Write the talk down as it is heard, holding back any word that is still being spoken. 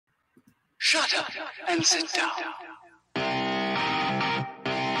Shut up and sit down.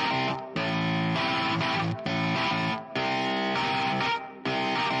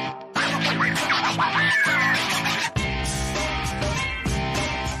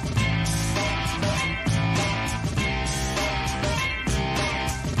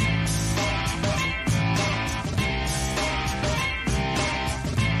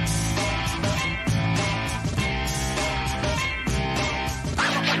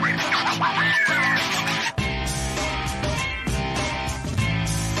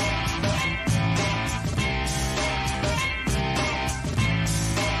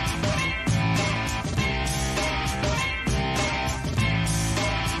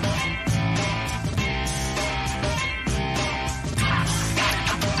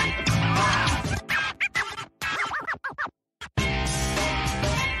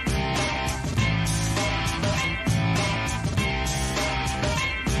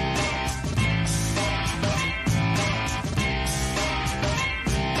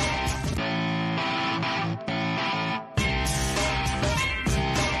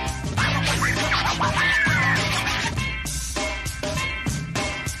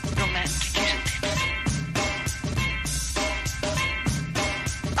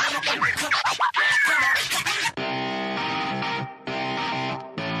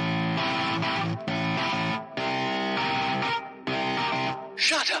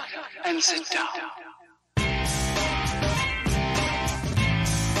 Shut up and sit down.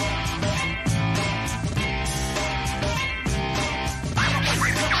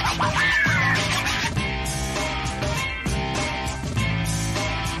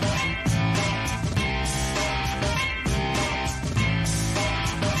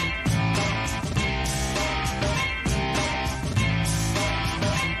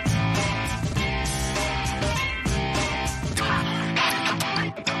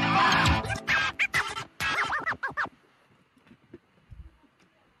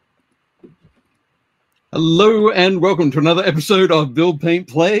 Hello and welcome to another episode of Build, Paint,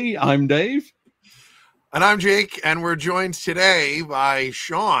 Play. I'm Dave. And I'm Jake, and we're joined today by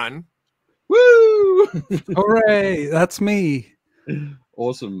Sean. Woo! Hooray, that's me.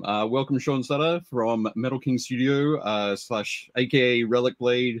 Awesome. Welcome Sean Sutter from Metal King Studio, aka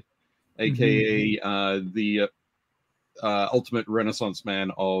Relicblade, aka the ultimate renaissance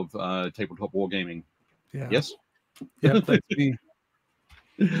man of tabletop wargaming. Yeah. Yes? Yeah, that's me.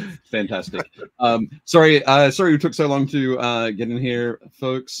 Fantastic. Sorry it took so long to get in here,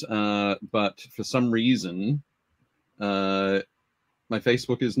 folks, but for some reason my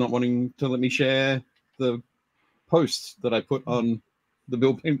Facebook is not wanting to let me share the posts that I put on the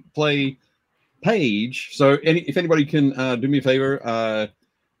Build Paint Play page. So if anybody can do me a favor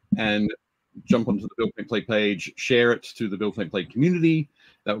and jump onto the Build Paint Play page, share it to the Build Paint Play community,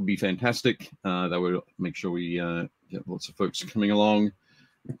 that would be fantastic. That would make sure we get lots of folks coming along.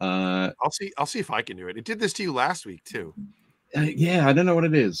 I'll see if I can do it. It did this to you last week too. Yeah, I don't know what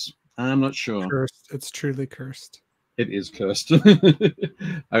it is. I'm not sure. Cursed. It's truly cursed. It is cursed.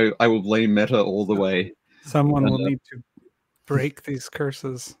 I will blame Meta all the way. Someone will need to break these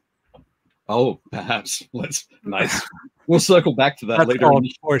curses. Oh, perhaps. Nice. We'll circle back to that That's later. Called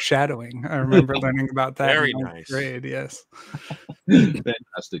foreshadowing. I remember learning about that. Very in ninth nice. grade, yes.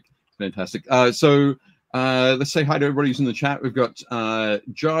 Fantastic. So let's say hi to everybody who's in the chat. We've got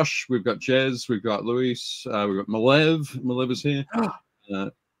Josh, we've got Jez, we've got Luis, we've got Malev. Malev is here.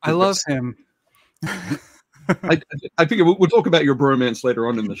 I love him. I figure we'll talk about your bromance later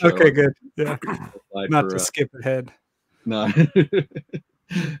on in the show. Okay, good. Yeah. Not to skip ahead. No.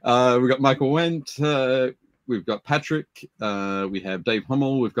 We've got Michael Wendt, we've got Patrick, we have Dave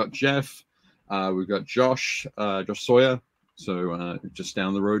Hummel, we've got Jeff, we've got Josh Sawyer, so just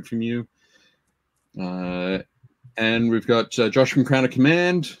down the road from you. And we've got Josh from Crown of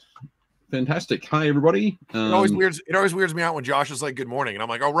Command. Fantastic. Hi, everybody. It always weirds me out when Josh is like, "Good morning," and I'm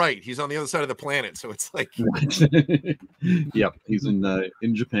like, "Oh, right, he's on the other side of the planet." So it's like, yep, he's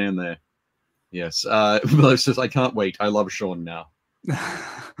in Japan there. Yes. Milo says, "I can't wait. I love Sean now."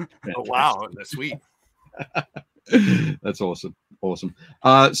 oh wow, that's sweet. That's awesome.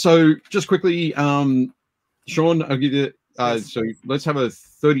 So just quickly, Sean, I'll give you. So let's have a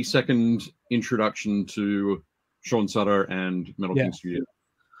 30-second introduction to Sean Sutter and Metal King Studio.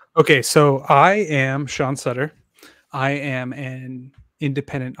 Okay, so I am Sean Sutter. I am an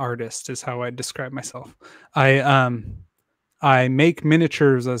independent artist, is how I describe myself. I make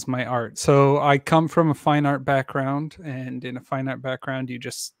miniatures as my art. So I come from a fine art background, and in a fine art background, you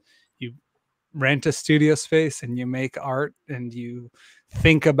rent a studio space and you make art and you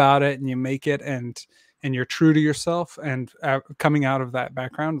think about it and you make it and you're true to yourself. And coming out of that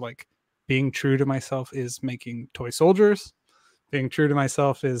background, like being true to myself is making toy soldiers. Being true to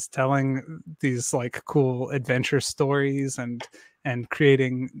myself is telling these like cool adventure stories and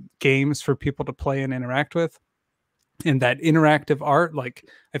creating games for people to play and interact with. And that interactive art, like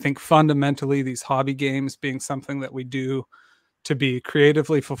I think fundamentally these hobby games being something that we do to be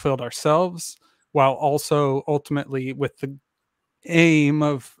creatively fulfilled ourselves, while also ultimately with the aim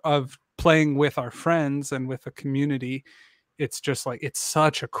of playing with our friends and with a community. It's just like, it's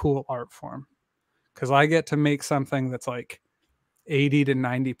such a cool art form because I get to make something that's like 80 to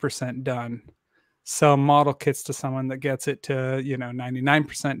 90% done, sell model kits to someone that gets it to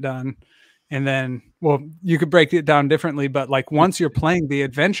 99% done, and then, well, you could break it down differently, but like once you're playing the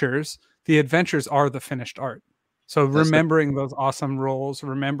adventures are the finished art. So remembering those awesome roles,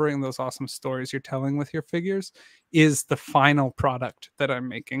 remembering those awesome stories you're telling with your figures is the final product that I'm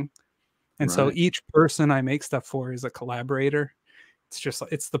making. And so each person I make stuff for is a collaborator.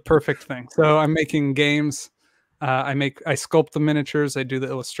 It's the perfect thing. So I'm making games. I sculpt the miniatures. I do the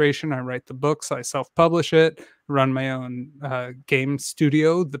illustration. I write the books. I self-publish it, run my own game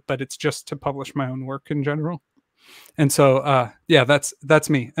studio, but it's just to publish my own work in general. And so, yeah, that's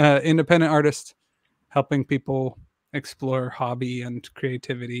me, independent artist, helping people explore hobby and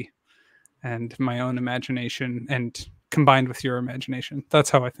creativity and my own imagination, and combined with your imagination. That's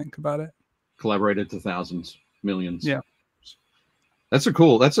how I think about it. Collaborated to thousands, millions. Yeah. That's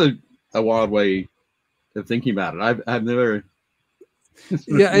a wild way of thinking about it. I've never.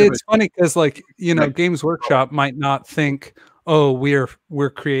 Yeah, it's funny because like, Games Workshop might not think, oh, we're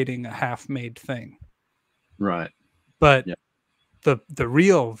creating a half-made thing. Right. But the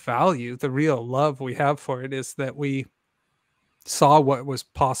real value, the real love we have for it is that we saw what was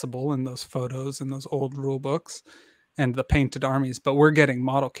possible in those photos and those old rule books and the painted armies, but we're getting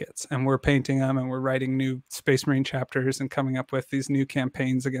model kits and we're painting them and we're writing new Space Marine chapters and coming up with these new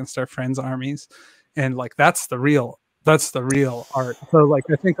campaigns against our friends' armies. And like, that's the real art. So like,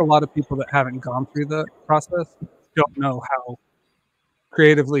 I think a lot of people that haven't gone through the process don't know how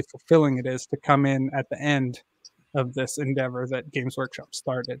creatively fulfilling it is to come in at the end of this endeavor that Games Workshop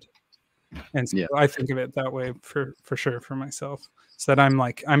started. And so I think of it that way for sure for myself. So that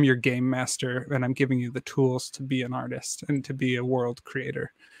I'm your game master and I'm giving you the tools to be an artist and to be a world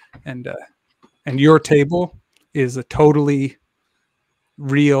creator. And your table is a totally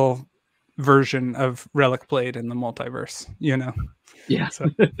real version of Relicblade in the multiverse, Yeah. So,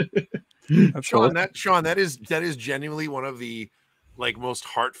 Sean, that is genuinely one of the like most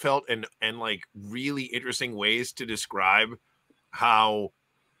heartfelt and like really interesting ways to describe how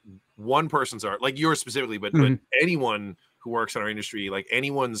one person's art, like yours specifically, but anyone who works in our industry, like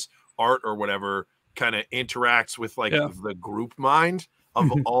anyone's art or whatever kind of interacts with like the group mind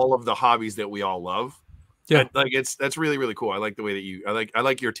of all of the hobbies that we all love. Yeah, like that's really, really cool. I like the way that I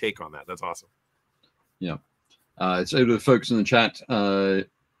like your take on that. That's awesome. Yeah. So to the folks in the chat,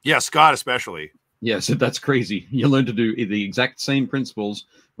 yeah, Scott especially. Yes, that's crazy. You learn to do the exact same principles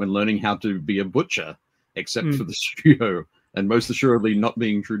when learning how to be a butcher, except for the studio, and most assuredly not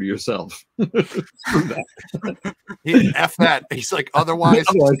being true to yourself. F that. He's like, otherwise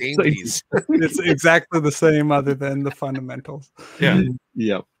it's exactly the same other than the fundamentals. Yeah.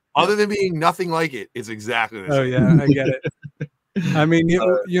 Yeah. Other than being nothing like it, it's exactly the same. Oh yeah, I get it. I mean,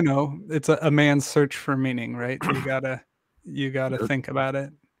 it's a man's search for meaning, right? You gotta think about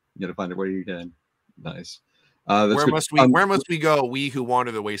it. You gotta find it where you can. Nice. Where must we go? We who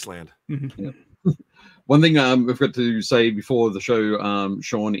wander the wasteland. Yeah. One thing I've got to say before the show,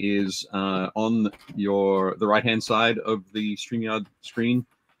 Sean, is on the right-hand side of the StreamYard screen,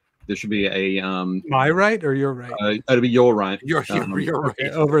 there should be a my right or your right? It'll be your right. You're right. Okay,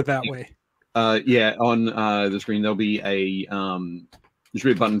 over that way. Yeah, on the screen there'll be a there should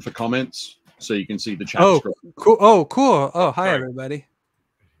be a button for comments, so you can see the chat. Oh, cool! Oh, cool! Oh, hi everybody.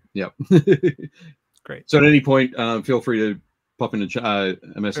 Yep. Great. So at any point, feel free to pop in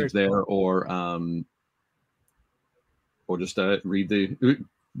a message there, or just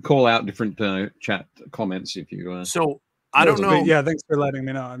call out different chat comments if you. So I don't know. Yeah, thanks for letting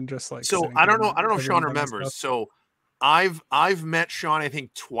me know. I'm just like. So I don't know if Sean remembers. So I've met Sean I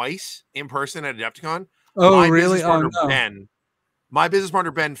think twice in person at Adepticon. Oh, really? Oh, no. My business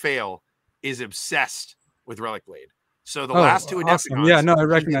partner Ben Fail is obsessed with Relicblade. So the last two Adepticons, yeah, no, I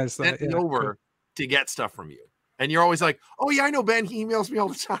recognize that. Sent me over to get stuff from you, and you're always like, "Oh yeah, I know Ben. He emails me all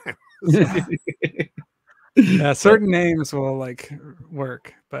the time." Yeah, certain names will like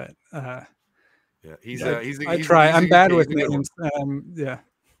work, but yeah, I try. I'm bad with names. Yeah,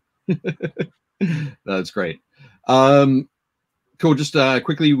 that's great. Cool. Just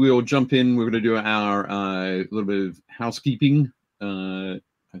quickly, we'll jump in. We're going to do our little bit of housekeeping.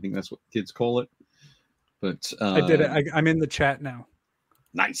 I think that's what kids call it. But I did it. I'm in the chat now.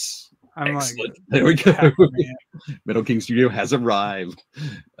 Nice. I'm Excellent. like, There we go. Pac-Man. Metal King Studio has arrived.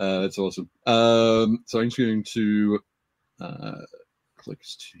 That's awesome. So I'm just going to click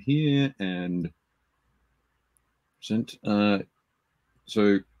to here and present.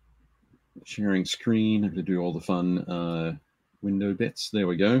 So sharing screen. I have to do all the fun window bits. There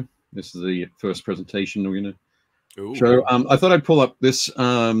we go. This is the first presentation we're going to show. I thought I'd pull up this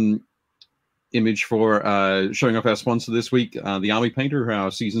image for showing off our sponsor this week, the Army Painter,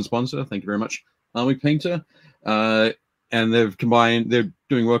 our season sponsor. Thank you very much, Army Painter. And they're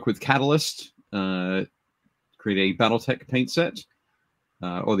doing work with Catalyst, create a BattleTech paint set,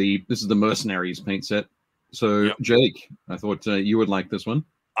 this is the Mercenaries paint set. So yep. Jake, I thought you would like this one.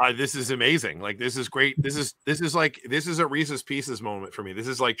 This is amazing. Like, this is great. This is a Reese's Pieces moment for me. This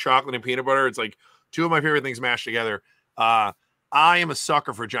is like chocolate and peanut butter. It's like two of my favorite things mashed together. I am a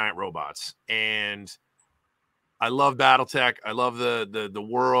sucker for giant robots, and I love BattleTech. I love the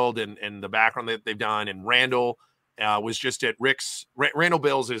world and the background that they've done. And Randall was just at Randall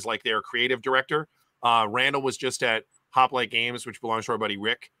Bills is like their creative director. Randall was just at Hoplite Games, which belongs to our buddy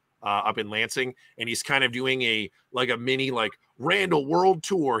Rick up in Lansing, and he's kind of doing a mini like Randall world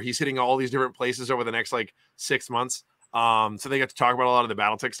tour. He's hitting all these different places over the next like 6 months. So they got to talk about a lot of the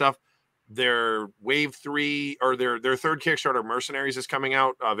BattleTech stuff. Their wave 3 or their third Kickstarter, Mercenaries, is coming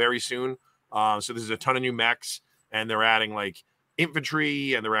out very soon. So there's a ton of new mechs, and they're adding like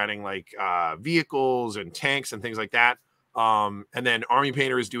infantry, and they're adding like vehicles and tanks and things like that. And then Army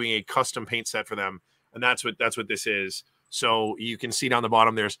Painter is doing a custom paint set for them, and that's what this is. So you can see down the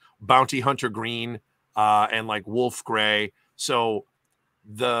bottom there's Bounty Hunter green and like Wolf gray. So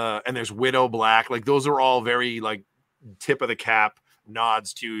and there's Widow black. Like, those are all very like tip of the cap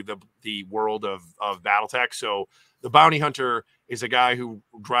nods to the world of BattleTech. So the Bounty Hunter is a guy who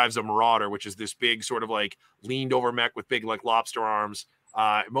drives a Marauder, which is this big sort of like leaned over mech with big like lobster arms.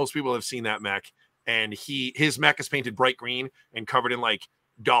 Most people have seen that mech, and his mech is painted bright green and covered in like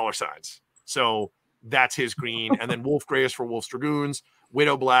dollar signs. So that's his green. And then Wolf gray is for Wolf's Dragoons.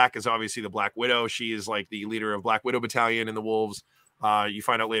 Widow black is obviously the Black Widow. She is like the leader of Black Widow Battalion in the Wolves. You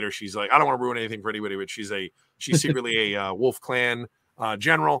find out later she's like, I don't want to ruin anything for anybody, but she's secretly a Wolf Clan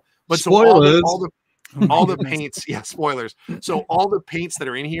general. But spoilers. So all the paints, yeah, spoilers. So all the paints that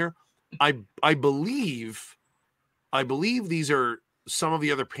are in here, I believe these are some of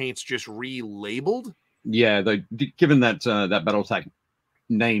the other paints just relabeled. Yeah, given that that BattleTech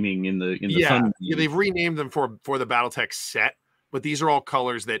naming in the fun. Yeah, they've renamed them for the BattleTech set. But these are all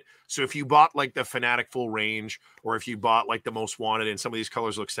colors so if you bought like the Fanatic full range, or if you bought like the Most Wanted, and some of these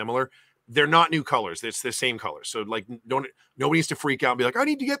colors look similar, they're not new colors. It's the same colors. So like, nobody needs to freak out and be like, I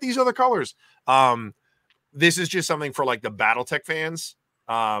need to get these other colors. This is just something for like the BattleTech fans.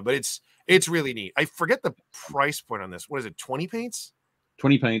 But it's really neat. I forget the price point on this. What is it? 20 paints?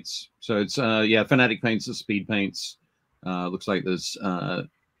 20 paints. So it's Fanatic paints, the speed paints. Looks like there's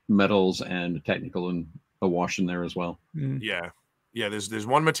metals and technical and a wash in there as well. Yeah, there's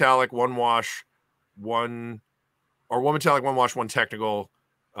one metallic, one wash, one metallic, one wash, one technical.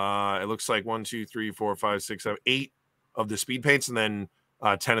 It looks like 1, 2, 3, 4, 5, 6, 7, 8 of the speed paints, and then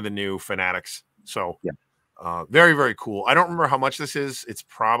 10 of the new Fanatics. So very, very cool. I don't remember how much this is. It's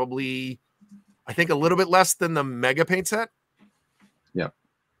probably, I think, a little bit less than the Mega Paint set. Yeah.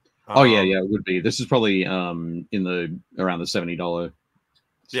 It would be. This is probably around the $70.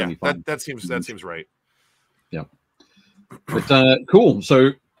 Yeah, that seems right. Yeah. But cool.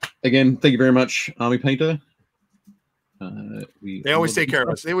 So again, thank you very much, Army Painter. They always take care of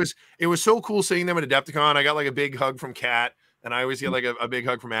us. It was so cool seeing them at Adepticon. I got like a big hug from Kat, and I always get like a big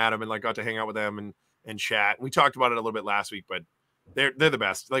hug from Adam, and like got to hang out with them and chat. We talked about it a little bit last week, but they're the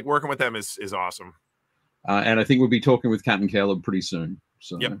best. Like, working with them is awesome. And I think we'll be talking with Captain Caleb pretty soon.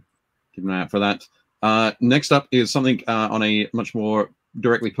 So keep an eye out for that. Next up is something on a much more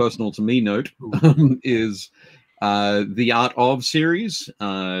directly personal to me note is the Art of series.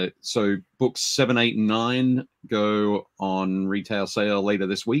 So books 7, 8, and 9 go on retail sale later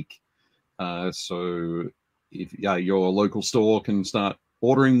this week. So if your local store can start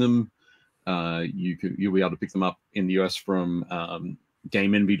ordering them, you'll be able to pick them up in the US from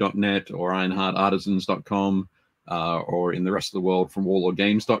GameEnvy.net or IronHeartArtisans.com, or in the rest of the world from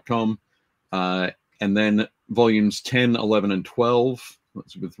WarlordGames.com. And then volumes 10, 11, and 12,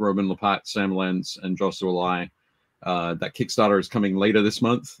 that's with Roman Lepat, Sam Lentz, and Joshua Lai. That Kickstarter is coming later this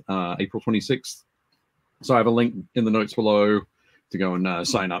month, April 26th. So I have a link in the notes below to go and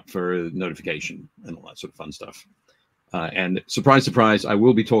sign up for a notification and all that sort of fun stuff. And surprise, surprise, I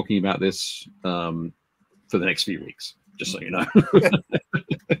will be talking about this for the next few weeks, just so you know.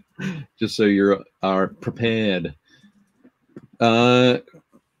 just so you are prepared.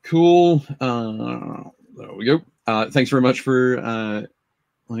 Cool. There we go. Thanks very much for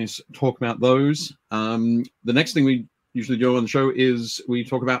let's talk about those. The next thing we usually do on the show is we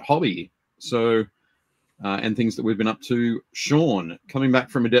talk about hobby. So, and things that we've been up to. Sean, coming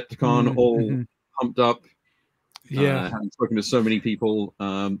back from Adepticon, all pumped up. Yeah. Having spoken to so many people.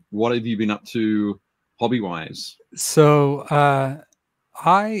 What have you been up to hobby-wise? So,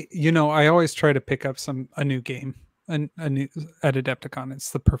 I always try to pick up a new game, a new at Adepticon.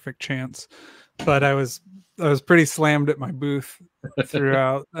 It's the perfect chance. But I was pretty slammed at my booth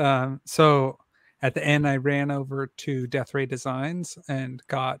throughout. So at the end, I ran over to Death Ray Designs and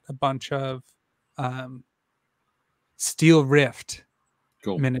got a bunch of Steel Rift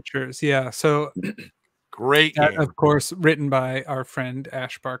miniatures. Yeah. So great game. Of course, written by our friend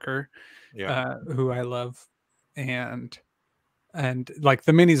Ash Barker, who I love. And like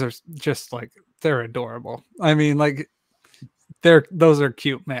the minis are just like, they're adorable. I mean, like those are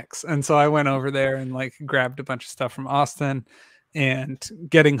cute mechs. And so I went over there and like grabbed a bunch of stuff from Austin, and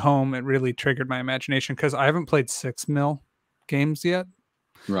getting home, it really triggered my imagination because I haven't played 6mm games yet.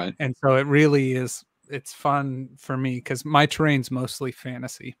 Right. And so it really is, it's fun for me because my terrain's mostly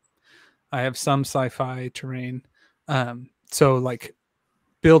fantasy. I have some sci-fi terrain. So like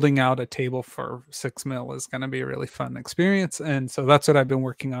building out a table for 6mm is going to be a really fun experience. And so that's what I've been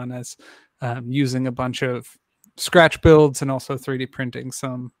working on, as using a bunch of scratch builds and also 3D printing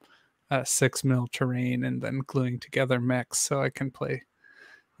some 6mm terrain and then gluing together mechs so I can play.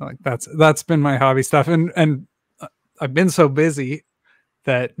 Like that's been my hobby stuff. And I've been so busy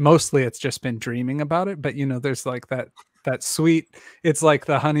that mostly it's just been dreaming about it. But there's like that sweet, it's like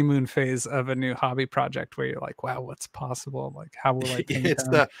the honeymoon phase of a new hobby project where you're like, wow, what's possible? Like, how will I paint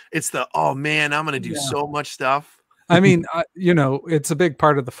it's the oh man, I'm gonna do so much stuff. I mean, it's a big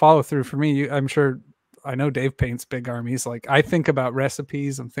part of the follow through for me. I'm sure, I know Dave paints big armies. Like I think about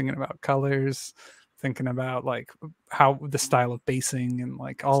recipes, I'm thinking about colors, thinking about like how the style of basing and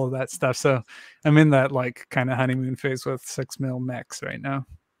like all of that stuff. So I'm in that like kind of honeymoon phase with 6mm mechs right now.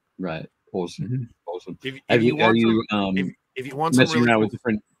 Right. Awesome. Awesome. If you want some messing really around with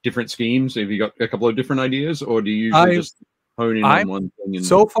different schemes? Have you got a couple of different ideas, or do you usually just hone in on one thing? And...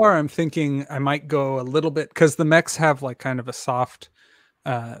 So far, I'm thinking I might go a little bit, because the mechs have like kind of a soft,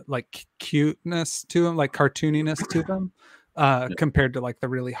 like cuteness to them, like cartooniness to them, compared to like the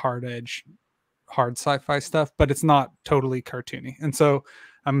really hard sci-fi stuff. But it's not totally cartoony, and so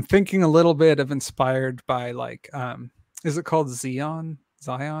I'm thinking a little bit of inspired by like, is it called Zion?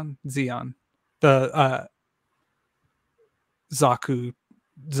 The Zaku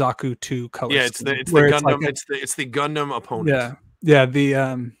 2 color. Yeah, it's the Gundam. Like it's the Gundam opponent. Yeah.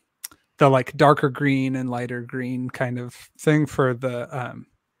 The like darker green and lighter green kind of thing for the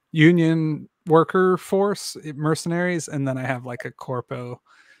Union worker force mercenaries, and then I have like a corpo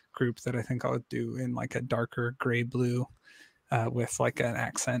group that I think I'll do in like a darker gray blue. With like an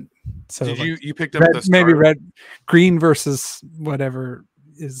accent. So did like you picked up red, maybe green versus whatever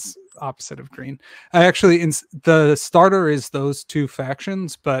is opposite of green. I actually, the starter is those two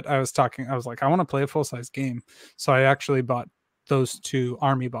factions, but I was like, I want to play a full-size game, so I actually bought those 2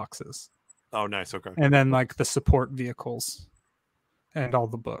 army boxes. Oh, nice. Okay. And then like the support vehicles and all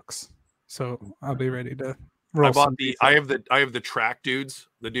the books, so I'll be ready to roll. I have the track dudes,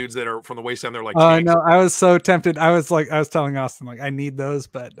 the dudes that are from the waist down. They're like, no, I was so tempted. I was telling Austin, like, I need those,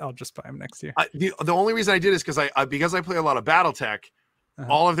 but I'll just buy them next year. The only reason I did is because I play a lot of BattleTech.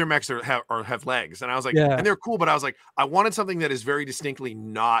 All of their mechs have legs, and I was like, and they're cool, but I was like, I wanted something that is very distinctly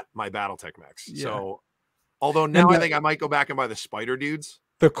not my BattleTech mechs. Yeah. So, although now I think I might go back and buy the spider dudes.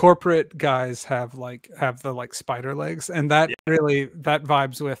 The corporate guys have the like spider legs, and that really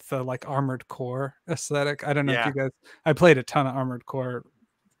vibes with the like Armored Core aesthetic. I don't know if you guys. I played a ton of Armored Core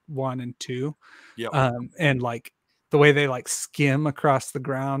 1 and 2. Yeah. And like the way they like skim across the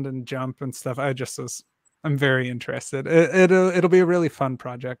ground and jump and stuff. I'm very interested. It'll be a really fun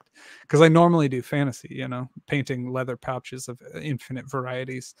project, because I normally do fantasy, painting leather pouches of infinite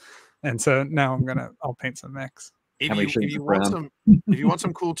varieties, and so now I'll paint some mechs. If you want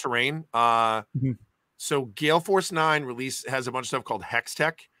some cool terrain, so Gale Force 9 has a bunch of stuff called Hex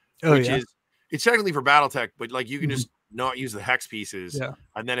Tech, it's technically for BattleTech, but like you can just not use the hex pieces,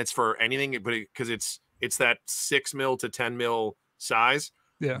 and then it's for anything, but because it's that 6mm to 10mm size.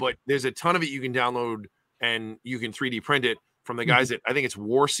 Yeah. But there's a ton of it you can download, and you can 3D print it from the guys that I think it's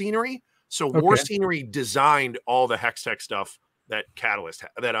War Scenery. So War Scenery designed all the Hex Tech stuff that Catalyst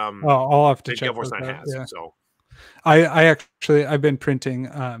I'll have to check Gale Force 9 has. Yeah. So I've been printing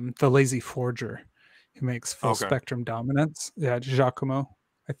the Lazy Forger, who makes full spectrum dominance. Yeah, Giacomo.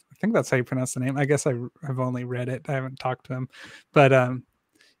 I think that's how you pronounce the name. I guess I've only read it. I haven't talked to him, but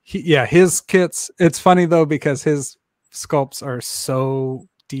his kits. It's funny though because his sculpts are so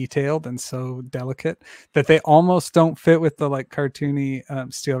detailed and so delicate that they almost don't fit with the like cartoony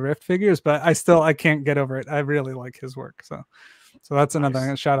Steel Rift figures. But I can't get over it. I really like his work. So that's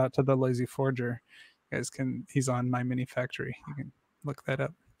another shout out to the Lazy Forger. You guys he's on My Mini Factory. You can look that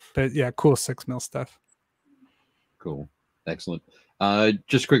up. But yeah, cool 6 mil stuff. Cool, excellent.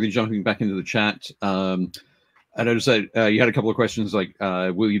 Just quickly jumping back into the chat. I noticed that you had a couple of questions like,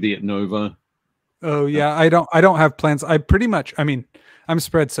 will you be at Nova? Oh yeah, I don't have plans. I mean, I'm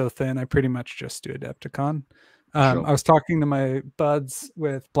spread so thin. I pretty much just do Adepticon. Sure. I was talking to my buds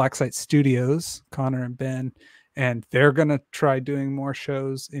with Blacksite Studios, Connor and Ben, and they're gonna try doing more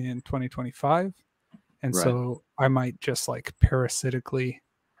shows in 2025. And so I might just like parasitically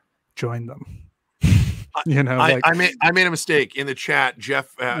join them. You know, I made a mistake in the chat.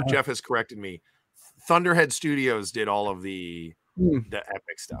 Jeff has corrected me. Thunderhead Studios did all of the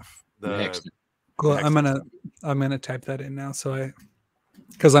epic stuff. Cool. I'm gonna type that in now. So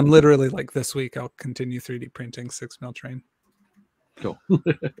because I'm literally like this week I'll continue 3D printing 6 mil train. Cool.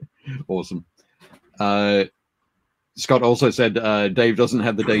 Awesome. Scott also said Dave doesn't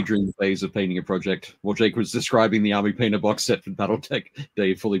have the daydream phase of painting a project. While Jake was describing the Army Painter box set for BattleTech,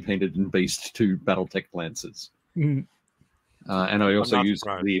 Dave fully painted and based 2 BattleTech Lancers. And I also used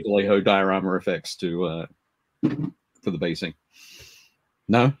the Vallejo diorama effects for the basing.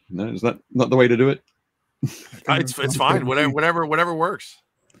 No, is that not the way to do it? It's fine. Whatever works.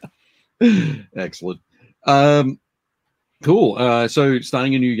 Excellent. Cool. So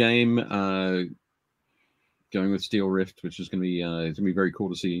starting a new game. Going with Steel Rift, which is going to be it's going to be very cool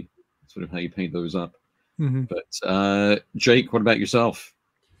to see sort of how you paint those up. But Jake, what about yourself?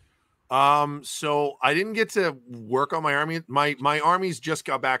 So I didn't get to work on my army. My armies just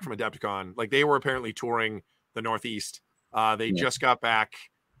got back from Adepticon. Like they were apparently touring the Northeast. They just got back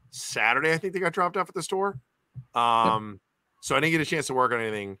Saturday. I think they got dropped off at the store. So I didn't get a chance to work on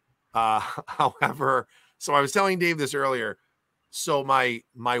anything. However, so I was telling Dave this earlier. So my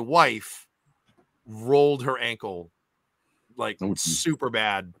wife rolled her ankle like super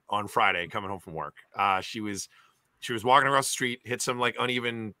bad on Friday coming home from work. She was walking across the street, hit some like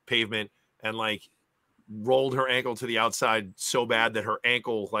uneven pavement, and like rolled her ankle to the outside so bad that her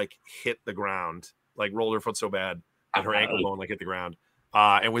ankle like hit the ground, like rolled her foot so bad that her ankle bone like hit the ground,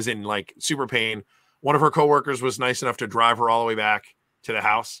 and was in like super pain. One of her coworkers was nice enough to drive her all the way back to the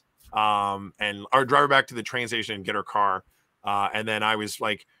house, or drive her back to the train station and get her car. And then I was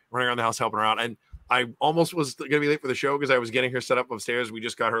like running around the house helping her out, and I almost was going to be late for the show because I was getting her set up upstairs. We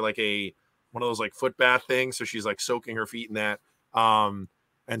just got her like one of those like foot bath things, so she's like soaking her feet in that, and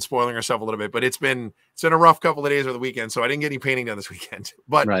spoiling herself a little bit. But it's been a rough couple of days over the weekend, so I didn't get any painting done this weekend.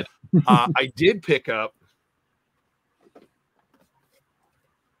 But I did pick up.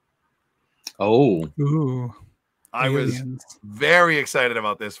 I was very excited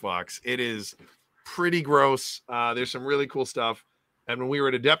about this box. It is pretty gross. There's some really cool stuff. And when we were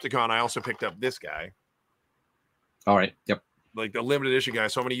at Adepticon, I also picked up this guy. All right. Yep. Like the limited issue guy.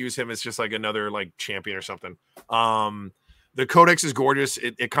 So I'm going to use him as just like another like champion or something. The codex is gorgeous.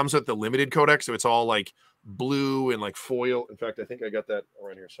 It comes with the limited codex. So it's all like blue and like foil. In fact, I think I got that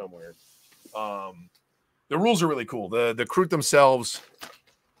around here somewhere. The rules are really cool. The Kroot themselves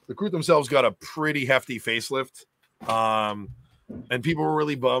got a pretty hefty facelift. And people were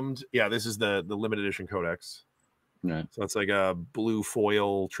really bummed. Yeah, this is the limited edition codex. Right. So it's like a blue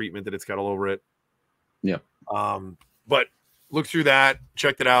foil treatment that it's got all over it. Yeah. But look through that,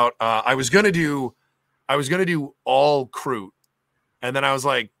 checked it out. I was gonna do all Kroot, and then I was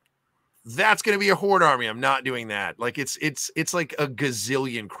like, that's gonna be a horde army. I'm not doing that. Like it's like a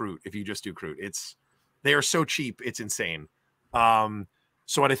gazillion Kroot if you just do Kroot. They are so cheap, it's insane. So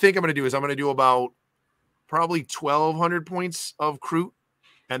what I think I'm gonna do is I'm gonna do about probably 1,200 points of Kroot,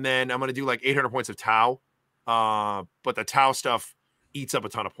 and then I'm gonna do like 800 points of Tau. But the Tau stuff eats up a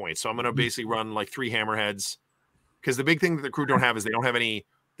ton of points. So I'm going to basically run like 3 hammerheads, because the big thing that the Kroot don't have is they don't have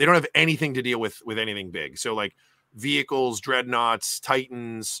anything to deal with anything big. So like vehicles, dreadnoughts,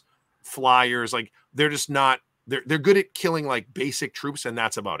 titans, flyers, like they're just not, they're good at killing like basic troops, and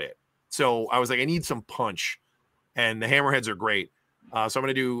that's about it. So I was like, I need some punch, and the hammerheads are great. So I'm going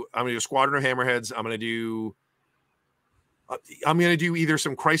to do a squadron of hammerheads. I'm going to do either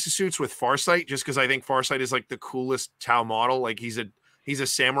some crisis suits with Farsight, just because I think Farsight is like the coolest Tau model. Like he's a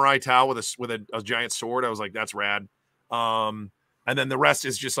samurai Tau with a giant sword. I was like, that's rad. And then the rest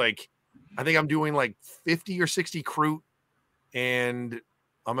is just like, I think I'm doing like 50 or 60 Kroot, and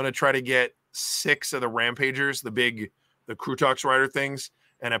I'm gonna try to get 6 of the Rampagers, the Krutox Rider things,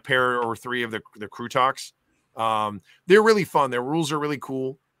 and a pair or three of the crew talks. They're really fun. Their rules are really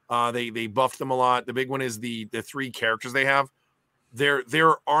cool. They buffed them a lot. The big one is the 3 characters they have.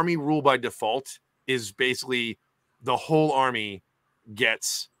 Their army rule by default is basically the whole army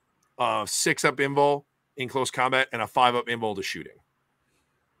gets 6-up invul in close combat and a 5-up invul to shooting.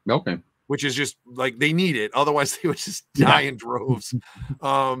 Okay. Which is just like they need it. Otherwise, they would just die in droves.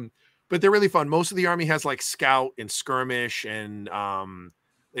 But they're really fun. Most of the army has like scout and skirmish, and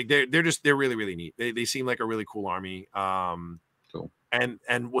like they're really, really neat. They seem like a really cool army. Cool. And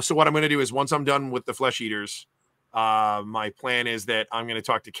so what I'm going to do is once I'm done with the flesh eaters, my plan is that I'm going to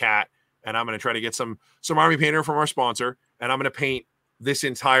talk to Kat, and I'm going to try to get some army painter from our sponsor, and I'm going to paint this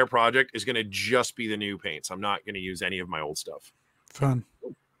entire project is going to just be the new paints. I'm not going to use any of my old stuff. Fun.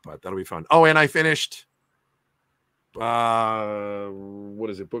 But that'll be fun. Oh, and I finished what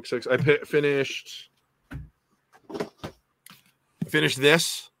is it, book 6? I finished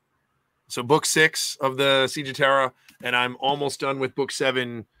this, so book 6 of the Siege of Terra, and I'm almost done with book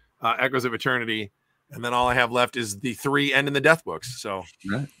 7, Echoes of Eternity, and then all I have left is the 3 End in the Death books. So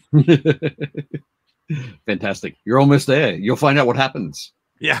right. Fantastic, you're almost there. You'll find out what happens.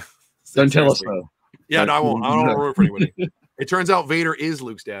 Yeah, don't tell us though. Yeah, no, I won't. I don't want to ruin for anybody. It turns out Vader is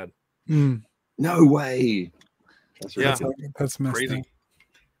Luke's dad. No way. That's right. Yeah, that's crazy. Up.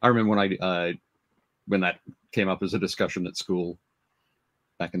 I remember when that came up as a discussion at school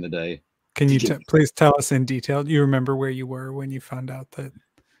back in the day. Can you please tell us in detail? Do you remember where you were when you found out that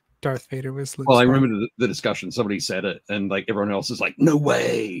Darth Vader was Luke's Well, I dad? remember the discussion. Somebody said it, and like everyone else is like, "No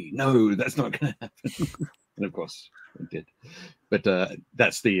way, no, that's not going to happen." And of course, it did. But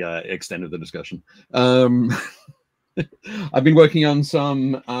that's the extent of the discussion. I've been working on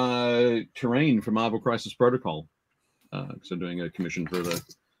some terrain for Marvel Crisis Protocol. So doing a commission for the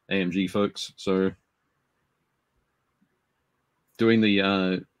AMG folks. So doing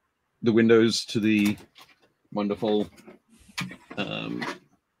the windows to the wonderful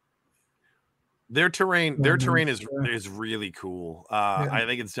their terrain is really cool. Yeah. I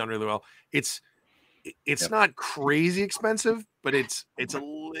think it's done really well. It's not crazy expensive, but it's a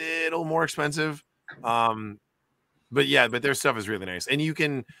little more expensive. But their stuff is really nice, and you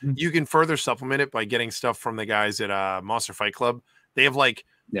can further supplement it by getting stuff from the guys at Monster Fight Club. They have like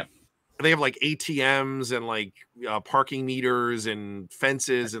ATMs and like parking meters and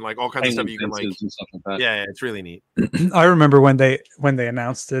fences and like all kinds of stuff you can like. Stuff like that. Yeah, it's really neat. I remember when they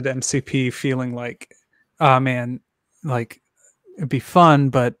announced it, MCP feeling like, oh man, like it'd be fun,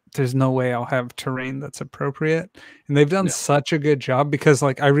 but there's no way I'll have terrain that's appropriate. And they've done such a good job, because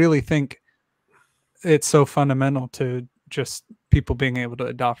like I really think it's so fundamental to just people being able to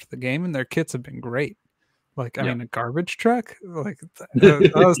adopt the game, and their kits have been great. Like, I mean, a garbage truck, like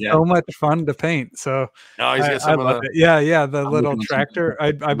that was so much fun to paint. So I love it. Yeah, the little tractor.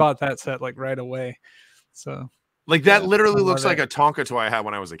 I bought that set like right away. So like that literally looks like a Tonka toy I had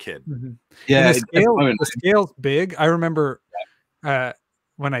when I was a kid. Mm-hmm. Yeah, the scale's big. I remember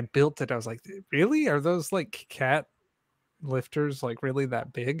when I built it, I was like, really? Are those like cat lifters like really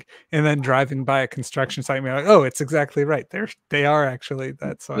that big? And then driving by a construction site, we're like, oh, it's exactly right. They are actually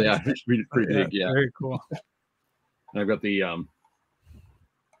that size. Yeah, pretty big. Yeah, very cool. And I've got the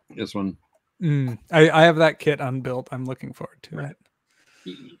this one. I have that kit unbuilt. I'm looking forward to it.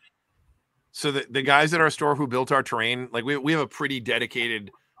 So the guys at our store who built our terrain, like we have a pretty dedicated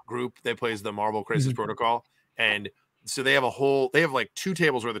group that plays the Marvel Crisis Protocol, and so they have like 2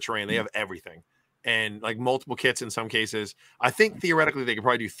 tables worth of terrain. They have everything. And like multiple kits in some cases. I think theoretically they could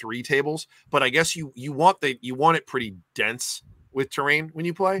probably do 3 tables, but I guess you want it pretty dense with terrain when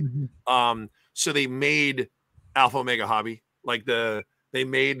you play. So they made Alpha Omega Hobby, like they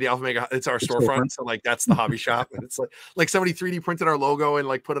made the Alpha Omega. It's our storefront, so like that's the hobby shop. And it's like somebody 3D printed our logo and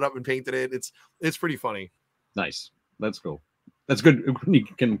like put it up and painted it. It's pretty funny. Nice, that's cool. That's good when you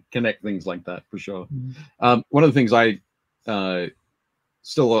can connect things like that for sure. One of the things I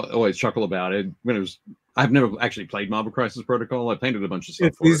still always chuckle about it I've never actually played Marvel Crisis Protocol. I painted a bunch of stuff.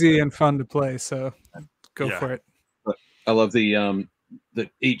 It's easy and fun to play, so go for it. But I love the that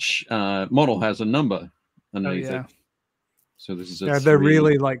each model has a number underneath it. So this is they're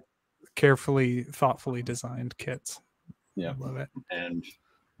really like carefully, thoughtfully designed kits. Yeah, I love it. And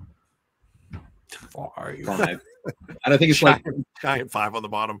 5. And I think it's like giant 5 on the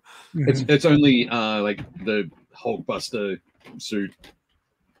bottom. It's only like the Hulkbuster suit,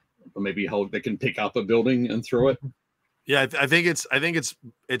 or maybe Hulk that can pick up a building and throw it. Yeah, I think it's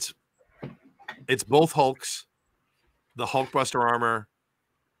both Hulks, the Hulkbuster armor.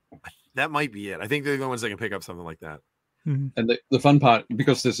 That might be it. I think they're the ones that can pick up something like that. And the fun part,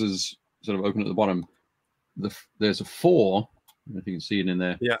 because this is sort of open at the bottom, there's a 4 don't know if you can see it in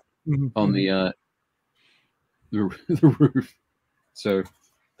there. Yeah. On the roof. So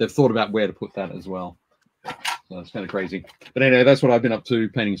they've thought about where to put that as well. So it's kind of crazy. But anyway, that's what I've been up to,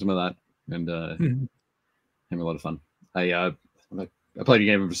 painting some of that and having a lot of fun. I played a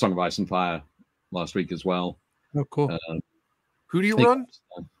game of Song of Ice and Fire last week as well. Oh, cool. Who do you run?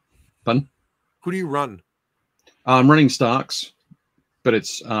 Fun. Who do you run? I'm running Starks, but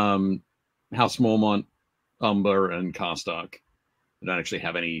it's House Mormont, Umber, and Karstark. I don't actually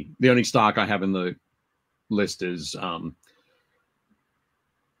have any. The only Stark I have in the list is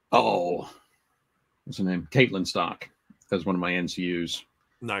what's her name? Caitlin Stark as one of my NCUs.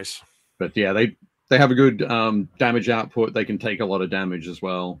 Nice. But yeah, they have a good damage output. They can take a lot of damage as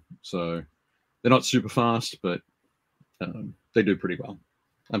well. So they're not super fast, but they do pretty well.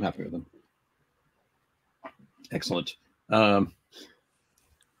 I'm happy with them. Excellent.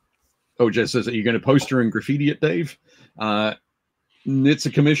 Jess says, are you going to poster and graffiti it, Dave? It's a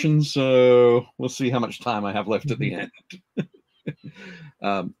commission, so we'll see how much time I have left at the end.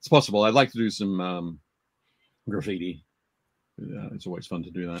 It's possible. I'd like to do some graffiti. It's always fun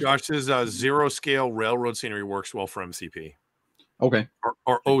to do that. Josh says zero scale railroad scenery works well for MCP. Okay.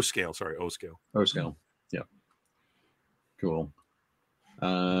 Or O scale. Sorry, O scale. O scale. Yeah. Cool.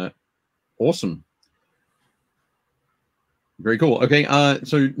 Awesome. Very cool. Okay.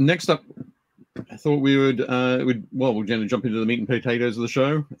 So next up, I thought we're going to jump into the meat and potatoes of the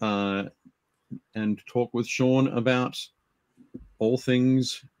show and talk with Sean about all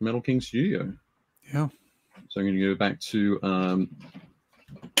things Metal King Studio. Yeah. So I'm going to go back to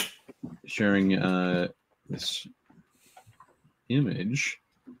sharing this image.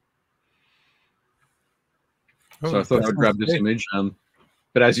 So I thought I'd grab this image.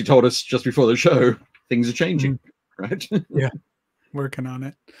 But as you told us just before the show, things are changing, right? Yeah. Working on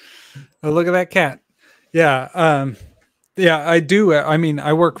it. Oh, look at that cat. Yeah. Yeah, I do. I mean,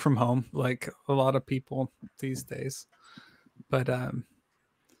 I work from home like a lot of people these days. But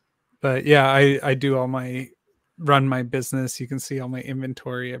yeah, I do run my business. You can see all my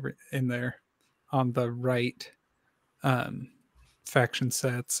inventory in there on the right. Faction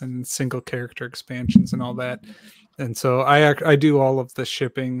sets and single character expansions and all that. And so I do all of the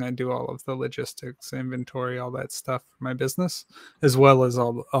shipping, I do all of the logistics, inventory, all that stuff for my business, as well as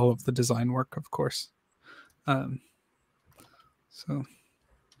all of the design work, of course. So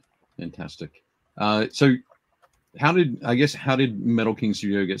fantastic. So how did Metal King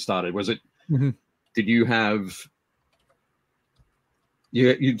Studio get started? Was it did you have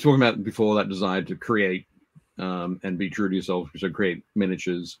you talking about before that desire to create and be true to yourself, so create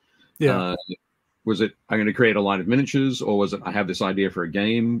miniatures? Yeah. Was it I'm going to create a line of miniatures, or was it I have this idea for a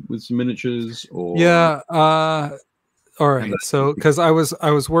game with some miniatures? Or yeah. All right. So because I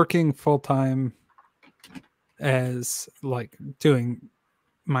was working full time as like doing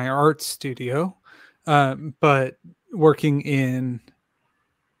my art studio, but working in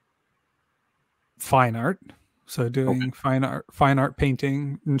fine art. So doing fine art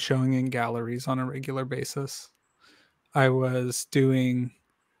painting and showing in galleries on a regular basis. I was doing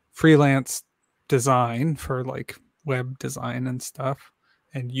freelance design for like web design and stuff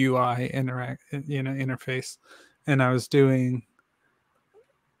and UI interface. And I was doing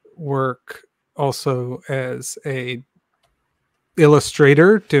work also as a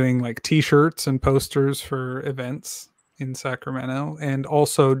illustrator, doing like T-shirts and posters for events in Sacramento, and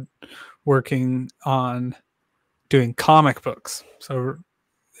also working on doing comic books, so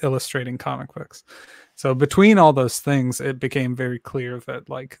illustrating comic books. So between all those things, it became very clear that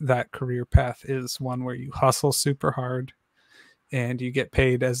like that career path is one where you hustle super hard and you get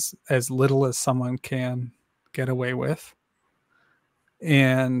paid as little as someone can get away with.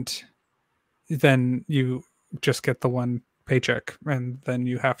 And then you just get the one paycheck, and then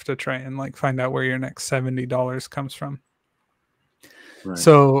you have to try and like find out where your next $70 comes from. Right.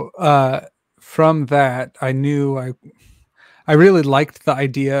 So from that, I knew I really liked the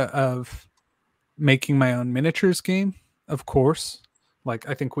idea of making my own miniatures game, of course. Like,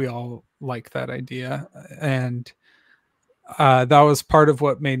 I think we all like that idea. And that was part of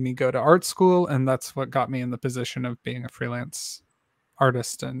what made me go to art school. And that's what got me in the position of being a freelance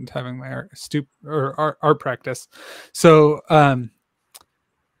artist and having my art practice. So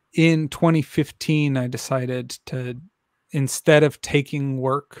in 2015, I decided to, instead of taking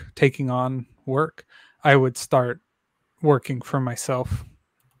on work, I would start working for myself.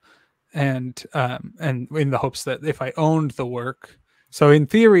 And in the hopes that if I owned the work, so in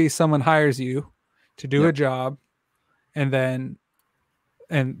theory, someone hires you to do a job, and then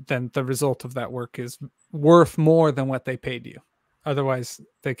the result of that work is worth more than what they paid you. Otherwise,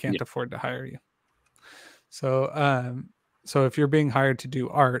 they can't afford to hire you. So So if you're being hired to do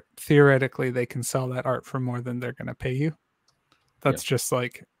art, theoretically they can sell that art for more than they're going to pay you. That's just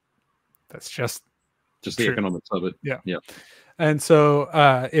like, that's just the true. economics of it. Yeah. Yeah. And so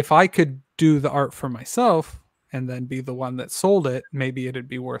if I could do the art for myself and then be the one that sold it, maybe it'd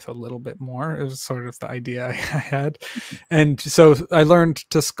be worth a little bit more. It was sort of the idea I had. And so I learned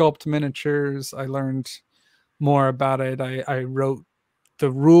to sculpt miniatures. I learned more about it. I wrote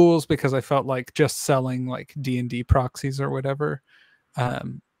the rules because I felt like just selling like D&D proxies or whatever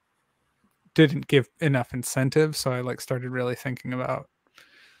didn't give enough incentive. So I like started really thinking about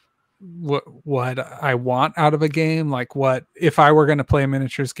what I want out of a game, like what if I were going to play a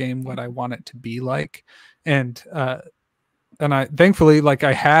miniatures game, what I want it to be like. And I thankfully, like,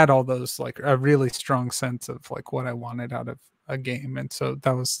 I had all those, like, a really strong sense of like what I wanted out of a game. And so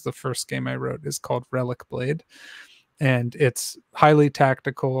that was the first game I wrote, is called Relicblade, and it's highly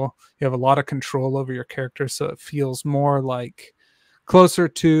tactical. You have a lot of control over your character, so it feels more like closer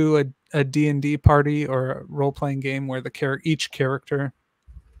to a D&D party or a role-playing game where each character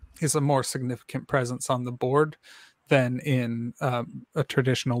is a more significant presence on the board than in a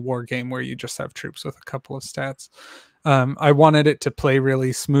traditional war game where you just have troops with a couple of stats. I wanted it to play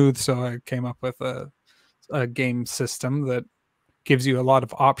really smooth, so I came up with a game system that gives you a lot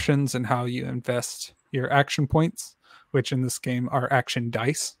of options in how you invest your action points, which in this game are action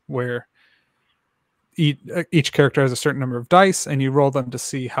dice, where each character has a certain number of dice, and you roll them to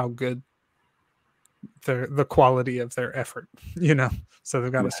see how good the quality of their effort, you know. So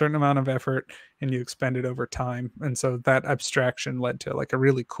they've got a certain amount of effort and you expend it over time. And so that abstraction led to like a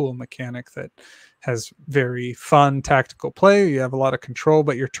really cool mechanic that has very fun tactical play. You have a lot of control,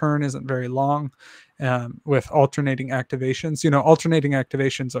 but your turn isn't very long, with alternating activations. You know, alternating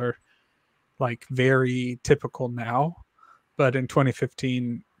activations are like very typical now, but in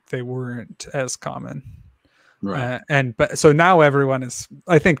 2015 they weren't as common. Right. But so now everyone is,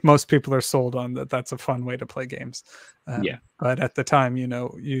 I think most people are sold on that. That's a fun way to play games. But at the time, you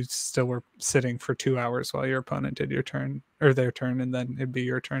know, you still were sitting for 2 hours while your opponent did your turn or their turn, and then it'd be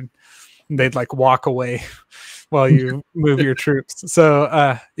your turn. And they'd like walk away while you move your troops.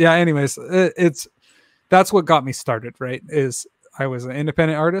 So anyways, that's what got me started, right? Is I was an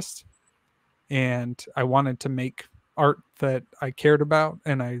independent artist and I wanted to make art that I cared about.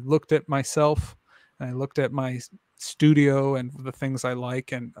 And I looked at myself, and I looked at my studio and the things I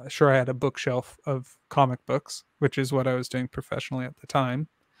like. And sure, I had a bookshelf of comic books, which is what I was doing professionally at the time.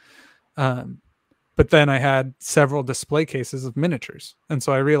 But then I had several display cases of miniatures. And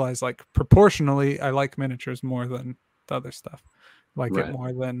so I realized, like, proportionally, I like miniatures more than the other stuff. I like it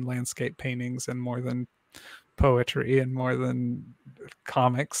more than landscape paintings, and more than poetry, and more than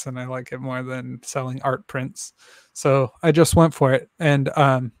comics, and I like it more than selling art prints. So I just went for it. And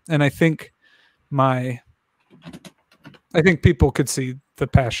I think people could see the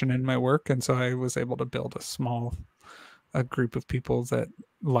passion in my work, and so I was able to build a group of people that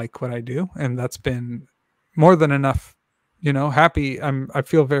like what I do, and that's been more than enough. You know, I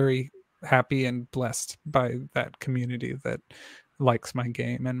feel very happy and blessed by that community that likes my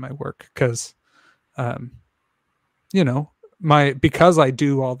game and my work, because you know, because I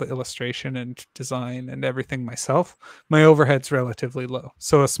do all the illustration and design and everything myself, my overhead's relatively low.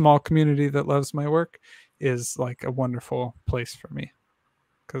 So a small community that loves my work is like a wonderful place for me,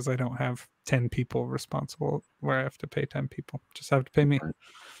 because I don't have 10 people responsible where I have to pay 10 people. Just have to pay me.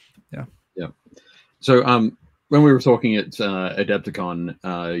 Yeah. So when we were talking at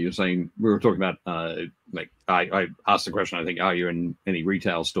Adepticon, you were saying, we were talking about like I asked the question, I think, are you in any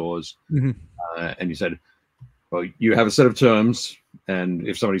retail stores? And you said, well, you have a set of terms, and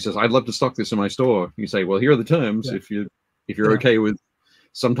if somebody says, I'd love to stock this in my store, you say, well, here are the terms. If you're okay with,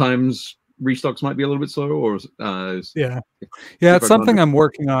 sometimes restocks might be a little bit slow, or it's something I'm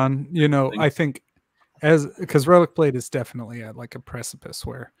working on. You know, I think because Relicblade is definitely at like a precipice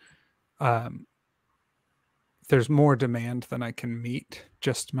where there's more demand than I can meet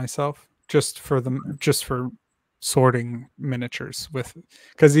just myself, just for sorting miniatures,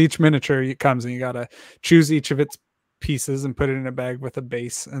 because each miniature comes and you got to choose each of its pieces and put it in a bag with a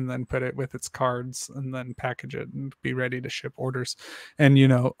base, and then put it with its cards, and then package it and be ready to ship orders. And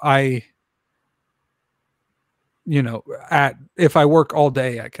if I work all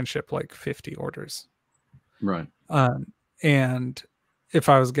day, I can ship like 50 orders. Right. And if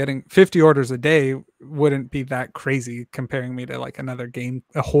I was getting 50 orders a day, wouldn't be that crazy comparing me to like another game,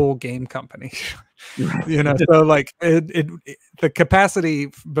 a whole game company. You know, so like the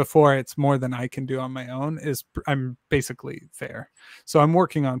capacity before it's more than I can do on my own is I'm basically there. So I'm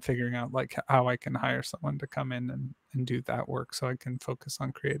working on figuring out like how I can hire someone to come in and do that work so I can focus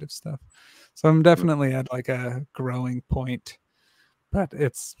on creative stuff. So I'm definitely at like a growing point, but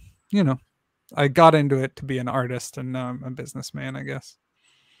it's, you know, I got into it to be an artist and now I'm a businessman, I guess.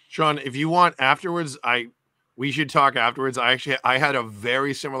 Sean, if you want afterwards, we should talk afterwards. I had a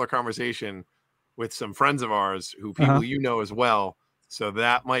very similar conversation with some friends of ours who people you know as well. So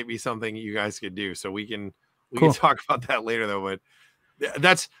that might be something you guys could do. So we can talk about that later though. But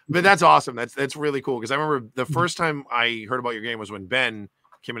that's awesome. That's really cool. Cause I remember the first time I heard about your game was when Ben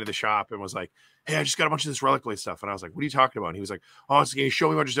came into the shop and was like, hey, I just got a bunch of this Relicblade stuff. And I was like, what are you talking about? And he was like, oh, it's going to show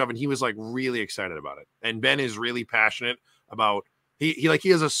me a bunch of stuff. And he was like really excited about it. And Ben is really passionate about, he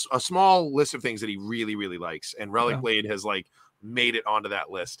has a small list of things that he really, really likes. And Relicblade has like made it onto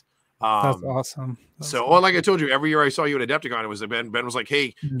that list. That's awesome. Well, like I told you, every year I saw you at Adepticon, it was Ben was like,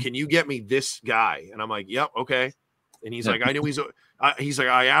 hey, can you get me this guy? And I'm like, yep, okay. And he's like, I know he's like,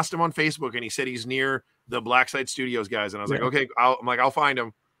 I asked him on Facebook and he said he's near the Blackside Studios guys. And I was like, okay, I'll find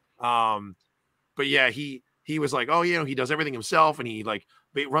him. But yeah, he was like, oh, you know, he does everything himself and he like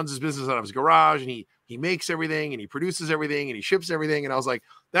runs his business out of his garage and he makes everything and he produces everything and he ships everything. And I was like,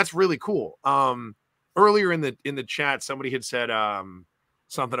 that's really cool. Earlier in the chat, somebody had said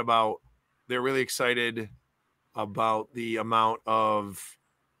something about they're really excited about the amount of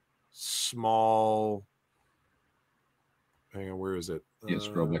small. Hang on, where is it? Yeah,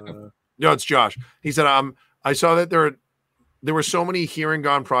 scroll back up. No, it's Josh. He said, I saw that there were so many here and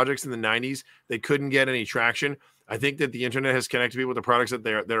gone projects in the 90s they couldn't get any traction. I think that the internet has connected people with the products that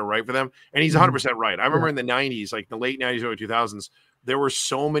are right for them. And he's 100% right. I remember in the 90s, like the late 90s, early 2000s, there were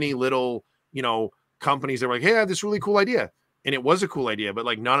so many little, you know, companies that were like, hey, I have this really cool idea. And it was a cool idea, but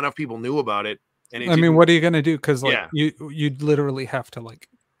like not enough people knew about it. And I mean, what are you going to do? Because like you'd literally have to like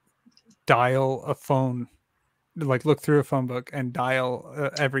dial a phone, like look through a phone book and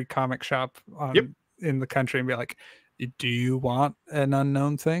dial every comic shop in the country and be like, do you want an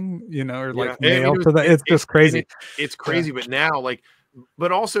unknown thing, you know, or like mail to that? It's just crazy. It's crazy. But now like,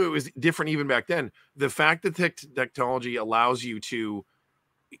 but also it was different even back then. The fact that technology allows you to,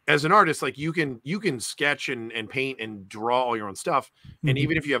 as an artist, like you can sketch and paint and draw all your own stuff. And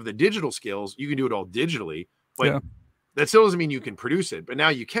even if you have the digital skills, you can do it all digitally, but that still doesn't mean you can produce it. But now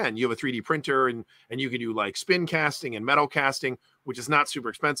you can. You have a 3D printer and you can do like spin casting and metal casting, which is not super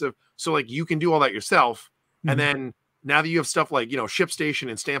expensive. So like you can do all that yourself. And then now that you have stuff like, you know, ShipStation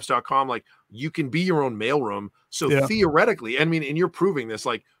and stamps.com, like you can be your own mailroom. So theoretically, I mean, and you're proving this,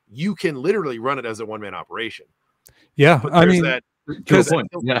 like you can literally run it as a one-man operation. Yeah. But I mean,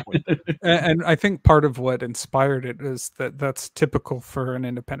 and I think part of what inspired it is that's typical for an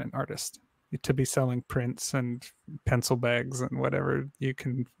independent artist to be selling prints and pencil bags and whatever you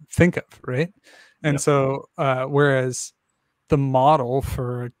can think of, right? And so whereas the model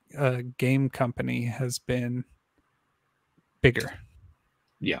for a game company has been bigger,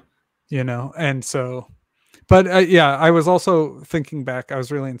 you know, and so but I was also thinking back, I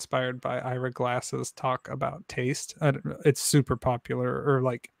was really inspired by Ira Glass's talk about taste. It's super popular, or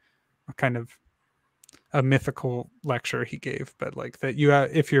like a kind of a mythical lecture he gave, but like that you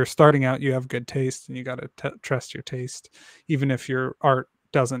if you're starting out, you have good taste and you got to trust your taste, even if your art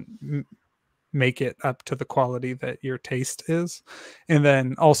doesn't make it up to the quality that your taste is. And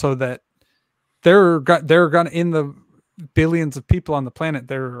then also that there are gonna, in the billions of people on the planet,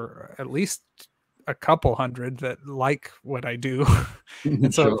 there are at least a couple hundred that like what I do.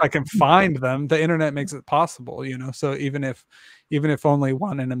 And so if I can find them, the internet makes it possible, you know. So even if only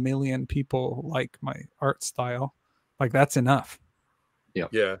 1 in a million people like my art style, like that's enough.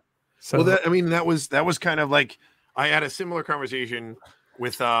 Yeah. So well, that was kind of like, I had a similar conversation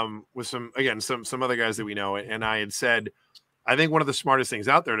with some other guys that we know, and I had said, I think one of the smartest things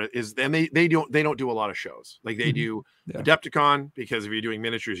out there is, and they don't do a lot of shows. Like they do Adepticon, because if you're doing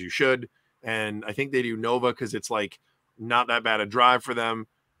miniatures, you should. And I think they do Nova because it's like not that bad a drive for them.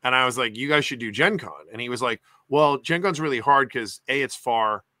 And I was like, you guys should do Gen Con. And he was like, well, Gen Con's really hard because A, it's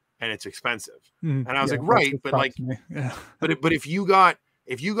far and it's expensive. And I was like, right, but like, but if you got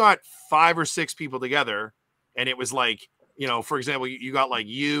 5 or 6 people together, and it was like, you know, for example, you got like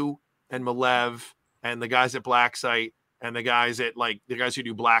you and Malev and the guys at Black Site and the guys who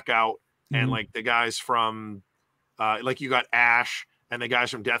do Blackout and like the guys from like you got Ash and the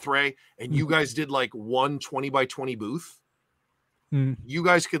guys from Death Ray, and you guys did like 1 20x20 booth. You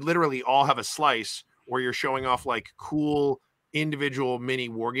guys could literally all have a slice where you're showing off like cool individual mini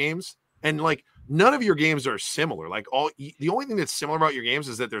war games, and like none of your games are similar. Like the only thing that's similar about your games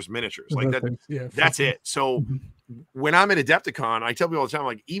is that there's miniatures. Like that. Yeah, that's it. So when I'm at Adepticon, I tell people all the time,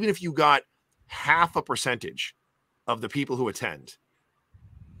 like, even if you got half a percentage of the people who attend,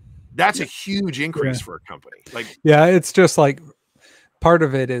 that's a huge increase for a company. Like, yeah, it's just like part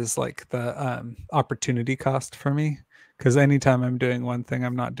of it is like the opportunity cost for me, because anytime I'm doing one thing,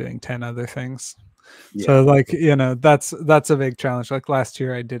 I'm not doing 10 other things. So like, you know, that's a big challenge. Like last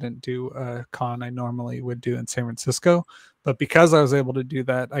year I didn't do a con I normally would do in San Francisco, but because I was able to do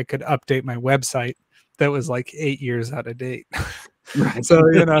that, I could update my website that was like 8 years out of date. Right. So,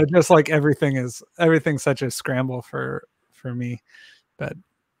 you know, just like everything's such a scramble for me. But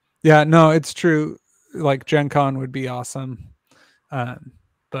yeah, no, it's true. Like Gen Con would be awesome.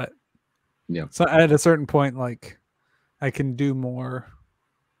 But yeah, so at a certain point, like I can do more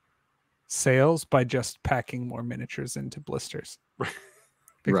sales by just packing more miniatures into blisters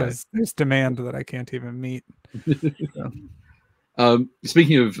because there's demand that I can't even meet. So.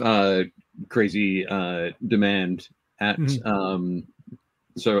 Speaking of crazy demand at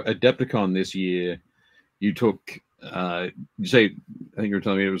so Adepticon this year, you took you say, I think you were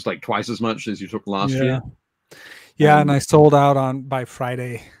telling me it was like twice as much as you took last year. Yeah, and I sold out by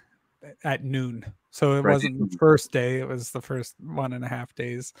Friday at noon. So it wasn't the first day, it was the first 1.5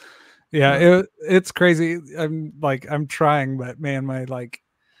 days. Yeah, it's crazy. I'm trying, but man, my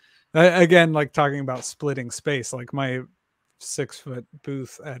again, like talking about splitting space, like my 6-foot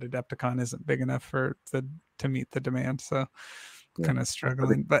booth at Adepticon isn't big enough to meet the demand. So kind of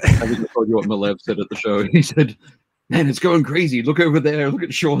struggling. But I think I told you what Malev said at the show. He said, "Man, it's going crazy. Look over there. Look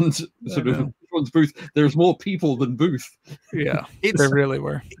at Sean's Sean's booth. There's more people than booth." Yeah, there really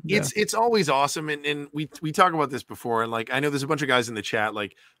were. It's always awesome, and we talk about this before, and like I know there's a bunch of guys in the chat,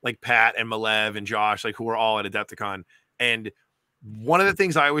 like Pat and Malev and Josh, like who are all at Adepticon. And one of the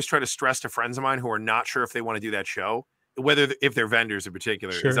things I always try to stress to friends of mine who are not sure if they want to do that show, if they're vendors in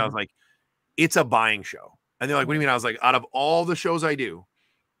particular, is I was like, it's a buying show. And they're like, what do you mean? I was like, out of all the shows I do,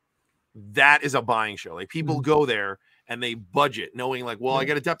 that is a buying show. Like people go there and they budget knowing like, well, I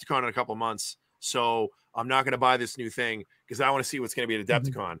got Adepticon in a couple months, so I'm not going to buy this new thing because I want to see what's going to be at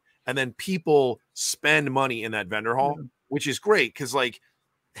Adepticon. And then people spend money in that vendor hall, which is great because like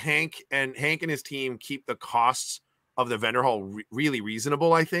Hank and his team keep the costs of the vendor hall really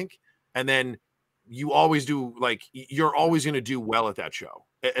reasonable, I think. And then you always do, like, you're always going to do well at that show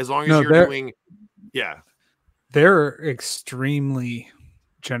as long as you're doing. They're extremely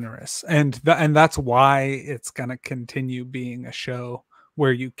generous, and that's why it's going to continue being a show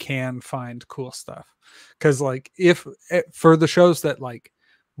where you can find cool stuff. Because like if for the shows that like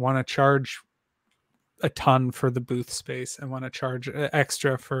want to charge a ton for the booth space and want to charge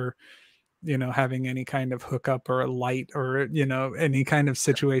extra for, you know, having any kind of hookup or a light or, you know, any kind of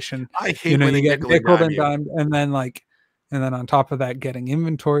situation, I hate when you get nickeled and dimed, and then on top of that, getting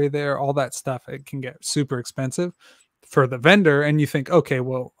inventory there, all that stuff, it can get super expensive for the vendor. And you think, okay,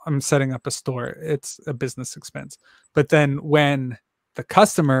 well, I'm setting up a store, it's a business expense. But then when the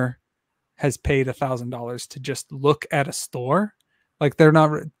customer has paid $1,000 to just look at a store, like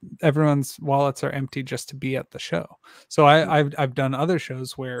everyone's wallets are empty just to be at the show. So I've done other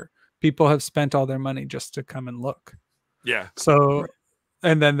shows where people have spent all their money just to come and look. Yeah. So,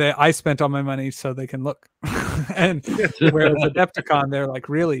 and then I spent all my money so they can look. And whereas Adepticon, they're like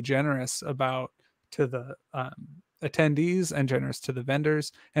really generous to the attendees and generous to the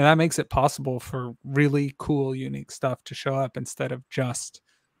vendors. And that makes it possible for really cool, unique stuff to show up instead of just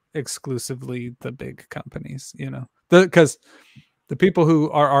exclusively the big companies, you know, because the people who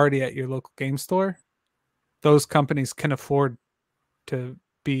are already at your local game store, those companies can afford to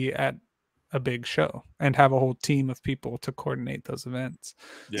be at a big show and have a whole team of people to coordinate those events.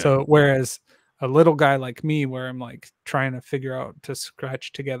 So whereas a little guy like me, where I'm like trying to figure out to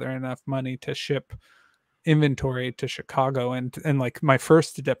scratch together enough money to ship inventory to Chicago, and like my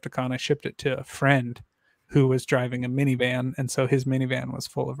first Adepticon, I shipped it to a friend who was driving a minivan, and so his minivan was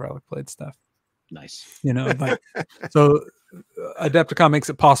full of Relicblade stuff. Nice. You know, like, so Adepticon makes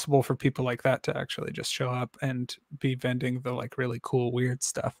it possible for people like that to actually just show up and be vending the like really cool, weird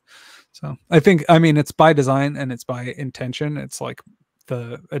stuff. So I mean, it's by design and it's by intention. It's like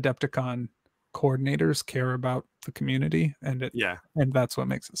the Adepticon coordinators care about the community, and and that's what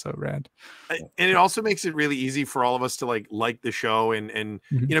makes it so rad. And it also makes it really easy for all of us to like the show, and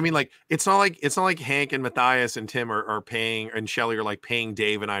you know what I mean, like it's not like Hank and Matthias and Tim are paying, and Shelly are like paying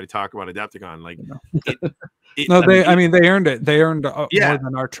Dave and I to talk about Adepticon. Like they earned it. They earned more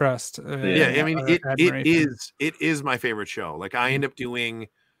than our trust. I mean, it is my favorite show. Like I end up doing,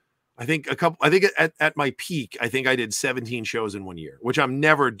 I think at my peak, I think I did 17 shows in 1 year, which I'm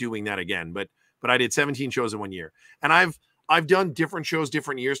never doing that again. But I did 17 shows in 1 year, and I've done different shows,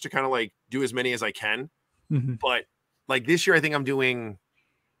 different years to kind of like do as many as I can. But like this year, I think I'm doing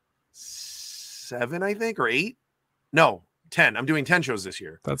 7, I think, or 8. No, 10. I'm doing 10 shows this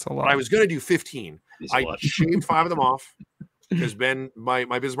year. That's a lot. But I was going to do 15. I shaved 5 of them off because Ben, my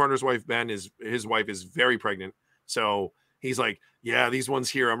business partner's wife, Ben, his wife is very pregnant. So he's like, yeah, these ones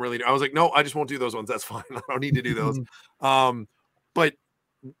here, I was like, no, I just won't do those ones. That's fine. I don't need to do those. But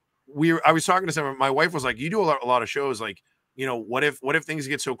I was talking to someone. My wife was like, you do a lot of shows. Like, you know, what if things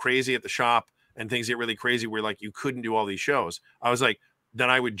get so crazy at the shop and things get really crazy where like you couldn't do all these shows? I was like, then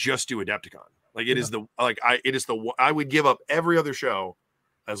I would just do Adepticon. Like I would give up every other show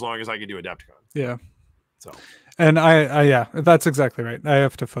as long as I could do Adepticon. Yeah. So, and I yeah, that's exactly right. I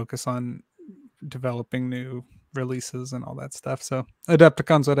have to focus on developing new releases and all that stuff. So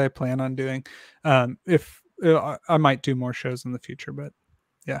Adepticon's what I plan on doing. If I might do more shows in the future, but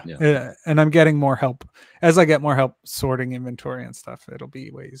yeah. And I'm getting more help as I get more help sorting inventory and stuff. It'll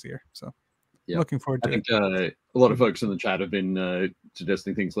be way easier. So looking forward to it. I think a lot of folks in the chat have been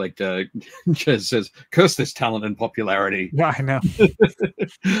suggesting things like Jez says, curse this talent and popularity. Yeah, I know.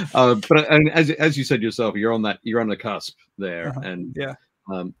 But as you said yourself, you're on the cusp there. And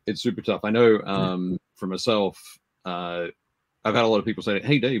it's super tough. I know for myself, I've had a lot of people say,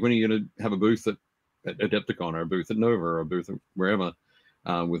 hey Dave, when are you going to have a booth at Adepticon or a booth at Nova or a booth at wherever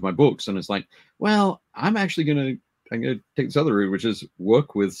with my books? And it's like, well, I'm going to take this other route, which is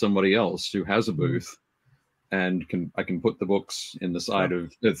work with somebody else who has a booth, and I can put the books in the side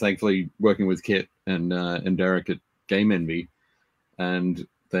of, thankfully, working with Kit and Derek at Game Envy, and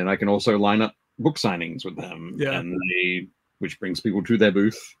then I can also line up book signings with them, which brings people to their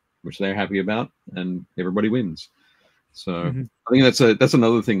booth, which they're happy about, and everybody wins. So I think that's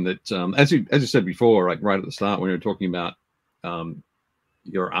another thing that, as you said before, like right at the start when you were talking about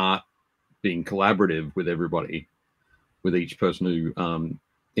your art being collaborative with everybody, with each person who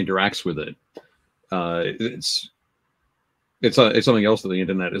interacts with it. It's something else that the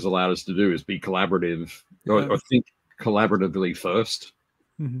internet has allowed us to do, is be collaborative or think collaboratively first,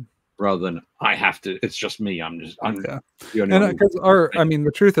 rather than I have to. It's just me. I'm the only one. Because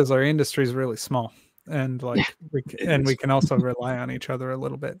the truth is our industry is really small, and like we can also rely on each other a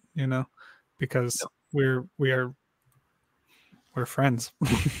little bit, you know, because we're friends.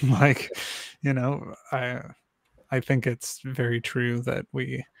 Like, you know, I think it's very true that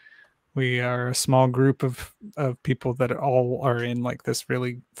we are a small group of people that all are in like this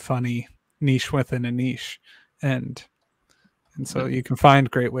really funny niche within a niche, and so you can find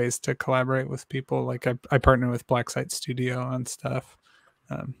great ways to collaborate with people. Like I partner with Blacksite Studio on stuff.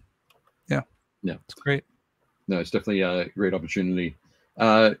 It's great. No, it's definitely a great opportunity.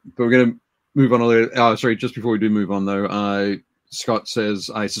 But we're gonna move on a little. Sorry, just before we do move on though, Scott says,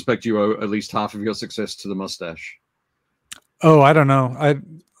 I suspect you owe at least half of your success to the mustache. Oh, I don't know.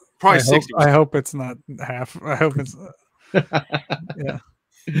 Probably 60%. I hope it's not half. I hope it's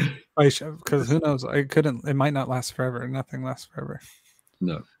because who knows? It might not last forever. Nothing lasts forever.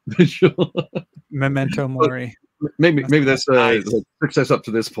 No, sure. Memento mori. Maybe that's the success up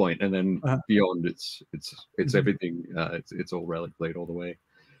to this point, and then beyond, it's everything. It's all Relicblade all the way.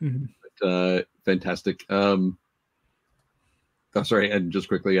 But, fantastic. Oh, sorry, and just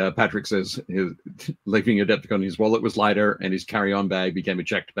quickly, Patrick says his leaving Adepticon, his wallet was lighter and his carry-on bag became a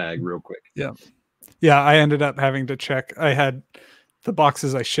checked bag real quick. Yeah, I ended up having to check. I had the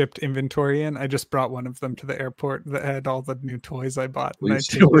boxes I shipped inventory in. I just brought one of them to the airport that had all the new toys I bought, and I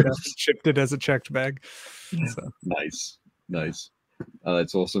shipped it as a checked bag. So. Nice.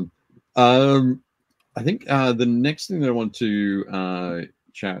 That's awesome. I think the next thing that I want to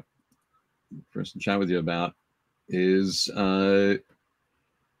chat with you about is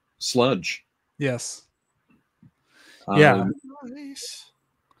sludge. Yes. Nice.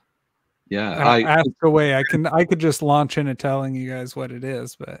 Yeah. Ask away. I could just launch into telling you guys what it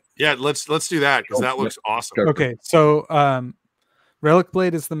is, but let's do that, because that looks awesome. Okay, so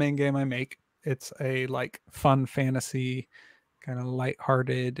Relicblade is the main game I make. It's a like fun fantasy, kind of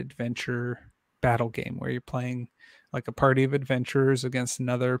lighthearted adventure battle game where you're playing like a party of adventurers against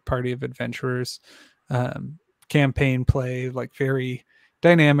another party of adventurers. Campaign play, like very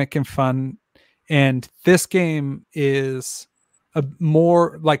dynamic and fun. And this game is a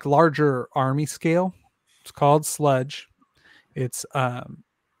more like larger army scale. It's called Sludge. It's kind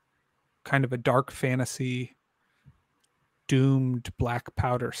of a dark fantasy doomed black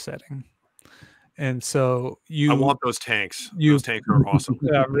powder setting. And so I want those tanks. Those tanks are awesome.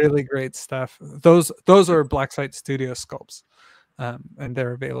 Yeah, really great stuff. Those are Blacksite Studio sculpts. and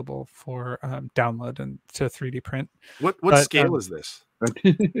they're available for download and to 3D print. What scale is this?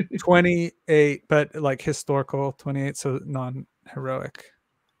 28, but like historical 28, so non-heroic.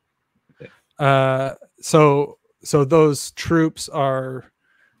 So those troops are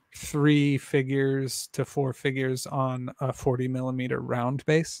 3 figures to 4 figures on a 40 millimeter round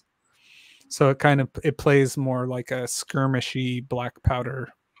base. So it plays more like a skirmishy black powder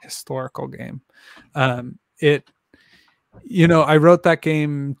historical game. I wrote that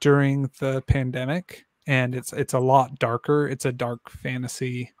game during the pandemic, and it's a lot darker. It's a dark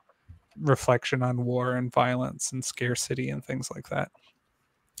fantasy reflection on war and violence and scarcity and things like that.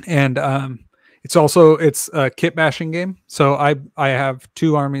 And it's a kit bashing game. So I have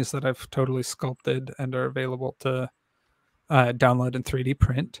 2 armies that I've totally sculpted and are available to download and 3D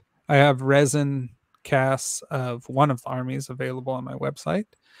print. I have resin casts of one of the armies available on my website,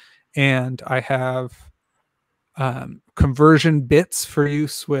 and I have conversion bits for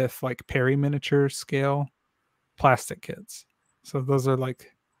use with like Perry miniature scale plastic kits. So those are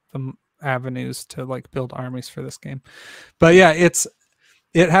like the avenues to like build armies for this game. But yeah,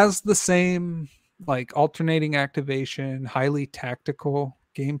 it has the same like alternating activation, highly tactical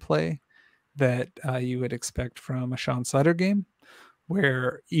gameplay that you would expect from a Sean Sutter game,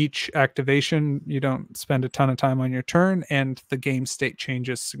 where each activation you don't spend a ton of time on your turn, and the game state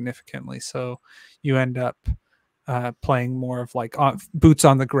changes significantly. So you end up playing more of like boots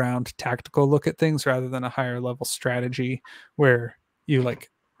on the ground tactical look at things rather than a higher level strategy where you like,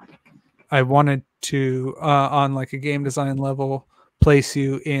 I wanted to on like a game design level place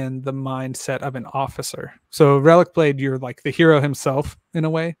you in the mindset of an officer. So Relicblade, you're like the hero himself in a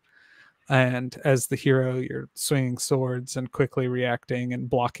way, and as the hero you're swinging swords and quickly reacting and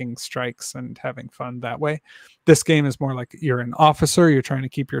blocking strikes and having fun that way. This game is more like you're an officer. You're trying to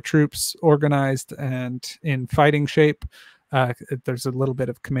keep your troops organized and in fighting shape. There's a little bit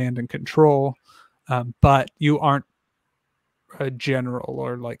of command and control, but you aren't a general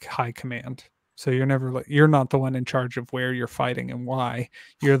or like high command. So you're not the one in charge of where you're fighting and why.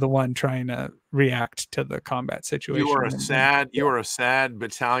 You're the one trying to react to the combat situation. You are a sad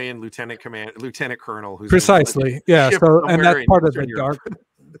battalion lieutenant colonel who's precisely, yeah. So, and that's part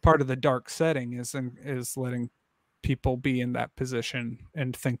of the dark setting is letting people be in that position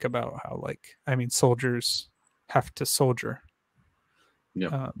and think about how, like, I mean, soldiers have to soldier.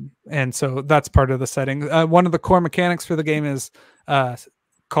 Yeah. And so that's part of the setting. One of the core mechanics for the game is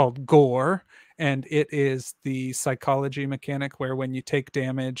called gore. And it is the psychology mechanic where when you take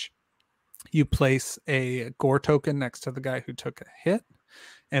damage, you place a gore token next to the guy who took a hit.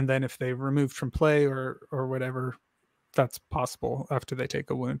 And then if they removed from play or whatever, that's possible after they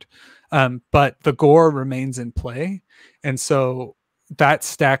take a wound. But the gore remains in play. And so that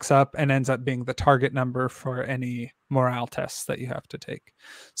stacks up and ends up being the target number for any morale tests that you have to take.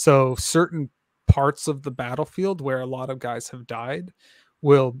 So certain parts of the battlefield where a lot of guys have died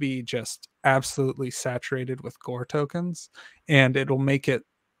will be just absolutely saturated with gore tokens, and it'll make it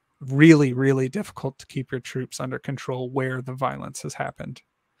really, really difficult to keep your troops under control where the violence has happened.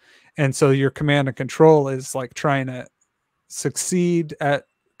 And so your command and control is like trying to succeed at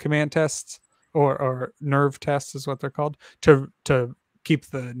command tests or nerve tests is what they're called, to keep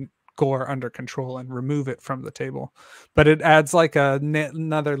the gore under control and remove it from the table. But it adds like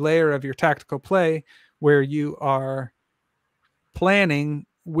another layer of your tactical play where you are planning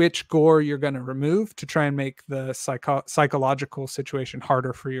which gore you're going to remove to try and make the psychological situation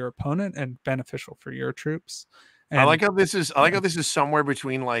harder for your opponent and beneficial for your troops. And I like how this is somewhere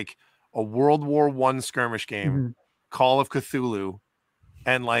between like a World War I skirmish game, Call of Cthulhu,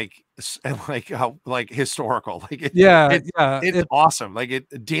 and how historical. Like it's awesome. Like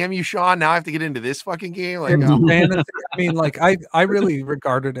damn you, Sean. Now I have to get into this fucking game. Like fantasy, I mean, like I really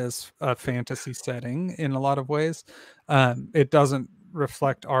regard it as a fantasy setting in a lot of ways. It doesn't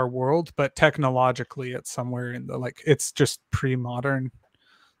reflect our world, but technologically it's somewhere in the, like, it's just pre-modern.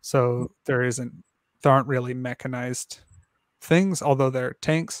 So there aren't really mechanized things, although they're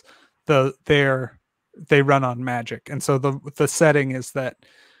tanks. They run on magic, and so the setting is that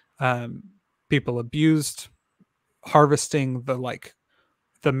people abused harvesting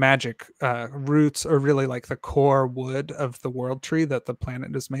the magic roots, or really like the core wood of the world tree that the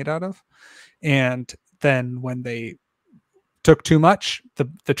planet is made out of. And then when they took too much,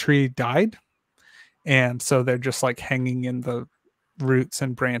 the tree died, and so they're just like hanging in the roots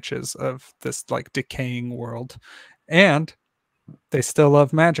and branches of this like decaying world. And they still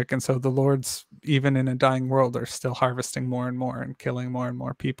love magic, and so the lords, even in a dying world, are still harvesting more and more and killing more and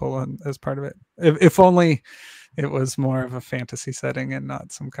more people, and as part of it. If only it was more of a fantasy setting and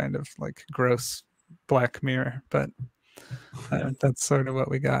not some kind of like gross Black Mirror. But That's sort of what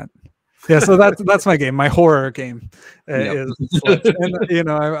we got. Yeah, so that's my game. My horror game is Sludge. And you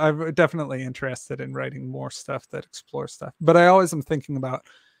know, I'm definitely interested in writing more stuff that explores stuff. But I always am thinking about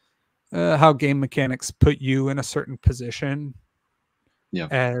how game mechanics put you in a certain position. Yeah.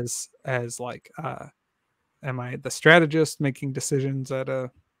 As like, am I the strategist making decisions at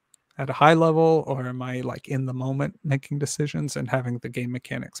a high level, or am I like in the moment making decisions and having the game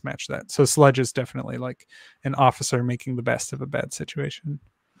mechanics match that? So Sludge is definitely like an officer making the best of a bad situation.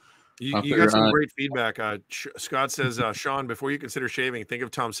 You got some great feedback. Scott says, Sean, before you consider shaving, think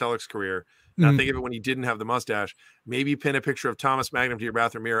of Tom Selleck's career. Now think of it when he didn't have the mustache. Maybe pin a picture of Thomas Magnum to your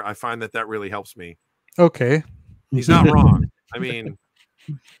bathroom mirror. I find that really helps me. Okay. He's not wrong. I mean,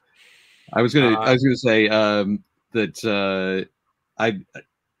 I was gonna say that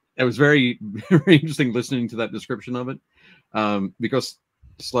it was very, very interesting listening to that description of it, because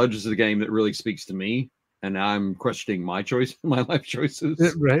Sludge is a game that really speaks to me, and I'm questioning my life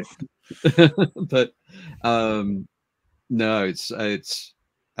choices. Right. But no, it's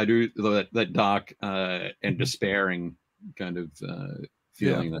I do that dark and despairing kind of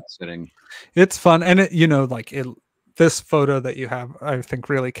feeling, that setting. It's fun, and it, you know, like this photo that you have, I think,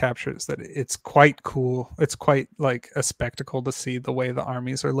 really captures that. It's quite cool. It's quite like a spectacle to see the way the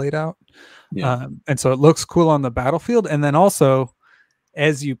armies are laid out. Yeah. And so it looks cool on the battlefield, and then also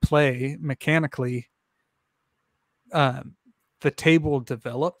as you play mechanically, the table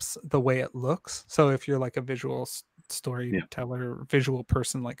develops the way it looks. So if you're like a visual storyteller, visual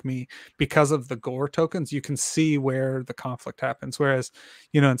person like me, because of the gore tokens, you can see where the conflict happens. Whereas,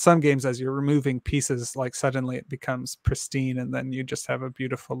 you know, in some games, as you're removing pieces, like suddenly it becomes pristine, and then you just have a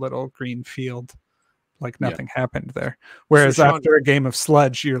beautiful little green field, like nothing happened there. Whereas so Sean, after a game of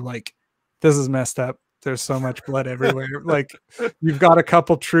Sludge, you're like, this is messed up. There's so much blood everywhere. Like, you've got a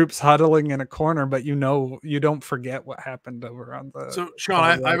couple troops huddling in a corner, but you know, you don't forget what happened over on the. So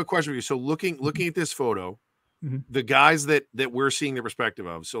Sean, I have a question for you. So looking at this photo, the guys that we're seeing the perspective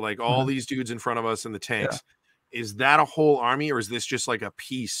of, so like all these dudes in front of us in the tanks, is that a whole army, or is this just like a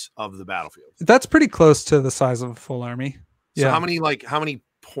piece of the battlefield? That's pretty close to the size of a full army. So how many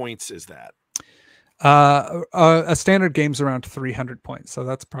points is that? A standard game's around 300 points, so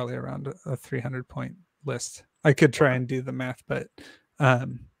that's probably around a 300 point list. I could try and do the math, but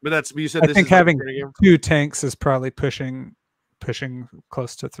that's, you said I think having 2 tanks is probably pushing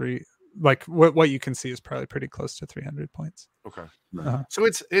close to 3. Like what you can see is probably pretty close to 300 points. Okay. So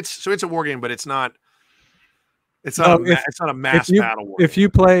it's a war game, but it's not a mass battle war if you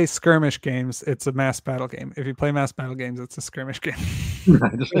play skirmish games, it's a mass battle game. If you play mass battle games, it's a skirmish game.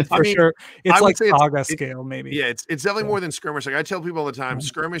 For sure. It's like Saga scale, maybe. Yeah, it's definitely more than skirmish. Like I tell people all the time,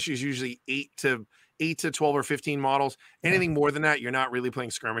 skirmish is usually 8 to 12 or 15 models. Anything more than that, you're not really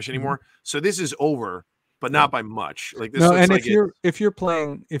playing skirmish anymore. So this is over, but not by much. Like this. No, and like if you're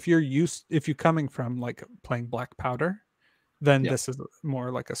coming from like playing Black Powder, then this is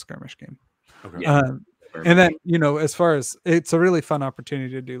more like a skirmish game. Okay. And then, you know, as far as, it's a really fun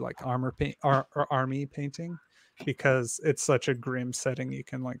opportunity to do like armor paint or army painting, because it's such a grim setting. You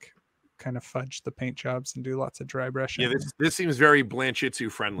can like kind of fudge the paint jobs and do lots of dry brushing. Yeah, this seems very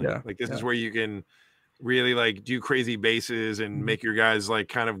Blanchitsu friendly. Like this is where you can really like do crazy bases and make your guys like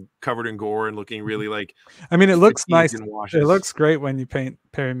kind of covered in gore and looking really like, I mean, it looks nice. It looks great when you paint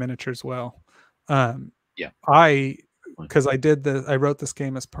Perry miniatures well. Because I wrote this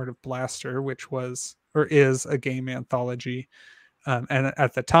game as part of Blaster, which was or is a game anthology, and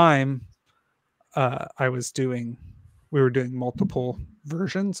at the time we were doing multiple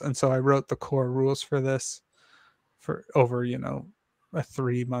versions, and so I wrote the core rules for this for over, you know, a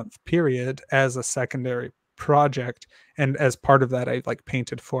 3-month period as a secondary project, and as part of that I like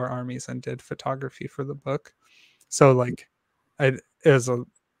painted 4 armies and did photography for the book. So like it was a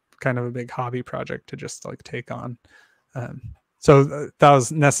kind of a big hobby project to just like take on. So that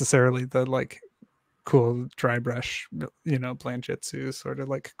was necessarily the like cool dry brush, you know, Blanchitsu sort of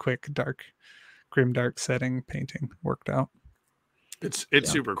like quick grim dark setting painting worked out. It's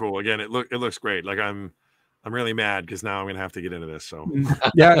super cool. Again, it looks great. Like I'm really mad because now I'm gonna have to get into this. So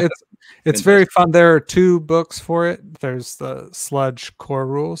yeah, it's very fun. There are 2 books for it. There's the Sludge core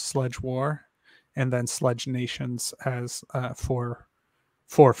rules, Sludge War, and then Sludge Nations has 4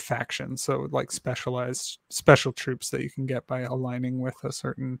 factions, so like special troops that you can get by aligning with a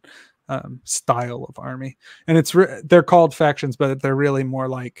certain style of army. And they're called factions, but they're really more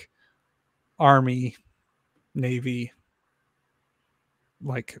like army, navy,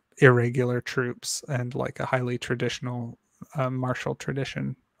 like irregular troops, and like a highly traditional martial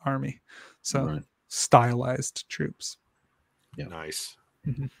tradition army. So stylized troops. Nice.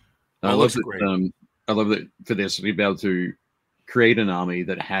 I love that. I love that for this to be able to create an army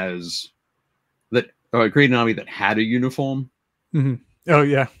that has create an army that had a uniform. Mm-hmm. Oh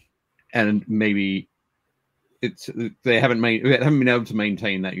yeah, and maybe they haven't been able to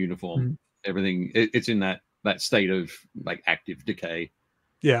maintain that uniform. Mm-hmm. Everything it's in that state of like active decay.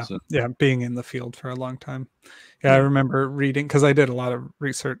 Yeah, So, yeah, being in the field for a long time. Yeah, I remember reading, because I did a lot of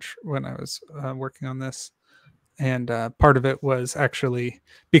research when I was working on this, and part of it was actually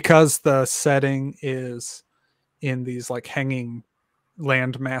because the setting is in these like hanging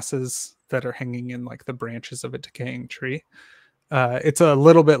land masses that are hanging in like the branches of a decaying tree. It's a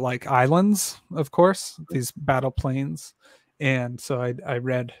little bit like islands, of course, these battle plains. And so I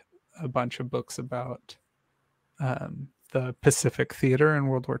read a bunch of books about the Pacific Theater in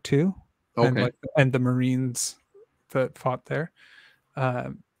World War II, and the Marines that fought there.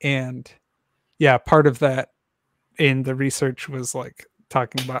 And yeah, part of that in the research was like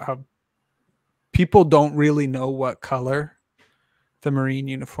talking about how people don't really know what color the Marine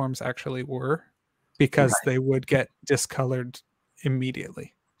uniforms actually were, because they would get discolored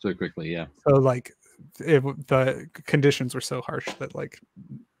immediately. So quickly, yeah. So like the conditions were so harsh that like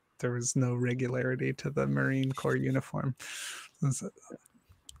there was no regularity to the Marine Corps uniform.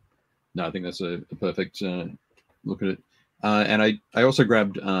 No, I think that's a perfect look at it. And I also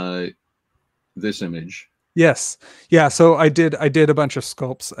grabbed this image. Yes, yeah. So I did a bunch of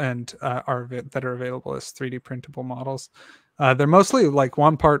sculpts and that are available as 3D printable models. They're mostly like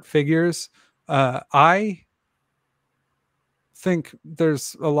one-part figures. I think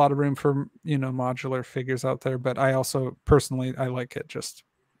there's a lot of room for modular figures out there, but I also personally I like it. Just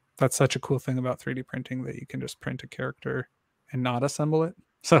that's such a cool thing about 3D printing, that you can just print a character and not assemble it.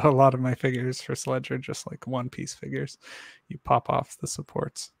 So a lot of my figures for Sledge are just like one-piece figures. You pop off the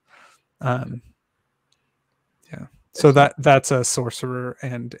supports. Yeah. So that's a sorcerer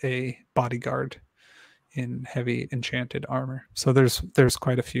and a bodyguard in heavy enchanted armor. So there's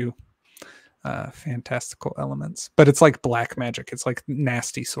quite a few fantastical elements, but it's like black magic. It's like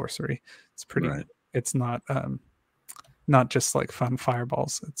nasty sorcery. It's pretty. Right. It's not just like fun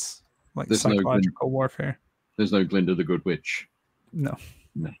fireballs. It's like there's psychological warfare. There's no Glinda the Good Witch. No.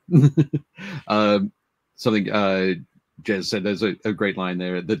 Something Jez said. There's a great line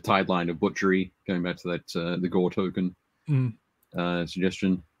there. The tide line of butchery, going back to that the gore token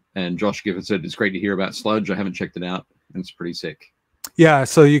suggestion. And Josh Gifford said it's great to hear about Sludge. I haven't checked it out, and it's pretty sick. Yeah,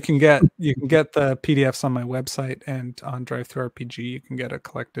 so you can get the PDFs on my website, and on DriveThruRPG you can get a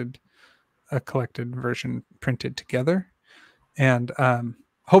collected version printed together. And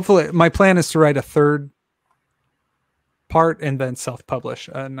hopefully, my plan is to write a third part and then self-publish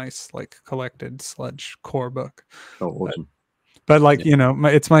a nice like collected Sludge core book. Oh, awesome! But like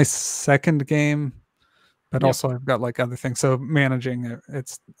it's my second game, but also I've got like other things. So managing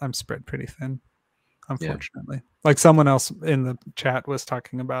I'm spread pretty thin, unfortunately. Yeah. Like someone else in the chat was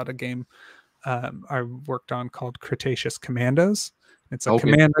talking about a game I worked on called Cretaceous Commandos. It's a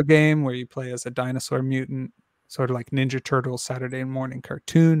commando game where you play as a dinosaur mutant, sort of like Ninja Turtles Saturday morning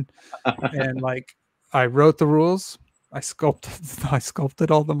cartoon. And like I wrote the rules. I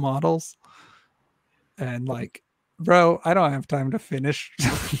sculpted all the models, and like, bro, I don't have time to finish.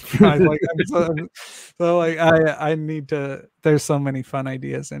 I need to. There's so many fun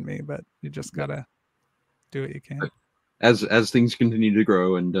ideas in me, but you just gotta do what you can. As things continue to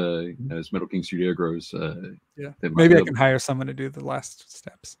grow, and as Metal King Studio grows, maybe I can hire someone to do the last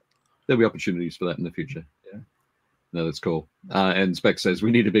steps. There'll be opportunities for that in the future. Yeah, no, that's cool. And Spec says we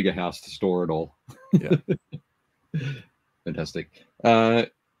need a bigger house to store it all. Yeah. Fantastic.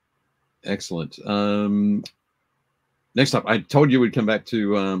 Excellent. Next up, I told you we'd come back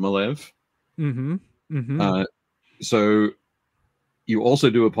to Malev. Mm-hmm. Mm-hmm. So you also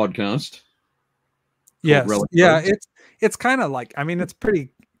do a podcast. Yes. Yeah. It's kind of like, I mean, it's pretty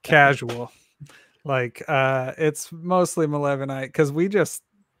casual. Like it's mostly Malev and I, because we just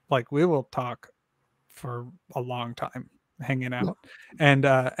like we will talk for a long time hanging out. And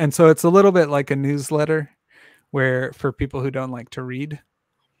so it's a little bit like a newsletter where for people who don't like to read.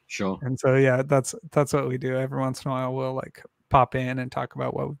 Sure. And so yeah, that's what we do. Every once in a while we'll like pop in and talk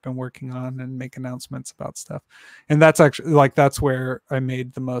about what we've been working on and make announcements about stuff. And that's actually like that's where I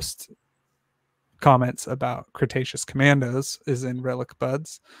made the most comments about Cretaceous Commandos is in Relic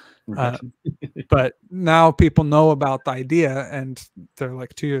Buds. Right. But now people know about the idea and they're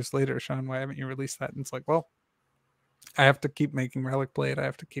like 2 years later, Sean, why haven't you released that? And it's like, well, I have to keep making Relicblade. I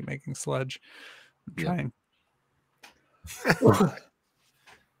have to keep making Sludge. I'm trying.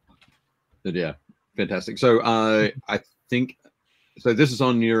 But yeah, fantastic. So I think So this is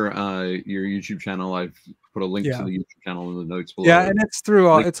on your YouTube channel. I've put a link to Yeah. the YouTube channel in the notes below. Yeah, and it's through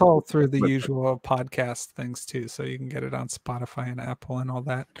all Link- it's all through the usual podcast things too. So you can get it on Spotify and Apple and all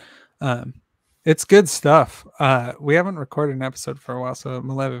that. It's good stuff. We haven't recorded an episode for a while, so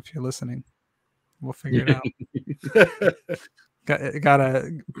Malev, if you're listening, we'll figure it out.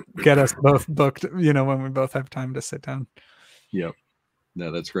 Gotta get us both booked, you know, when we both have time to sit down. Yep.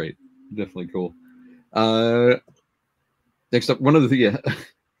 No, that's great. Definitely cool. Next up, one of the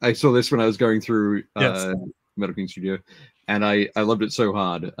I saw this when I was going through Metal King Studio, and I loved it so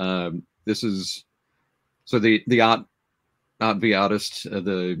hard. This is so the art v artist,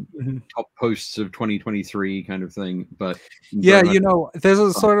 the top posts of 2023 kind of thing. But yeah, you know, there's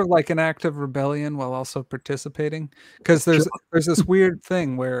a sort of like an act of rebellion while also participating, because there's this weird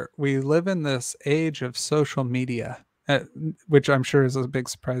thing where we live in this age of social media, which I'm sure is a big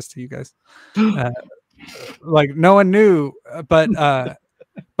surprise to you guys. Like no one knew, but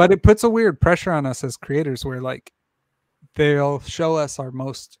it puts a weird pressure on us as creators where like they'll show us our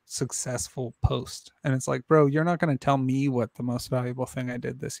most successful post, and it's like, bro, you're not going to tell me what the most valuable thing I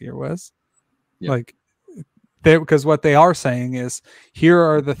did this year was. Like, because what they are saying is, here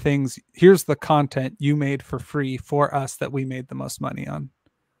are the things, here's the content you made for free for us that we made the most money on.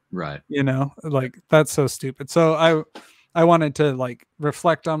 Right. You know, like that's so stupid. So I wanted to like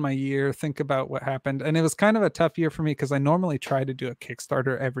reflect on my year, think about what happened. And it was kind of a tough year for me because I normally try to do a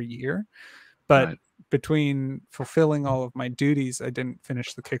Kickstarter every year, but between fulfilling all of my duties, I didn't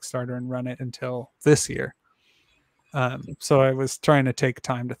finish the Kickstarter and run it until this year. So I was trying to take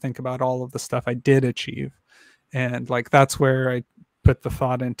time to think about all of the stuff I did achieve. And like, that's where I put the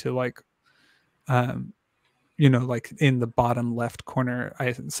thought into like, you know, like in the bottom left corner,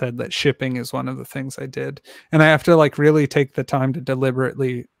 I said that shipping is one of the things I did. And I have to like really take the time to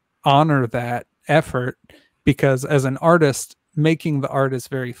deliberately honor that effort, because as an artist, making the art is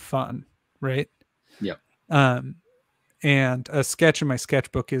very fun, right? Yeah. And a sketch in my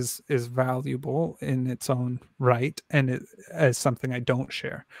sketchbook is valuable in its own right, and it as something I don't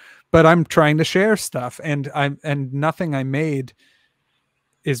share. But I'm trying to share stuff, and nothing I made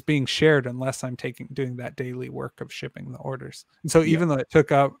is being shared unless I'm doing that daily work of shipping the orders. And so even though it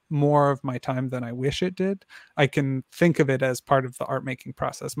took up more of my time than I wish it did, I can think of it as part of the art making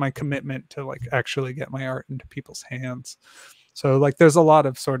process, my commitment to like actually get my art into people's hands. So like there's a lot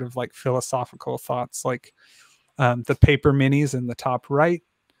of sort of like philosophical thoughts, like the paper minis in the top right,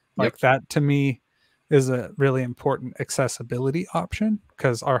 like that to me is a really important accessibility option,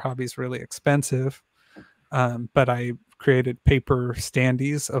 because our hobby is really expensive. But I created paper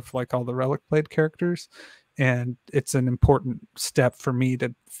standees of like all the Relicblade characters, and it's an important step for me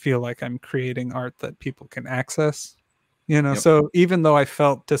to feel like I'm creating art that people can access, you know. So even though I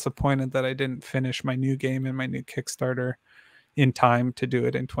felt disappointed that I didn't finish my new game and my new Kickstarter in time to do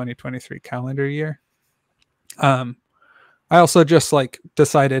it in 2023 calendar year, I also just like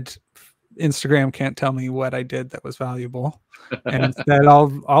decided Instagram can't tell me what I did that was valuable, and instead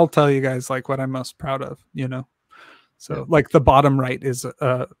I'll tell you guys like what I'm most proud of, you know. So like the bottom right is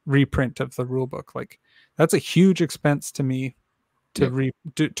a reprint of the rule book. Like that's a huge expense to me to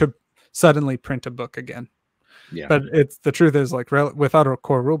to suddenly print a book again. But it's the truth is like without a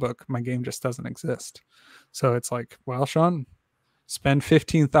core rule book, my game just doesn't exist. So it's like, well, Sean, spend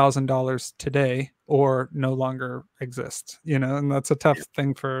 $15,000 today or no longer exist, you know. And that's a tough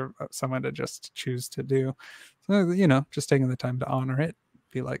thing for someone to just choose to do. So, you know, just taking the time to honor it,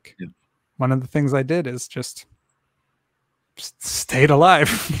 be like, one of the things I did is just stayed alive.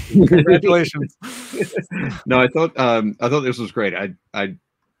 Congratulations. No, I thought this was great. I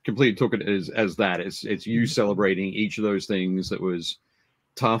completely took it as that. It's you celebrating each of those things that was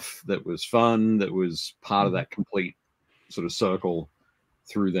tough, that was fun, that was part of that complete sort of circle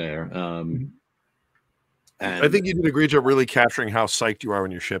through there. And I think you did a great job really capturing how psyched you are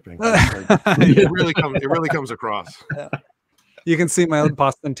when you're shipping. It really comes across. You can see my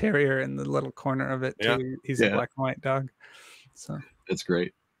Boston Terrier in the little corner of it too. He's a black and white dog. So that's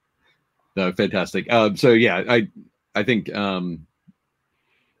great. No, fantastic. So yeah, I think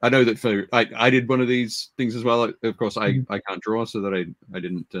I know that I did one of these things as well. Of course, I can't draw, so that I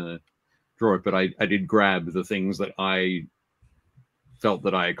didn't draw it, but I did grab the things that I felt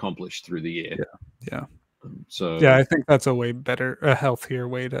that I accomplished through the year. So yeah, I think that's a healthier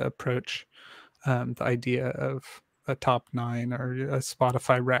way to approach the idea of a top 9 or a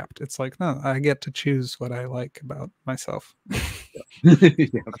Spotify Wrapped. It's like, no, I get to choose what I like about myself.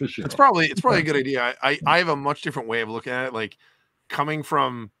 Yeah, for sure. It's probably a good idea. I have a much different way of looking at it. Like coming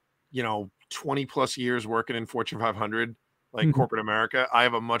from, you know, 20 plus years working in Fortune 500, like corporate America, I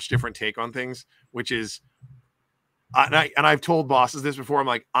have a much different take on things, which is I've told bosses this before. I'm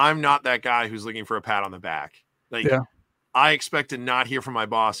like, I'm not that guy who's looking for a pat on the back. Like, I expect to not hear from my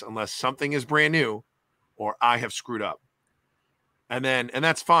boss unless something is brand new or I have screwed up. And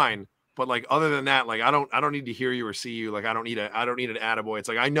that's fine. But like, other than that, like, I don't need to hear you or see you. Like, I don't need an attaboy. It's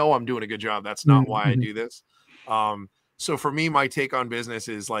like, I know I'm doing a good job. That's not why I do this. So for me, my take on business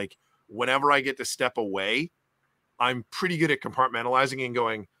is like, whenever I get to step away, I'm pretty good at compartmentalizing and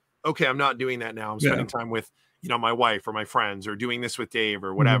going, okay, I'm not doing that now. I'm spending time with, my wife or my friends, or doing this with Dave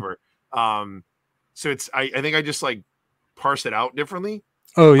or whatever. So it's, I think I just like parse it out differently.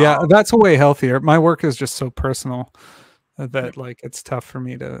 Oh yeah. That's way healthier. My work is just so personal that like, it's tough for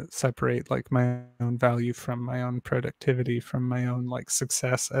me to separate like my own value from my own productivity, from my own like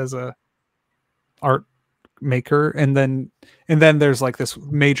success as a art maker. And then there's like this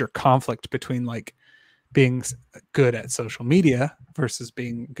major conflict between like being good at social media versus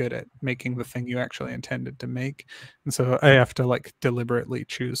being good at making the thing you actually intended to make. And so I have to like deliberately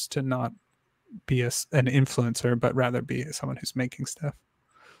choose to not be an influencer, but rather be someone who's making stuff.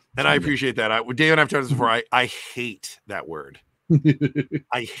 And I appreciate that. Dave and I've talked this before. I hate that word.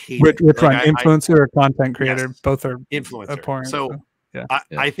 I hate which it. One, influencer or content creator? Yes, both are influencer. abhorrent, so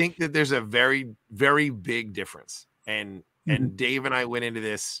I think that there's a very, very big difference. And Dave and I went into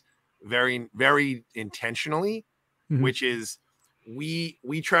this very, very intentionally, which is we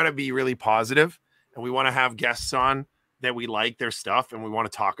try to be really positive, and we want to have guests on that we like their stuff and we want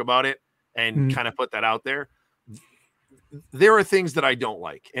to talk about it and kind of put that out there. There are things that I don't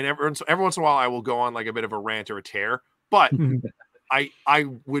like, and every once in a while I will go on like a bit of a rant or a tear, but I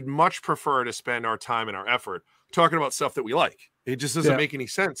would much prefer to spend our time and our effort talking about stuff that we like. It just doesn't make any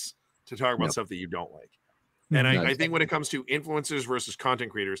sense to talk about stuff that you don't like. And I think when it comes to influencers versus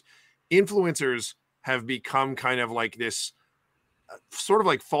content creators, influencers have become kind of like this sort of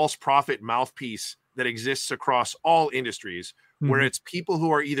like false prophet mouthpiece that exists across all industries, where it's people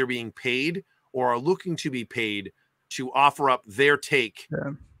who are either being paid or are looking to be paid to offer up their take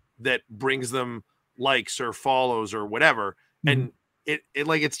that brings them likes or follows or whatever. And it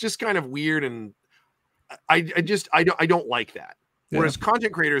like, it's just kind of weird. And I don't like that. Whereas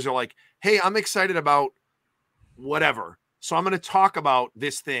content creators are like, hey, I'm excited about whatever, so I'm going to talk about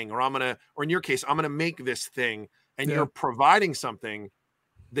this thing, or or in your case, I'm going to make this thing, and you're providing something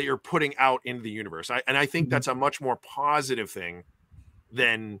that you're putting out into the universe. I think that's a much more positive thing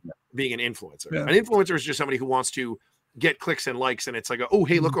than being an influencer. An influencer is just somebody who wants to get clicks and likes, and it's like, oh,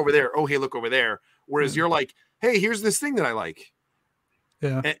 hey, look over there. Oh, hey, look over there. Whereas you're like, hey, here's this thing that I like.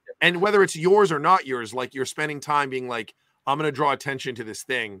 And whether it's yours or not yours, like, you're spending time being like, I'm going to draw attention to this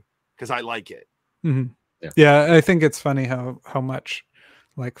thing because I like it. Yeah, I think it's funny how much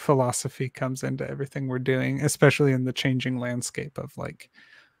like philosophy comes into everything we're doing, especially in the changing landscape of like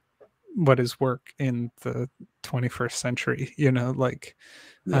what is work in the 21st century, like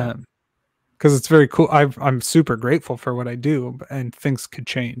because it's very cool. I'm super grateful for what I do, and things could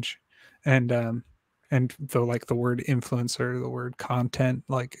change. And the word influencer, the word content,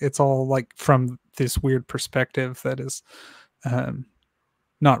 like, it's all like from this weird perspective that is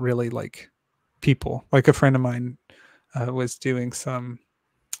not really like people. Like, a friend of mine was doing some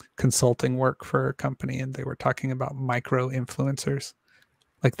consulting work for a company, and they were talking about micro influencers.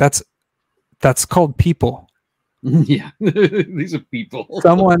 Like, that's called people. Yeah. These are people.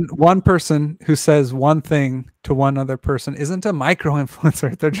 One person who says one thing to one other person isn't a micro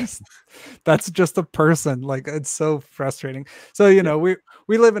influencer. That's just a person. Like, it's so frustrating. So,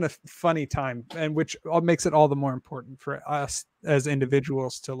 we live in a funny time, and which makes it all the more important for us as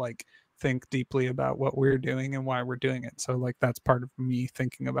individuals to like think deeply about what we're doing and why we're doing it. So like, that's part of me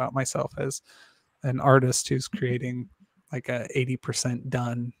thinking about myself as an artist who's creating like a 80%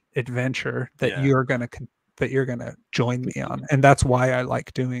 done adventure that you're going to join me on. And that's why I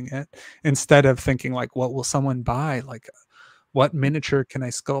like doing it, instead of thinking like, what will someone buy? Like, what miniature can I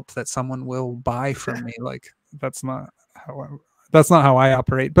sculpt that someone will buy from me? Like, that's not how I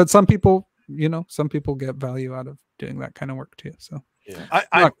operate. But some people get value out of doing that kind of work too. So I'm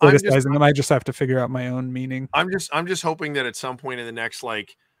not criticizing them. I just have to figure out my own meaning. I'm just hoping that at some point in the next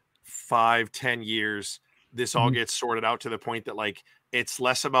like 5-10 years, this all gets sorted out to the point that like, it's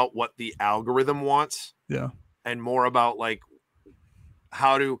less about what the algorithm wants, and more about like,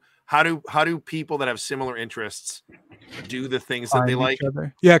 how do people that have similar interests do the things that they like.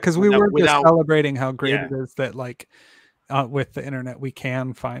 Yeah, because we were just celebrating how great it is that like with the internet we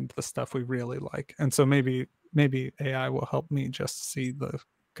can find the stuff we really like, and so maybe AI will help me just see the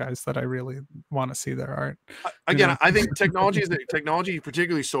guys that I really want to see their art. Again, I think technology,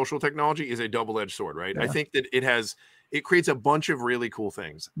 particularly social technology, is a double-edged sword, right? I think that it creates a bunch of really cool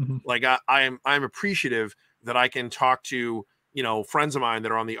things. Like I'm appreciative that I can talk to, you know, friends of mine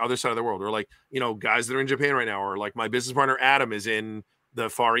that are on the other side of the world, or like, you know, guys that are in Japan right now, or like my business partner Adam is in the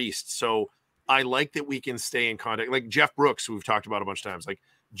Far East. So I like that we can stay in contact. Like Jeff Brooks, who we've talked about a bunch of times, like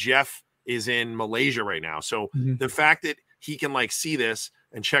Jeff is in Malaysia right now. So the fact that he can like see this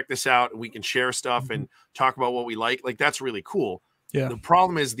and check this out, and we can share stuff and talk about what we like that's really cool. Yeah. The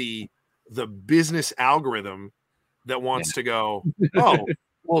problem is the business algorithm that wants to go, oh,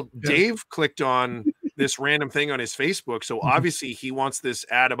 well, Dave clicked on this random thing on his Facebook, so obviously he wants this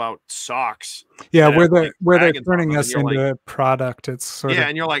ad about socks. Yeah, where they're turning us into a product. It's sort of,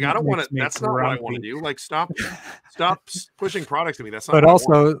 and you're like, I don't want to. That's not what I want to do. Like, stop pushing products to me. That's not. But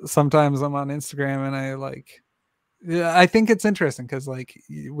also, sometimes I'm on Instagram and I like, I think it's interesting because like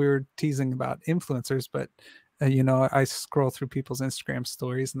we were teasing about influencers, but you know, I scroll through people's Instagram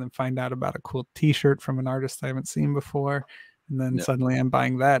stories and then find out about a cool T-shirt from an artist I haven't seen before. And then suddenly I'm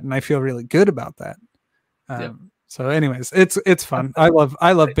buying that, and I feel really good about that. So, anyways, it's fun. I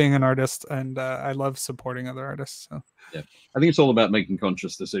love being an artist, and I love supporting other artists. So yeah, I think it's all about making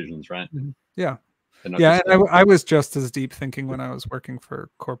conscious decisions, right? Yeah, yeah. And I was just as deep thinking when I was working for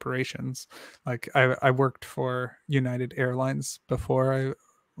corporations. Like I worked for United Airlines before I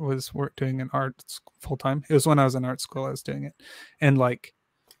was doing an art full time. It was when I was in art school I was doing it, and like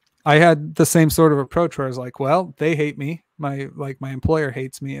I had the same sort of approach where I was like, well, they hate me. My employer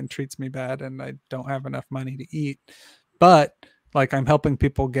hates me and treats me bad, and I don't have enough money to eat. But like I'm helping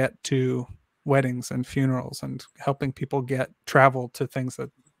people get to weddings and funerals and helping people get travel to things that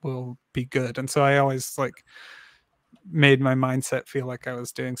will be good. And so I always like made my mindset feel like I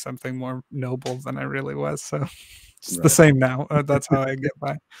was doing something more noble than I really was. So it's the same now. That's how I get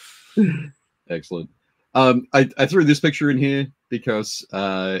by. Excellent. I threw this picture in here because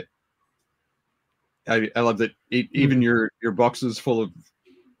I love that even your boxes full of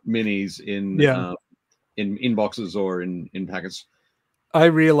minis in boxes or in packets. I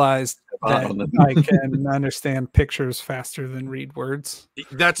realized that I can understand pictures faster than read words.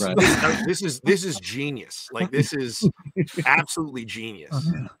 That's this is genius. Like this is absolutely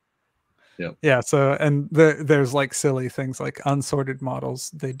genius. Yeah. So and there's like silly things like unsorted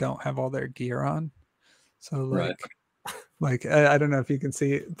models. They don't have all their gear on. So like. Like I don't know if you can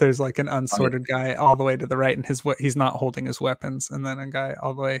see, there's like an unsorted guy all the way to the right, and he's not holding his weapons, and then a guy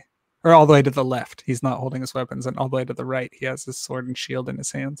all the way to the left, he's not holding his weapons, and all the way to the right, he has his sword and shield in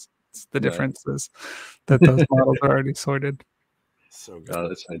his hands. It's the difference is that those models are already sorted. So good. Oh,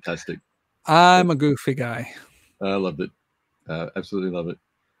 that's fantastic. I'm a goofy guy. I loved it. Absolutely love it.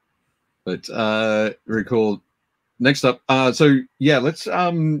 But very cool. Next up, so yeah, let's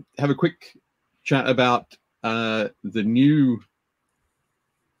have a quick chat about the new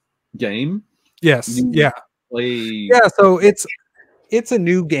game. Yes. Yeah. So it's a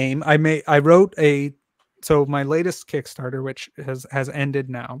new game. I wrote so my latest Kickstarter, which has ended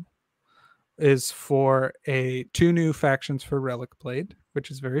now, is for 2 new factions for Relicblade,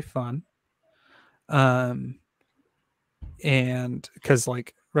 which is very fun. And because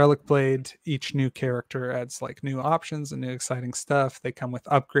like Relicblade, each new character adds like new options and new exciting stuff. They come with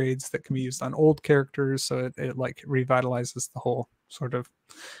upgrades that can be used on old characters, so it like revitalizes the whole sort of,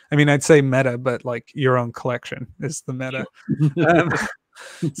 I mean, I'd say meta, but like your own collection is the meta.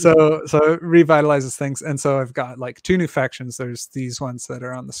 So it revitalizes things. And so I've got like 2 new factions. There's these ones that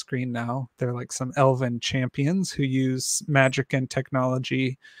are on the screen now. They're like some elven champions who use magic and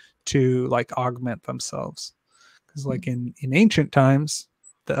technology to like augment themselves. Because like in ancient times,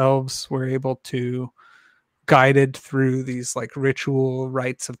 the elves were able to guided through these like ritual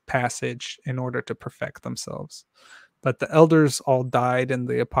rites of passage in order to perfect themselves. But the elders all died in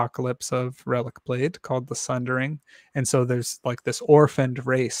the apocalypse of Relicblade called the Sundering. And so there's like this orphaned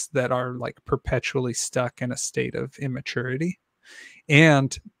race that are like perpetually stuck in a state of immaturity.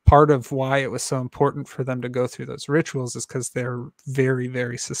 And part of why it was so important for them to go through those rituals is because they're very,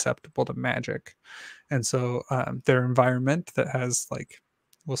 very susceptible to magic. And so their environment that has like,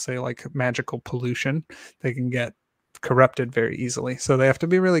 we'll say like magical pollution, they can get corrupted very easily. So they have to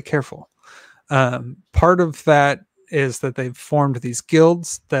be really careful. Part of that is that they've formed these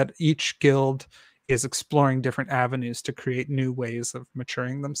guilds that each guild is exploring different avenues to create new ways of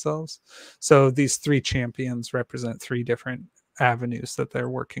maturing themselves. So these 3 champions represent 3 different avenues that they're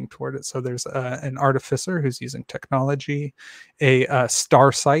working toward it. So there's an artificer who's using technology, a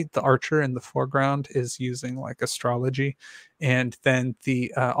star sight, the archer in the foreground is using like astrology, and then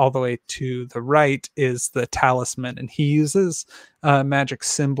the all the way to the right is the talisman, and he uses magic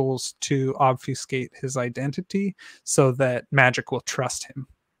symbols to obfuscate his identity so that magic will trust him.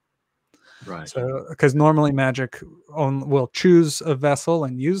 Right. So because normally magic will choose a vessel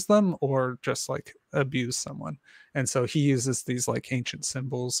and use them, or just like abuse someone. And so he uses these like ancient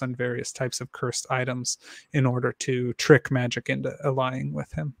symbols and various types of cursed items in order to trick magic into allying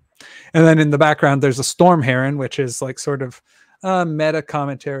with him. And then in the background, there's a storm heron, which is like sort of meta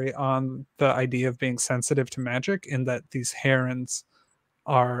commentary on the idea of being sensitive to magic, in that these herons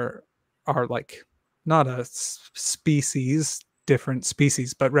are like not a species, different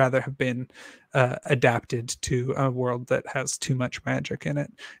species, but rather have been adapted to a world that has too much magic in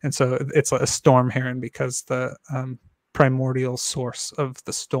it. And so it's a storm heron because the primordial source of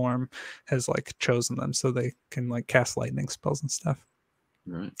the storm has like chosen them so they can like cast lightning spells and stuff.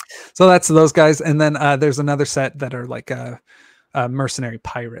 Right. So that's those guys. And then there's another set that are like mercenary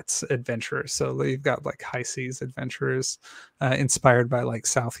pirates adventurers. So you've got like high seas adventurers inspired by like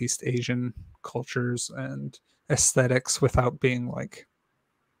Southeast Asian cultures and aesthetics without being like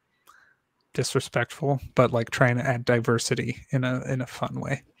disrespectful, but like trying to add diversity in a fun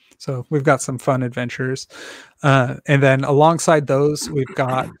way. So we've got some fun adventures, and then alongside those we've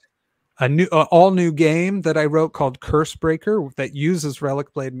got a new all new game that I wrote called Cursebreaker that uses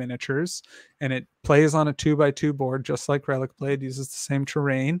Relicblade miniatures, and it plays on a 2x2 board just like Relicblade, uses the same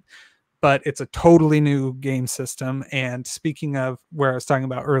terrain, but it's a totally new game system. And speaking of where I was talking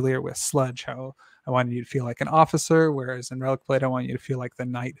about earlier with Sludge, how I wanted you to feel like an officer, whereas in Relicblade I want you to feel like the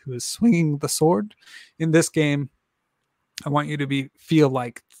knight who is swinging the sword. In this game, I want you to feel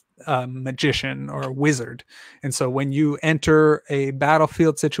like a magician or a wizard. And so when you enter a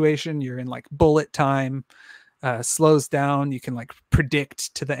battlefield situation, you're in like bullet time, slows down, you can like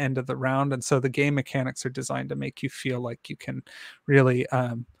predict to the end of the round. And so the game mechanics are designed to make you feel like you can really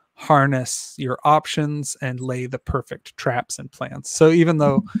harness your options and lay the perfect traps and plans. So even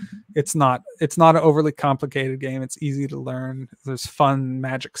though it's not an overly complicated game, it's easy to learn. There's fun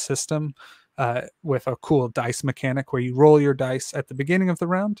magic system with a cool dice mechanic where you roll your dice at the beginning of the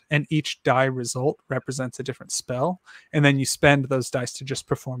round, and each die result represents a different spell, and then you spend those dice to just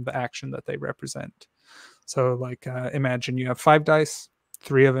perform the action that they represent. So like imagine you have 5 dice,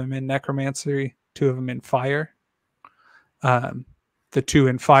 3 of them in necromancy, 2 of them in fire. The 2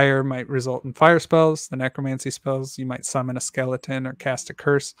 in fire might result in fire spells. The necromancy spells, you might summon a skeleton or cast a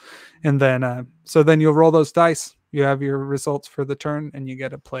curse. And then, so then you'll roll those dice. You have your results for the turn and you get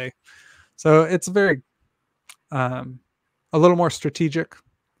to play. So it's very, a little more strategic,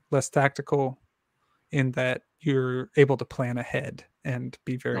 less tactical, in that you're able to plan ahead and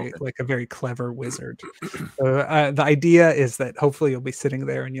be very, like a very clever wizard. So, the idea is that hopefully you'll be sitting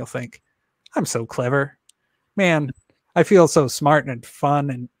there and you'll think, I'm so clever, man. I feel so smart and fun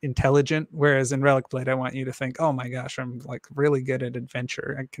and intelligent. Whereas in Relicblade, I want you to think, oh my gosh, I'm like really good at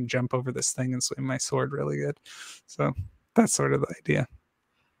adventure. I can jump over this thing and swing my sword really good. So that's sort of the idea.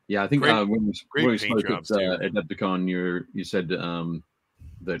 Yeah, I think when we spoke at Adepticon, you said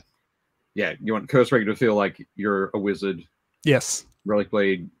that, yeah, you want Cursebreaker to feel like you're a wizard. Yes.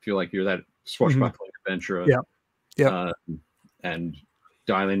 Relicblade feel like you're that swashbuckling adventurer. Yeah. Yeah. And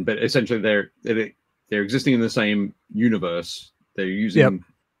dial in, but essentially they're existing in the same universe. They're using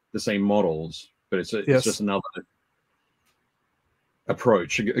the same models, but it's just another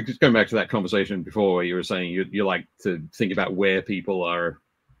approach. Going back to that conversation before, where you were saying you like to think about where people are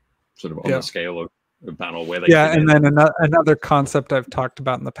sort of on the scale of battle, where they and then another concept I've talked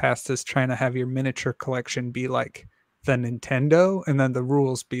about in the past is trying to have your miniature collection be like the Nintendo, and then the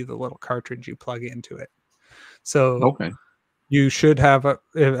rules be the little cartridge you plug into it. So you should have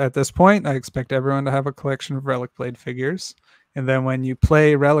at this point, I expect everyone to have a collection of Relicblade figures. And then when you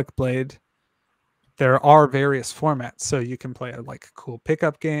play Relicblade, there are various formats. So you can play a cool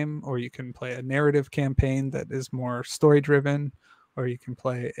pickup game, or you can play a narrative campaign that is more story driven, or you can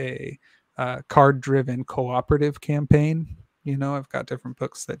play a card driven cooperative campaign. You know, I've got different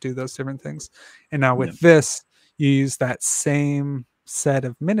books that do those different things. And now with this, you use that same set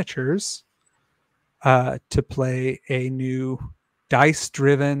of miniatures to play a new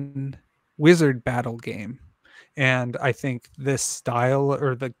dice-driven wizard battle game. And I think this style,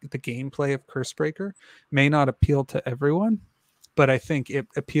 or the gameplay of Cursebreaker, may not appeal to everyone, but I think it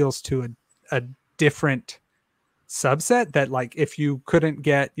appeals to a different subset that, like, if you couldn't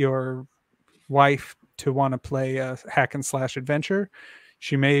get your wife to want to play a hack and slash adventure,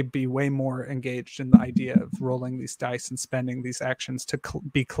 she may be way more engaged in the idea of rolling these dice and spending these actions to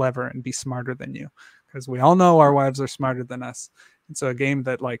be clever and be smarter than you. Because we all know our wives are smarter than us. And so a game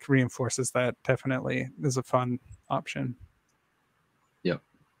that like reinforces that definitely is a fun option. Yep.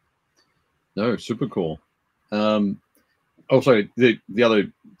 No, super cool. Also, the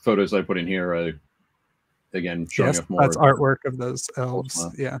other photos I put in here are, again, showing off more. That's artwork of those elves.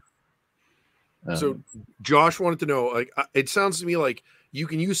 Yeah. So Josh wanted to know, like, it sounds to me like you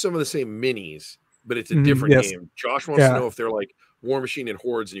can use some of the same minis but it's a different yes. game. Josh wants to know if they're like War Machine and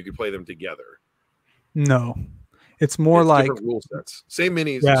Hordes, and you could play them together. No, it's more like different rule sets. Same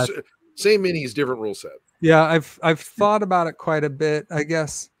minis, Yeah. same minis, different rule set. Yeah, I've thought about it quite a bit. I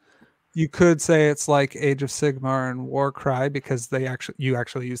guess you could say it's like Age of Sigmar and Warcry because you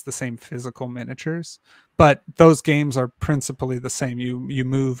actually use the same physical miniatures, but those games are principally the same. You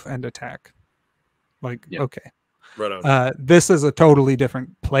move and attack. Like okay, right on. This is a totally different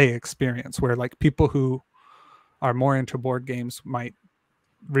play experience where like people who are more into board games might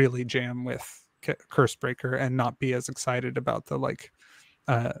really jam with Cursebreaker and not be as excited about the like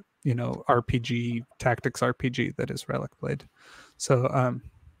RPG tactics RPG that is Relicblade. So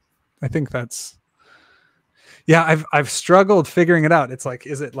I think that's I've struggled figuring it out. It's like,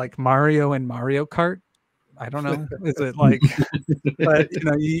 is it like Mario and Mario Kart? I don't know. Is it like but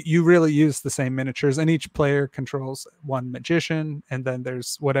you really use the same miniatures, and each player controls one magician, and then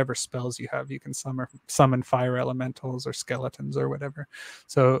there's whatever spells you have. You can summon fire elementals or skeletons or whatever.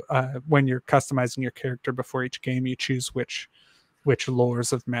 So when you're customizing your character before each game, you choose which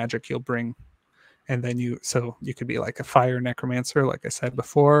lores of magic you'll bring, and then you could be like a fire necromancer, like I said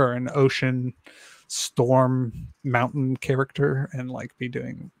before, or an ocean storm mountain character and like be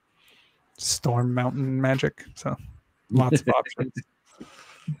doing storm mountain magic. So lots of options.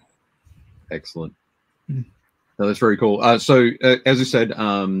 Excellent. No, that's very cool. So as you said,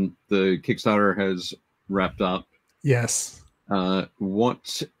 the Kickstarter has wrapped up. Yes.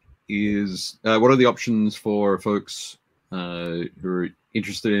 What are the options for folks who are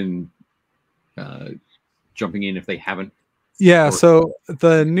interested in jumping in if they haven't? Yeah, so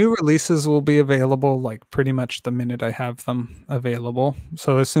the new releases will be available like pretty much the minute I have them available.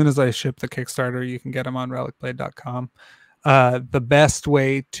 So as soon as I ship the Kickstarter, you can get them on relicblade.com. The best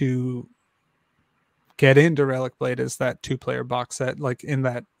way to get into Relicblade is that 2-player box set, like in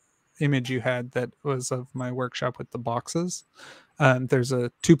that image you had that was of my workshop with the boxes. There's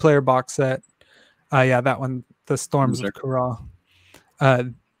a 2-player box set. That one, The Storms of Kara.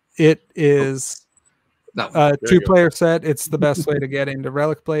 It is a 2-player set. It's the best way to get into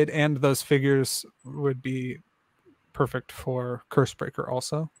Relicblade, and those figures would be perfect for Cursebreaker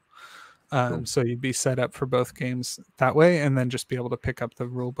also. Cool. So you'd be set up for both games that way, and then just be able to pick up the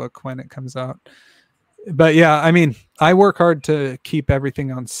rule book when it comes out. But yeah, I mean, I work hard to keep everything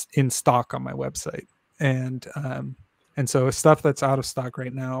in stock on my website, and so stuff that's out of stock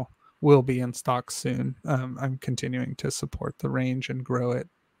right now will be in stock soon. I'm continuing to support the range and grow it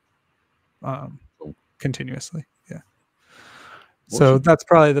continuously. Yeah. So that's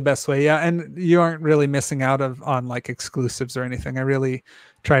probably the best way. Yeah. And you aren't really missing out on like exclusives or anything. I really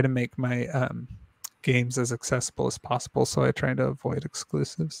try to make my games as accessible as possible. So I try to avoid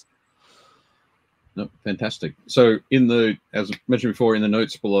exclusives. No, fantastic. So as mentioned before, in the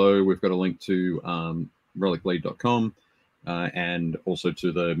notes below, we've got a link to relicblade.com and also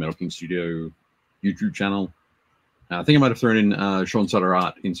to the Metal King Studio YouTube channel. I think I might have thrown in Sean Sutter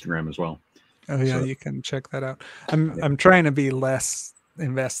Art Instagram as well. Oh yeah, you can check that out. I'm trying to be less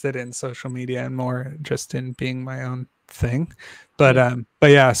invested in social media and more just in being my own thing. But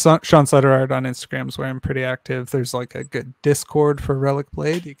yeah, Sean Sutter Art on Instagram is where I'm pretty active. There's like a good Discord for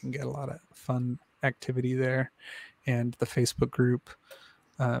Relicblade. You can get a lot of fun activity there, and the Facebook group,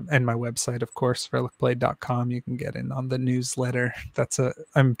 and my website, of course, relicblade.com. You can get in on the newsletter.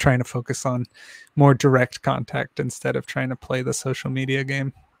 I'm trying to focus on more direct contact instead of trying to play the social media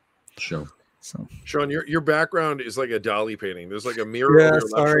game. Sure. So Sean, your background is like a Dali painting. There's like a mirror over your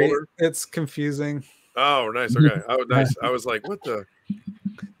left shoulder. It's confusing. Oh, nice. Okay. Oh, nice. I was like, what the?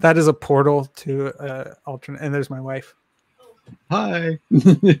 That is a portal to alternate. And there's my wife. Hi.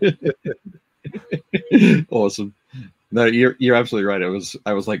 Awesome. No, you're absolutely right.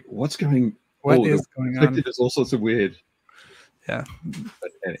 I was like, what is going on? It's all sorts of weird. Yeah.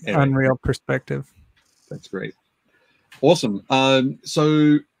 Anyway, unreal perspective. That's great. Awesome.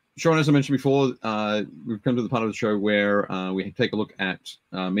 So Sean, as I mentioned before, we've come to the part of the show where we take a look at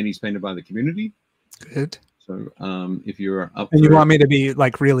minis painted by the community. Good. So if you're up, and you want me to be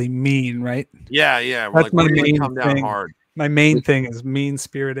like really mean, right? Yeah. We're that's like, my main come down hard. My main thing is mean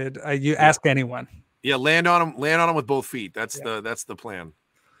spirited. You ask anyone. Yeah, land on them with both feet. That's the plan.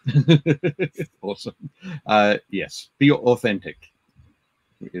 Awesome. Yes, be authentic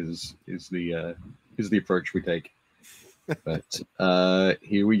is the approach we take. But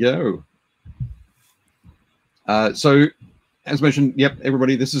here we go. So as mentioned, yep,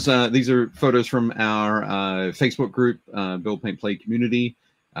 everybody, these are photos from our Facebook group, Build Paint Play Community.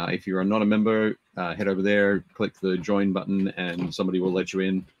 If you are not a member, head over there, click the join button, and somebody will let you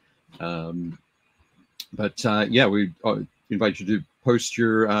in. Yeah, invite you to post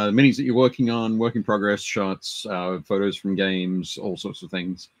your minis that you're working on, work in progress shots, photos from games, all sorts of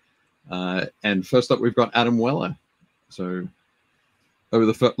things. And first up, we've got Adam Weller. So over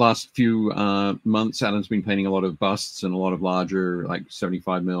the last few months, Adam's been painting a lot of busts and a lot of larger, like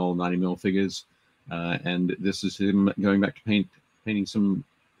 75 mil, 90 mil figures. And this is him going back to painting some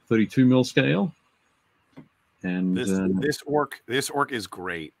 32 mil scale. And this orc is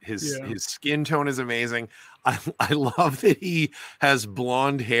great. His skin tone is amazing. I love that he has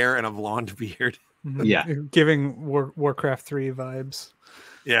blonde hair and a blonde beard. Yeah, giving Warcraft 3 vibes.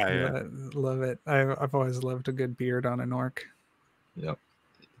 Yeah. Love it. I've always loved a good beard on an orc. Yep,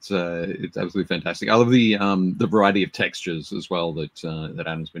 it's absolutely fantastic. I love the variety of textures as well that that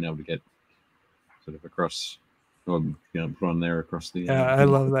Adam's been able to get sort of across, or put on there across the. Yeah, I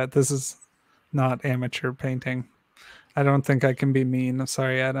love that. This is not amateur painting. I don't think I can be mean. I'm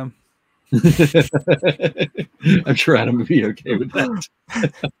sorry, Adam. I'm sure Adam would be okay with that.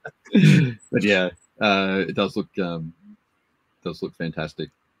 But yeah, it does look fantastic.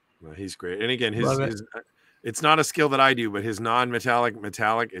 Well, he's great. And again, his it's not a skill that I do, but his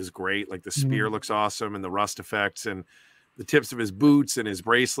non-metallic is great. Like the spear looks awesome, and the rust effects, and the tips of his boots, and his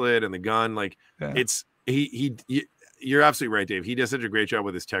bracelet, and the gun. Like it's you're absolutely right, Dave. He does such a great job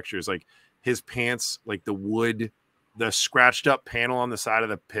with his textures. Like his pants, like the wood, the scratched up panel on the side of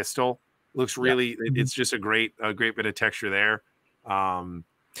the pistol looks really. It's just a great bit of texture there.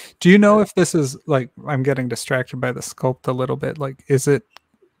 Do you know if this is like, I'm getting distracted by the sculpt a little bit. Like, is it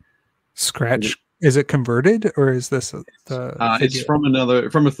scratch? Is it converted, or is this it's from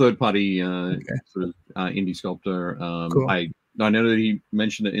a third party sort of indie sculptor. Cool. I know that he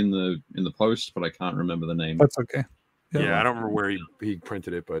mentioned it in the post, but I can't remember the name. That's okay. Yeah, I don't remember where he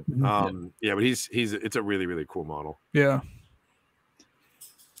printed it, but but it's a really, really cool model. Yeah.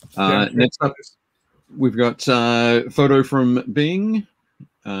 Next up, we've got photo from Bing.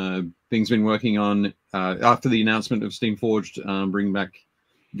 Bing's been working on after the announcement of Steamforged bringing back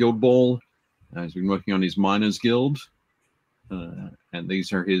Guild Ball. He's been working on his Miners Guild, and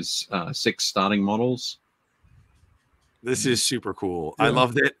these are his 6 starting models. This is super cool. Yeah. I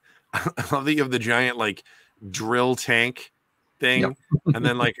love that. I love that you have the giant like drill tank thing, and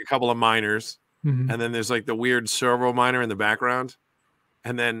then like a couple of miners, and then there's like the weird servo miner in the background,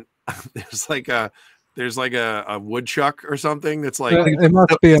 and then there's like a woodchuck or something that's like it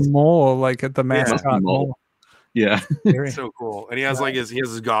must be a mole, like at the mascot mole. Yeah, so cool. And he has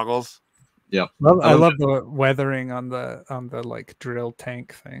his goggles. Yeah, I love the weathering on the like drill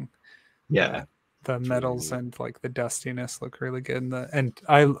tank thing. Yeah, the metals and like the dustiness look really good. And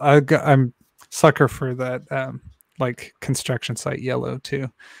I'm sucker for that like construction site yellow too.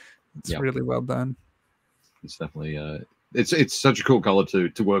 It's really well done. It's definitely it's such a cool color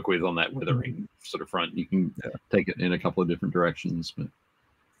to work with on that weathering sort of front. You can take it in a couple of different directions, but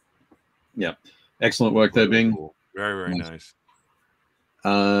yeah, excellent work there, Bing. Cool. Very nice.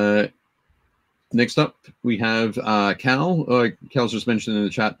 Next up, we have Cal. Cal's just mentioned in the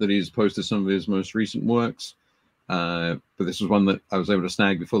chat that he's posted some of his most recent works, but this was one that I was able to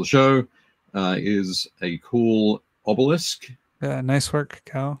snag before the show. Is a cool obelisk. Yeah, nice work,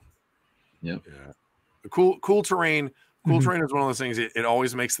 Cal. Yeah. Cool terrain. Cool terrain is one of those things. It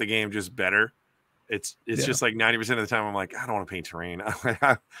always makes the game just better. It's just like 90% of the time I'm like, I don't want to paint terrain.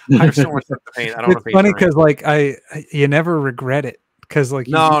 I have so much stuff to paint. I don't want to paint. It's funny because like you never regret it. Because like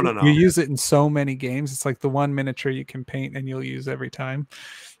you use it in so many games. It's like the one miniature you can paint and you'll use every time.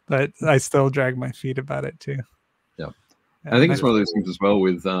 But I still drag my feet about it too. Yeah. I think it's one of those things as well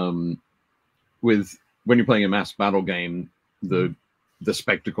with when you're playing a mass battle game, the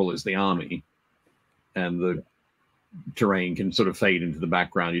spectacle is the army, and the terrain can sort of fade into the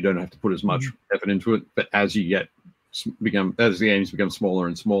background. You don't have to put as much effort into it. But as the games become smaller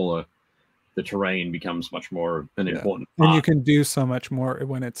and smaller, the terrain becomes much more an important part. And you can do so much more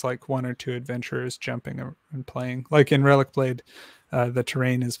when it's like 1 or 2 adventurers jumping and playing. Like in Relicblade, the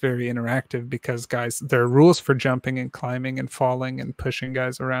terrain is very interactive because there are rules for jumping and climbing and falling and pushing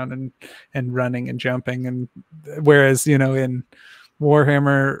guys around and running and jumping. And whereas, in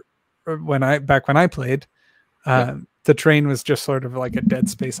Warhammer, when I played, the terrain was just sort of like a dead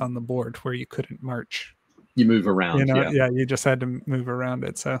space on the board where you couldn't march. You move around. You just had to move around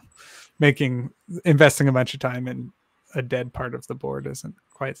it. So investing a bunch of time in a dead part of the board isn't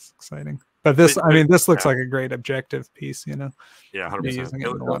quite exciting. But this looks like a great objective piece, Yeah, 100%. Using it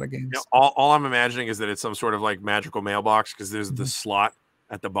in a lot of games. All I'm imagining is that it's some sort of like magical mailbox because there's the slot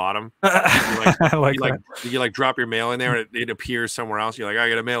at the bottom. You drop your mail in there and it appears somewhere else. You're like, I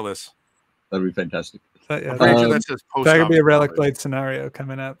gotta mail this. That'd be fantastic. I'm pretty sure that says post. That could be a Relicblade scenario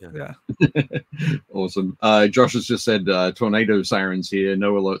coming up. Yeah. Awesome. Josh has just said tornado sirens here.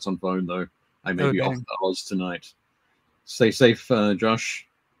 No alerts on phone though. I may be off the Oz tonight. Stay safe, Josh.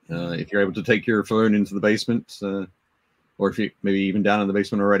 If you're able to take your phone into the basement, or if you maybe even down in the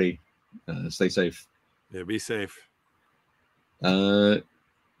basement already, stay safe. Yeah, be safe.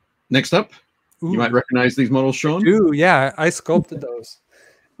 Next up, you might recognize these models, Sean. Yeah, I sculpted those.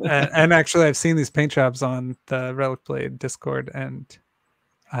 And actually, I've seen these paint jobs on the Relicblade Discord and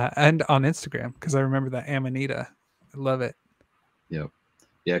on Instagram because I remember that Amanita. I love it.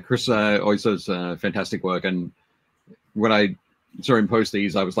 Yeah. Chris always does fantastic work, and when I saw him post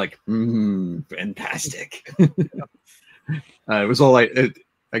these, I was like, fantastic. It was all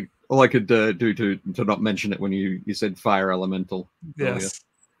all I could do to not mention it when you said fire elemental. Yes.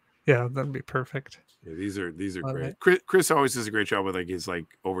 Yeah, that'd be perfect. Yeah, these are great. Chris always does a great job with like his like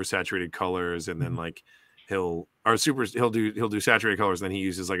oversaturated colors, and then like he'll do saturated colors, and then he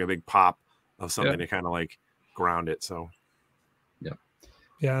uses like a big pop of something to kind of like ground it. So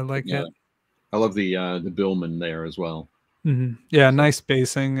yeah, I like it. I love the Billman there as well. Yeah, nice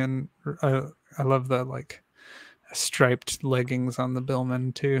basing, and I love the like striped leggings on the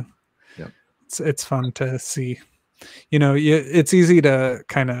Billman too. Yeah, it's fun to see. You know, it's easy to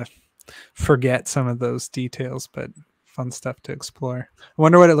kind of forget some of those details, but fun stuff to explore. I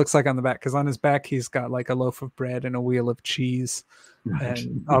wonder what it looks like on the back, because on his back he's got like a loaf of bread and a wheel of cheese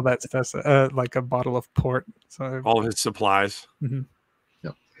and all that stuff, like a bottle of port. So all of his supplies.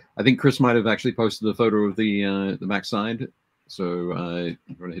 I think Chris might have actually posted a photo of the backside. So you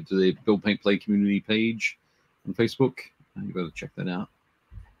want to head to the Build Paint Play community page on Facebook. You better check that out.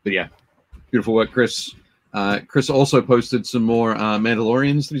 But yeah, beautiful work, Chris. Chris also posted some more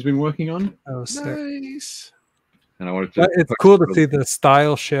Mandalorians that he's been working on. Oh, nice. And I wanted to. It's cool to see the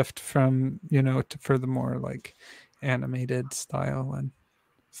style shift from for the more like animated style. And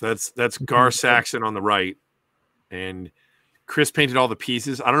so that's Gar Saxon on the right, and Chris painted all the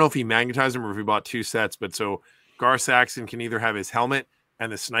pieces. I don't know if he magnetized them or if he bought 2 sets, but so Gar Saxon can either have his helmet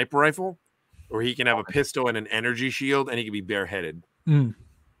and the sniper rifle, or he can have a pistol and an energy shield, and he can be bareheaded.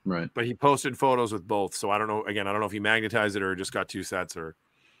 Right. But he posted photos with both. So I don't know. Again, I don't know if he magnetized it or just got 2 sets or.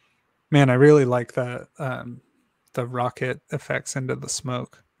 Man, I really like the rocket effects into the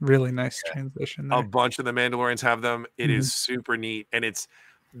smoke. Really nice transition there. A bunch of the Mandalorians have them. It is super neat. And it's,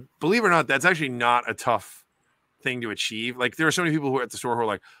 believe it or not, that's actually not a tough thing to achieve. Like there are so many people who are at the store who are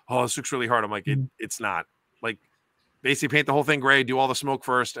like, oh, this looks really hard. I'm like, it's not. Like basically paint the whole thing gray, do all the smoke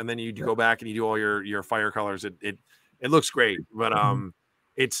first, and then you go back and you do all your fire colors. It looks great. But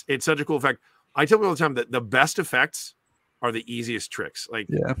it's such a cool effect. I tell people all the time that the best effects are the easiest tricks. Like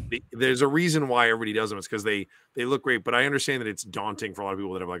there's a reason why everybody does them. It's because they look great, but I understand that it's daunting for a lot of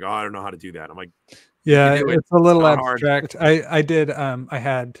people that are like, oh, I don't know how to do that. I'm like, yeah, it's a little abstract. I did I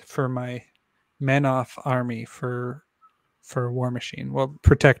had for my Menoth army for War Machine, well,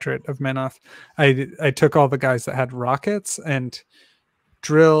 Protectorate of Menoth, I took all the guys that had rockets and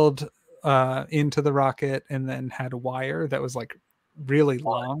drilled into the rocket, and then had a wire that was like really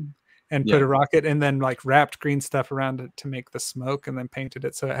long, and put a rocket, and then like wrapped green stuff around it to make the smoke, and then painted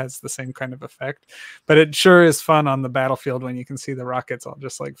it so it has the same kind of effect. But it sure is fun on the battlefield when you can see the rockets all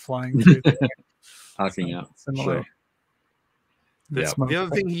just like flying through the air. Hawking out. Similar. Sure. The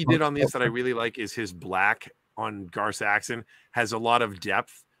other thing he did on this that I really like is his black on Gar Saxon has a lot of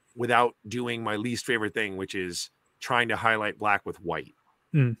depth without doing my least favorite thing, which is trying to highlight black with white.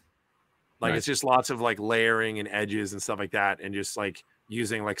 Like it's just lots of like layering and edges and stuff like that, and just like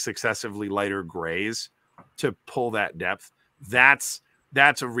using like successively lighter grays to pull that depth. That's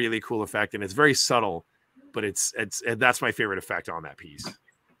a really cool effect, and it's very subtle, but that's my favorite effect on that piece.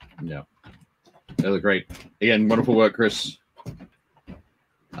 Yeah, they look great. Again, wonderful work, Chris.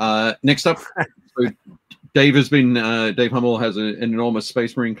 Next up, so Dave Hummel has an enormous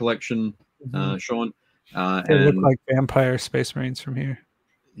Space Marine collection. Sean, they look like vampire Space Marines from here.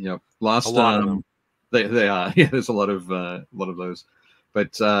 Yep. Last a lot of them. They are. Yeah, there's a lot of those.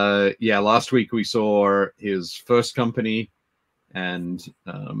 But last week we saw his first company and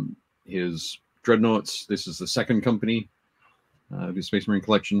his dreadnoughts. This is the second company of his Space Marine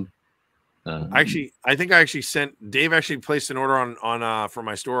collection. I think I sent Dave actually placed an order on for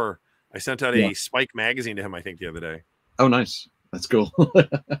my store. I sent out a Spike magazine to him, I think, the other day. Oh, nice. That's cool.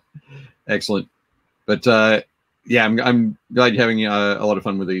 Excellent. But I'm glad you're having a lot of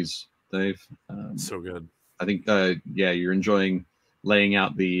fun with these, Dave. So good. I think you're enjoying laying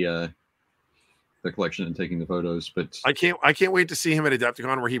out the collection and taking the photos. But I can't wait to see him at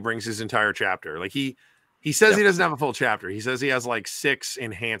Adepticon where he brings his entire chapter. Like he says he doesn't have a full chapter. He says he has like 6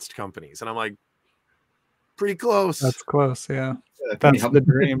 enhanced companies, and I'm like, pretty close. That's close. Yeah. Yeah, That's the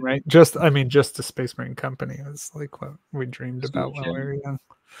dream, right? Just a Space Marine company was like what we dreamed That's about huge, when we were young.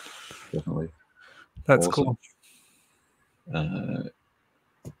 Definitely. That's Awesome. cool.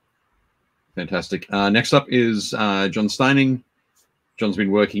 Fantastic. Next up is John Steining. John's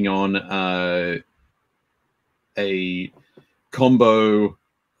been working on a combo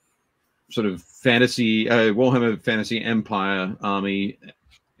sort of fantasy Warhammer Fantasy Empire army,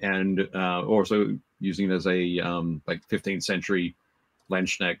 and also using it as a like 15th century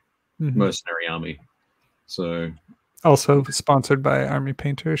Landsknecht mercenary army. So also sponsored by Army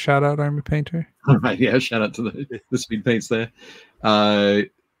Painter. Shout out Army Painter. Right, yeah, shout out to the speed paints there.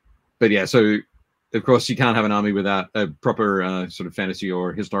 But yeah, so of course you can't have an army without a proper sort of fantasy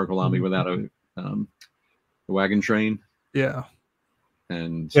or historical army without a wagon train. Yeah.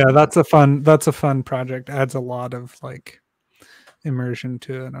 And yeah, that's a fun project. Adds a lot of like immersion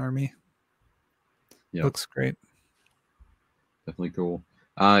to an army. Yeah, looks great. Definitely cool.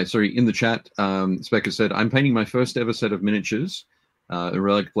 Sorry, in the chat, Specker said, I'm painting my first ever set of miniatures, the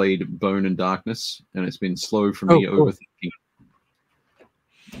Relicblade Bone and Darkness, and it's been slow for me overthinking.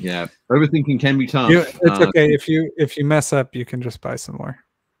 Yeah, overthinking can be tough. It's okay. If you mess up, you can just buy some more.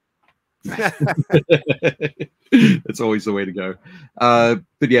 It's always the way to go.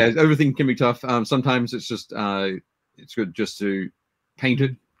 But yeah, overthinking can be tough. Sometimes it's just it's good just to paint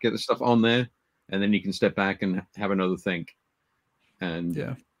it, get the stuff on there, and then you can step back and have another think. And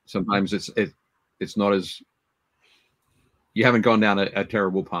yeah, sometimes it's not as, you haven't gone down a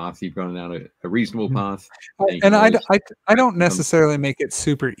terrible path. You've gone down a reasonable path. And I don't necessarily make it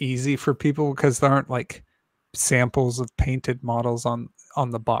super easy for people because there aren't like samples of painted models on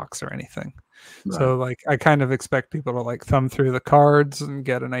the box or anything. Right. So like I kind of expect people to like thumb through the cards and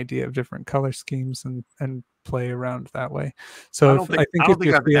get an idea of different color schemes and play around that way. So I don't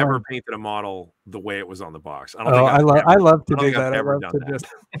think I've ever painted a model the way it was on the box. I love to do that.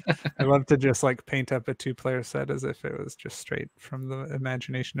 I love to just like paint up a 2-player set as if it was just straight from the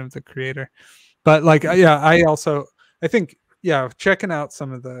imagination of the creator. But like I think checking out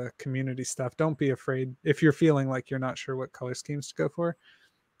some of the community stuff. Don't be afraid if you're feeling like you're not sure what color schemes to go for.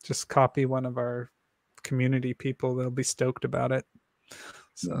 Just copy one of our community people. They'll be stoked about it.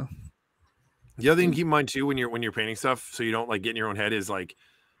 So the other thing to keep in mind too when you're painting stuff, so you don't like get in your own head, is like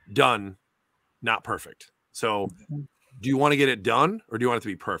done, not perfect. So do you want to get it done or do you want it to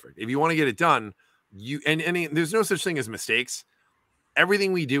be perfect? If you want to get it done, and there's no such thing as mistakes.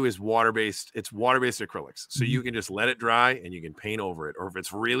 Everything we do is water-based. It's water-based acrylics. So you can just let it dry and you can paint over it. Or if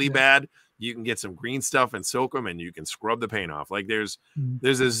it's really bad, you can get some green stuff and soak them and you can scrub the paint off. Like there's a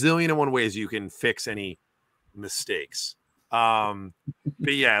zillion and one ways you can fix any mistakes. But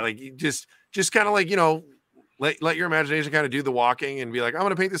yeah, like you just kind of like, let your imagination kind of do the walking and be like, I'm going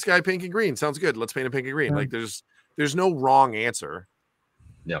to paint this guy pink and green. Sounds good. Let's paint him pink and green. Like there's no wrong answer.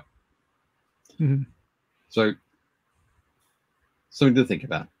 Yep. So something to think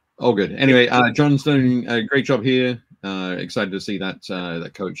about. All good. Anyway, John's doing a great job here. Excited to see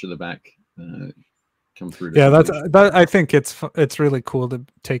that coach at the back come through. Yeah, I think it's really cool to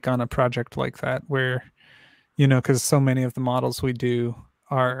take on a project like that where, because so many of the models we do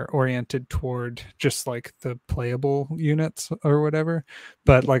are oriented toward just like the playable units or whatever.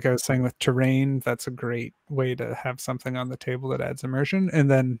 But like I was saying with terrain, that's a great way to have something on the table that adds immersion.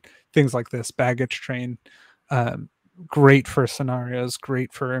 And then things like this baggage train, great for scenarios,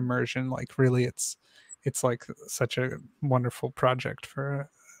 great for immersion. Like really it's like such a wonderful project for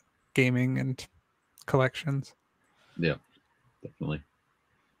gaming and collections. Yeah, definitely.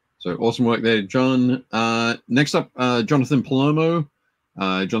 So awesome work there, John. Next up, Jonathan Palomo.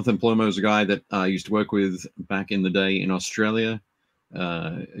 Jonathan Palomo is a guy that I used to work with back in the day in Australia,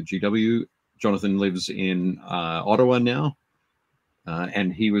 at GW. Jonathan lives in Ottawa now,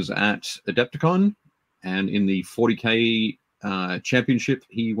 and he was at Adepticon. And in the 40K championship,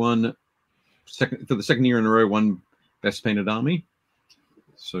 he won for the second year in a row, won Best Painted Army.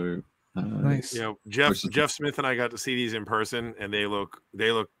 So nice. Jeff Smith and I got to see these in person, and they look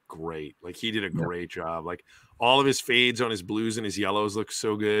great. Like he did a great job. Like all of his fades on his blues and his yellows look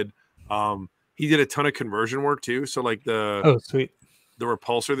so good. He did a ton of conversion work too. So like sweet. The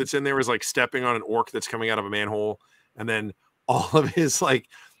repulsor that's in there is like stepping on an orc that's coming out of a manhole, and then all of his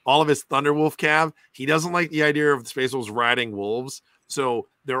Thunderwolf cav, he doesn't like the idea of the Space Wolves riding wolves, so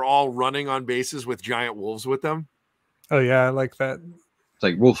they're all running on bases with giant wolves with them. Oh yeah, I like that. It's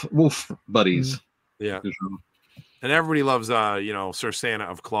like wolf buddies. Yeah. And everybody loves Sir Santa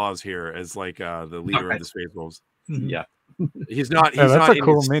of Claws here as like the leader of the Space Wolves. Yeah. He's not that's not a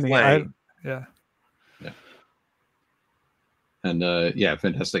cool mini. Yeah. And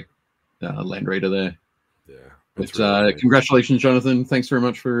fantastic Land Raider there. Yeah. But congratulations, Jonathan. Thanks very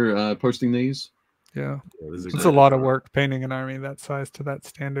much for posting these. Yeah, it's a lot of work painting an army that size to that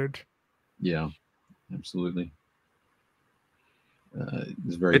standard. Yeah, absolutely.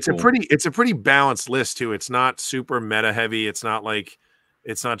 It's very cool. It's a pretty balanced list too. It's not super meta heavy. It's not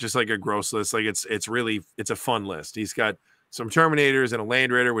just like a gross list. Like it's a fun list. He's got some Terminators and a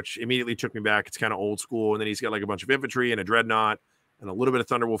Land Raider, which immediately took me back. It's kind of old school. And then he's got like a bunch of infantry and a Dreadnought and a little bit of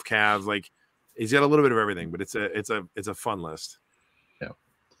Thunderwolf calves. Like he's got a little bit of everything, but it's a fun list. Yeah,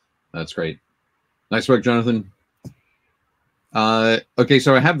 that's great. Nice work, Jonathan. Okay,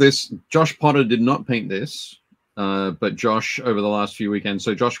 so I have this. Josh Potter did not paint this. But Josh, over the last few weekends,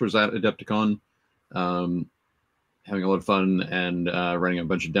 so Josh was at Adepticon, having a lot of fun and running a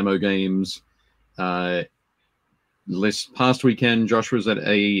bunch of demo games. This past weekend, Josh was at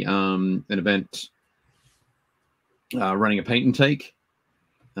an event running a paint and take.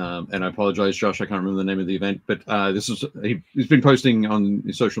 And I apologize, Josh, I can't remember the name of the event, but he's been posting on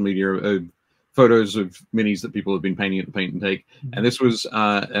his social media photos of minis that people have been painting at the paint and take. And this was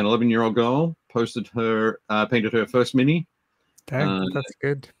an 11-year-old girl painted her first mini. Dang, that's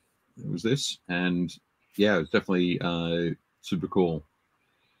good. It was this, and yeah, it was definitely super cool.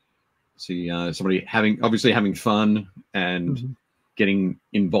 See somebody obviously having fun and getting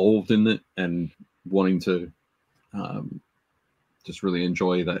involved in it and wanting to just really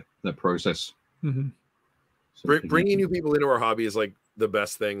enjoy that process. So bringing new people into our hobby is like the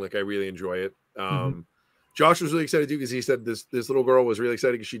best thing. Like I really enjoy it. Josh was really excited too because he said this little girl was really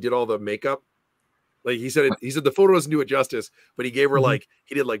excited because she did all the makeup. Like he said the photo doesn't do it justice, but he gave her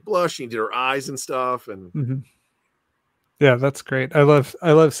he did like blush, he did her eyes and stuff, and yeah, that's great. I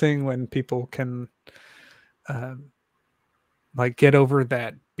love seeing when people can like get over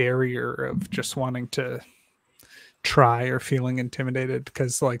that barrier of just wanting to try or feeling intimidated,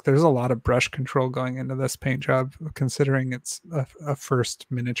 because like there's a lot of brush control going into this paint job, considering it's a first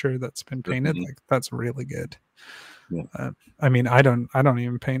miniature that's been painted. Like that's really good. I mean, I don't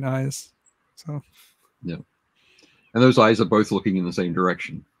even paint eyes, so yeah, and those eyes are both looking in the same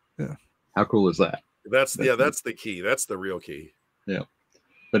direction. Yeah, how cool is that? That's the key. That's the real key. Yeah,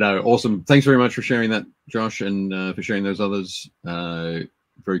 but awesome. Thanks very much for sharing that, Josh, and for sharing those others.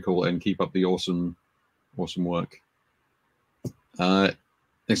 Very cool, and keep up the awesome work.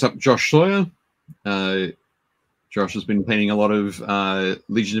 Next up, Josh Sawyer. Josh has been painting a lot of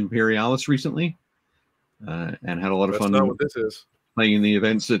Legion Imperialis recently, and had a lot of fun. That's not what this is. Playing in the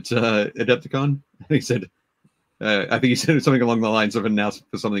events at Adepticon. He said, I think he said something along the lines of announced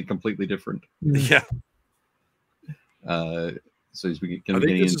for something completely different. Yeah. So he's going to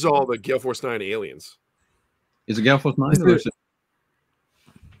be this is all the Gale Force 9 aliens. Is it Gale Force 9? Or is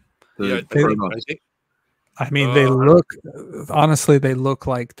it I mean, they look, honestly, they look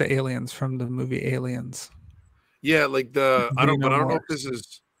like the aliens from the movie Aliens. Yeah, like I don't know if this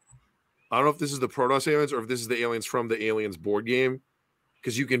is the Protoss aliens or if this is the aliens from the Aliens board game,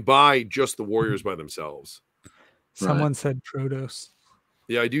 because you can buy just the warriors by themselves. Someone said Protoss.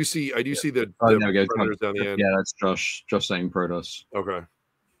 Yeah, I do see the predators down the end. Yeah, that's Josh saying Protoss. Okay.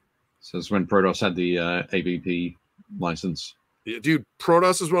 So it's when Protoss had the AVP license. Yeah, dude,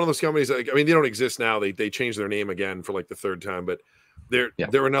 Protoss is one of those companies that, I mean, they don't exist now. They changed their name again for like the third time, but they're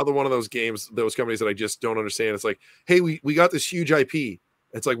another one of those those companies that I just don't understand. It's like, hey, we got this huge IP.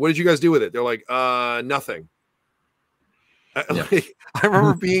 It's like, what did you guys do with it? They're like, nothing. I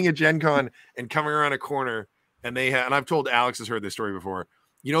remember being at Gen Con and coming around a corner, and and I've told Alex has heard this story before.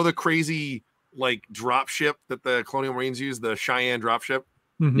 You know the crazy like drop ship that the Colonial Marines use, the Cheyenne drop ship?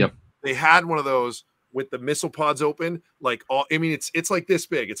 Yep. They had one of those with the missile pods open, like it's like this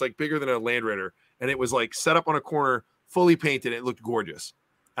big. It's like bigger than a Land Raider, and it was like set up on a corner, fully painted. It looked gorgeous,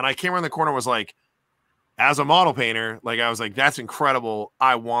 and I came around the corner and was like, as a model painter, like I was like, that's incredible.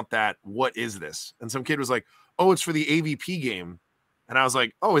 I want that. What is this? And some kid was like, oh, it's for the AVP game, and I was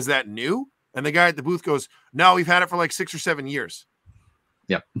like, oh, is that new? And the guy at the booth goes, no, we've had it for like 6 or 7 years.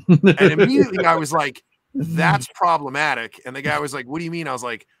 Yep. And immediately I was like, that's problematic. And the guy was like, what do you mean? I was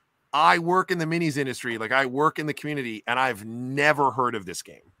like, I work in the minis industry. Like I work in the community, and I've never heard of this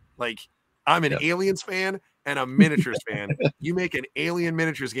game. Like I'm an Aliens fan and a miniatures fan. You make an alien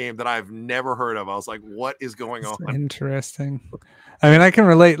miniatures game that I've never heard of. I was like, what is going on? Interesting. I mean, I can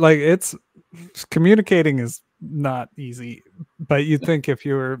relate. Like communicating is not easy, but you'd think if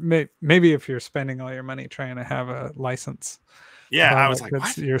you were maybe if you're spending all your money trying to have a license. Yeah. I was like,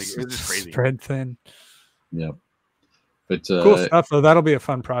 what? You're crazy. Spread thin. Yeah. But cool stuff though. That'll be a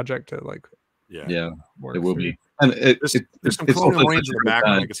fun project to like. Yeah, it will be. And there's some Colonial Marines in the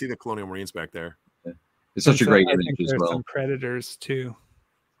background. I can see the Colonial Marines back there. It's such a great image as well. Some Predators too.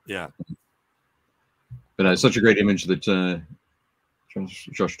 Yeah. But it's such a great image that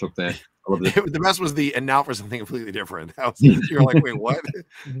Josh took there. I love it. The best was and now for something completely different. You're like, wait, what?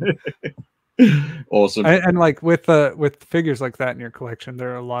 Awesome. And like with figures like that in your collection,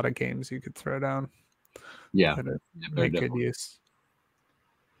 there are a lot of games you could throw down. Yeah, make good use.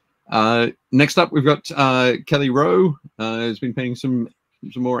 Next up, we've got Kelly Rowe. Has been painting some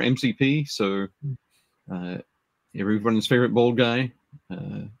more MCP. So everyone's favorite bald guy.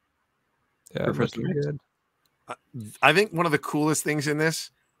 Professor good. I think one of the coolest things in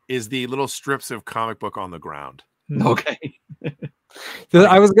this is the little strips of comic book on the ground. Okay. Like,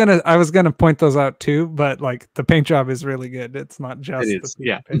 I was gonna point those out too, but like the paint job is really good. It's not just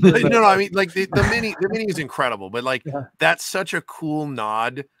no, I mean like the mini is incredible, but like that's such a cool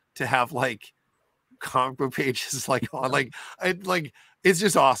nod to have like comic book pages like on like it's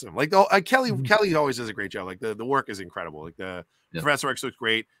just awesome. Like Kelly always does a great job. Like the work is incredible. Like the Professor X looks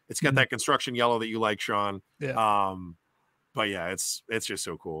great. It's got that construction yellow that you like, Sean. Yeah. But yeah, it's just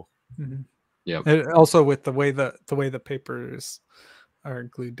so cool. Yeah. And also with the way the papers are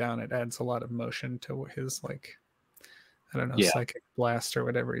glued down, it adds a lot of motion to his like, I don't know, psychic blast or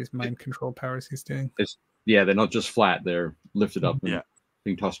whatever his mind control powers he's doing. They're not just flat; they're lifted up and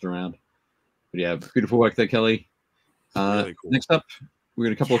being tossed around. But yeah, beautiful work there, Kelly. Really cool. Next up, we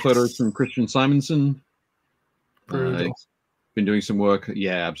got a couple of photos from Christian Simonson. Been doing some work.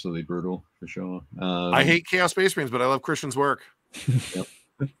 Yeah, absolutely brutal for sure. I hate Chaos Space Marines, but I love Christian's work. Yep.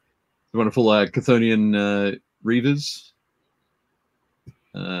 The wonderful Chthonian Reavers.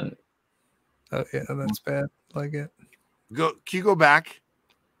 Oh yeah, that's bad. Like it. Can you go back?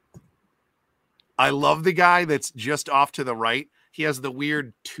 I love the guy that's just off to the right. He has the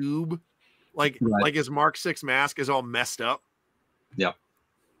weird tube, like his Mark 6 mask is all messed up. Yep.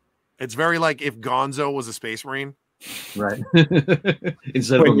 It's very like if Gonzo was a Space Marine. Right.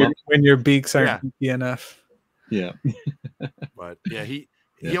 Instead when your beaks aren't beaky enough. Yeah. But yeah, he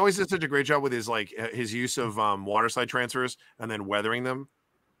always does such a great job with his like his use of water slide transfers and then weathering them.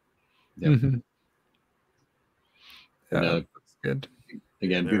 Yeah. That's good.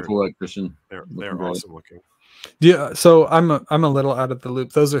 Again, beautiful work, Christian. They're awesome looking. Yeah. So I'm a little out of the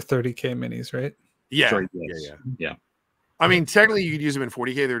loop. Those are 30K minis, right? Yeah. Sorry, Yeah. I mean, technically, you could use them in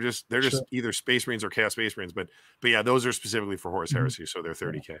 40K. They're just either Space Marines or Chaos Space Marines. But yeah, those are specifically for Horus Heresy, so they're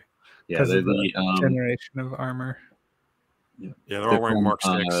 30K. Yeah, they're the generation of armor. Yeah, they're all wearing Mark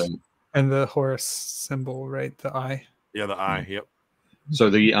 6. And the Horus symbol, right? The eye. Yeah, the eye. Yep.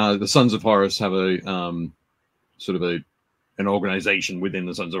 So the Sons of Horus have a sort of an organization within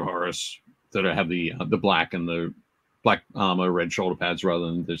the Sons of Horus that have the black and the black armor, red shoulder pads, rather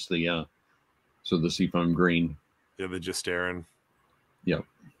than just the sort of the seafoam green. Yeah, the Justarin. Yep.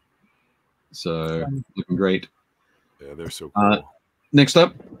 So looking great. Yeah, they're so cool. Next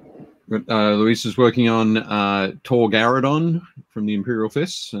up, Luis is working on Tor Garadon from the Imperial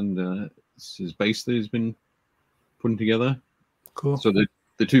Fists, and this is his base that he's been putting together. Cool. So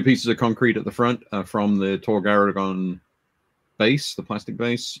the two pieces of concrete at the front are from the Tor Garadon base, the plastic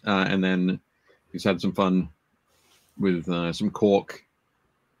base, and then he's had some fun with some cork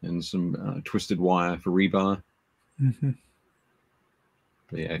and some twisted wire for rebar.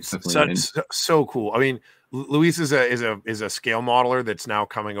 Yeah, so cool. I mean, Luis is a scale modeler that's now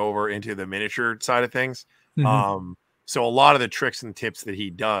coming over into the miniature side of things. So a lot of the tricks and tips that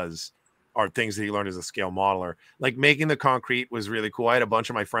he does are things that he learned as a scale modeler. Like making the concrete was really cool. I had a bunch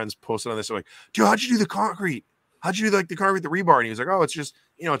of my friends posted on this. They're like, dude, how'd you do the concrete? How'd you do like the concrete, the rebar? And he was like, oh, it's just,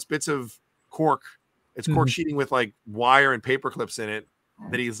 it's bits of cork. It's cork sheeting with like wire and paper clips in it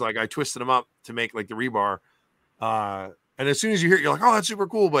that he's like, I twisted them up to make like the rebar. And as soon as you hear it, you're like, oh, that's super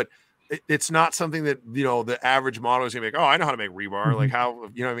cool. But it's not something that, the average modeler is gonna be like, oh, I know how to make rebar. Like how,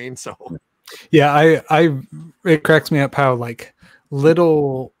 you know what I mean? So yeah, it cracks me up how like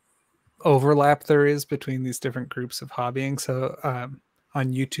little overlap there is between these different groups of hobbying. So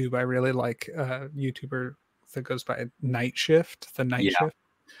on YouTube, I really like a YouTuber that goes by Night Shift, Shift.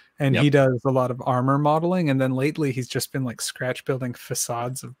 And he does a lot of armor modeling. And then lately he's just been like scratch building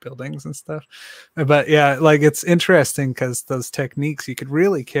facades of buildings and stuff. But yeah, like it's interesting because those techniques you could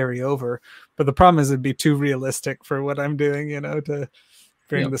really carry over. But the problem is it'd be too realistic for what I'm doing, to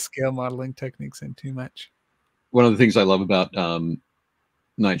bring the scale modeling techniques in too much. One of the things I love about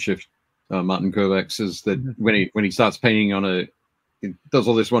Night Shift, Martin Kovacs, is that when he starts painting he does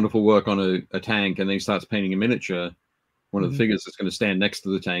all this wonderful work on a tank, and then he starts painting a miniature. One of the figures that's going to stand next to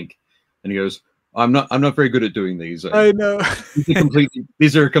the tank, and he goes, "I'm not very good at doing these. I know.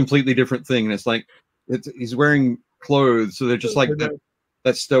 These are a completely different thing." And it's like he's wearing clothes, so they're just like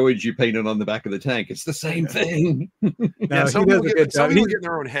that stowage you painted on the back of the tank. It's the same thing. No, Yeah, he some does people a good some job. people get in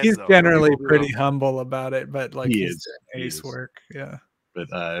their own heads. He's though. generally People do pretty it. humble about it, but like He he's is. doing He ace is. work. Yeah. But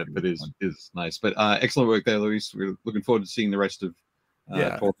is nice. But excellent work there, Luis. We're looking forward to seeing the rest of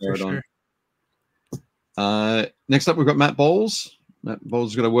Yeah, Talk for Marathon. sure. Next up, we've got Matt Bowles. Matt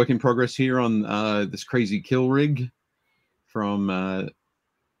Bowles has got a work in progress here on this crazy kill rig from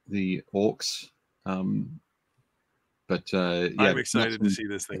the Orcs. But yeah, I'm excited to see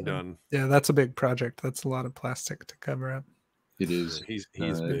this thing done. Yeah, that's a big project. That's a lot of plastic to cover up. It is. He's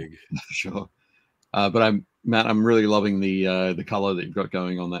big for sure. But Matt, I'm really loving the color that you've got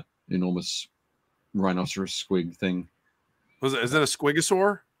going on that enormous rhinoceros squig thing. Is that a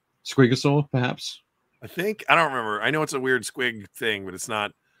squigosaur? Squigosaur, perhaps. I think I don't remember. I know it's a weird squig thing, but it's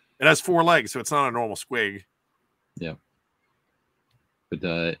not. It has 4 legs, so it's not a normal squig. Yeah.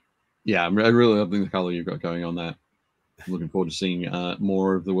 But yeah, I'm really loving the color you've got going on that. I'm looking forward to seeing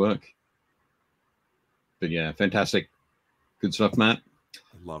more of the work. But yeah, fantastic. Good stuff, Matt.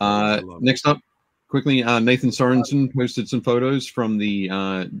 I love it. Next up, quickly, Nathan Sorensen posted some photos from the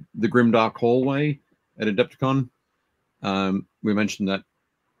Grimdark hallway at Adepticon. We mentioned that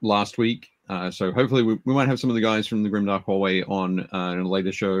last week. So hopefully we might have some of the guys from the Grimdark hallway on in a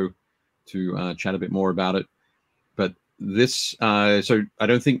later show to chat a bit more about it. But this, so I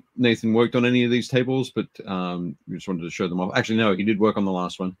don't think Nathan worked on any of these tables, but we just wanted to show them off. Actually, no, he did work on the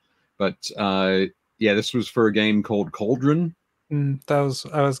last one. But yeah, this was for a game called Cauldron. I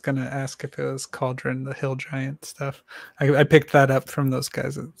was gonna ask if it was Cauldron, the hill giant stuff. I picked that up from those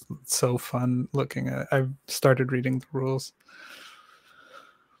guys. It's so fun looking at. I started reading the rules.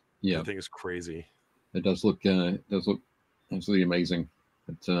 Yeah, I think it's crazy. It does look absolutely amazing.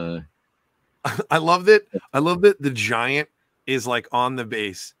 But I love that. I love that the giant is like on the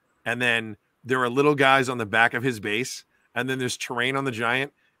base, and then there are little guys on the back of his base, and then there's terrain on the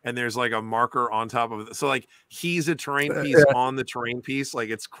giant, and there's like a marker on top of it. So like he's a terrain piece on the terrain piece. Like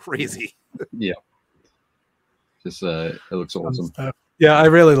it's crazy. Yeah. Just it looks awesome. Yeah, I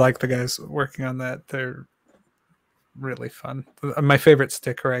really like the guys working on that. They're really fun. My favorite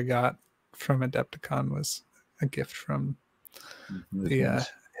sticker I got from Adepticon was a gift from the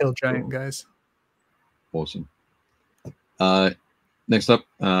hill giant guys. Awesome. Next up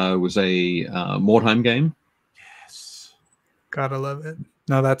was a Mordheim game. Yes. Gotta love it.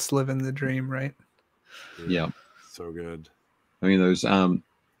 No, that's living the dream, right? Yeah. So good. I mean, those, I think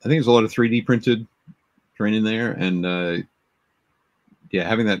there's a lot of 3D printed terrain in there. And yeah,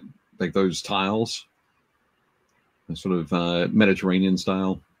 having that, like those tiles, the sort of Mediterranean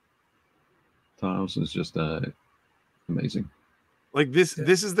style tiles is just amazing. Like this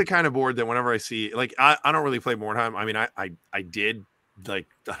is the kind of board that whenever I see, like I don't really play Mordheim. I mean, I did, like,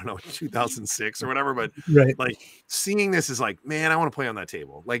 I don't know, 2006 or whatever, but right, like seeing this is like, man, I want to play on that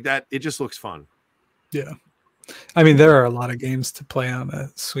table. Like that, it just looks fun. Yeah. I mean, there are a lot of games to play on a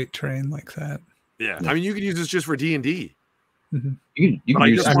sweet terrain like that. Yeah. I mean, you could use this just for D&D. Mm-hmm. You can I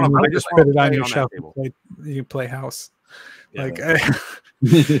use just want to put it on your that shelf table. and you play house. Yeah. Like,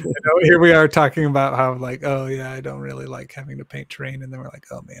 you know, here we are talking about how, like, oh yeah, I don't really like having to paint terrain, and then we're like,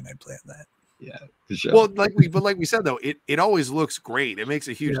 oh man, I'd play on that. Yeah, for sure. Well, like we said though, it always looks great. It makes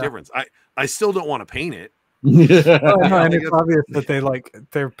a huge difference. I still don't want to paint it. Oh, no, and it's obvious that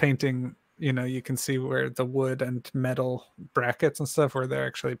they're painting. You know, you can see where the wood and metal brackets and stuff, where they're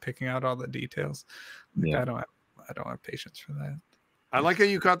actually picking out all the details. Like, I don't have patience for that. I like how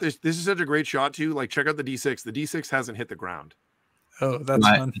you caught this. This is such a great shot too. Like, check out the D6. The D6 hasn't hit the ground. Oh, that's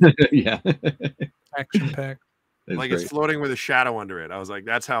fun. Yeah. Action packed. Like great. It's floating with a shadow under it. I was like,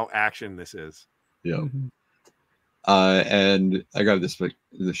 that's how action this is. Yeah. Mm-hmm. And I got this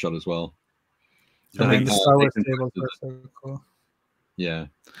shot as well. And the Star Wars tables are so cool. Yeah.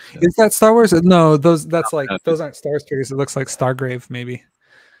 Is that Star Wars? No, those aren't Star Wars figures. It looks like Stargrave, maybe.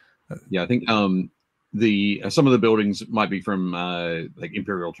 Yeah, I think some of the buildings might be from like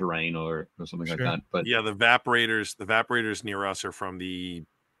Imperial Terrain or something like that. But yeah, the evaporators near us are from the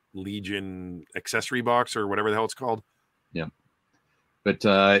Legion accessory box or whatever the hell it's called. Yeah. But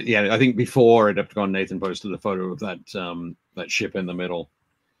yeah, I think before Adepticon, Nathan posted a photo of that ship in the middle.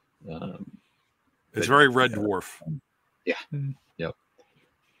 It's very Red Dwarf. Yeah. Yep.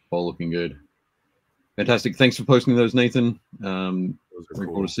 All looking good. Fantastic. Thanks for posting those, Nathan. Those are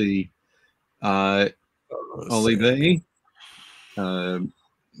cool to see. Olivier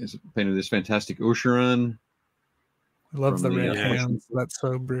is painted this fantastic Usharan. I love the red hands. That's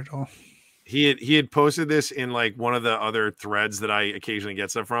so brutal. He had posted this in like one of the other threads that I occasionally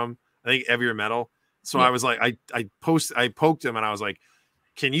get stuff from. I think Heavier Metal. So I was like, I poked him and I was like,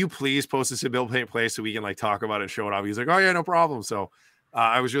 can you please post this to BuildPaintPlay so we can like talk about it and show it off? He's like, oh yeah, no problem. So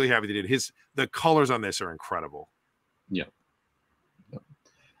I was really happy they did. The colors on this are incredible. Yeah.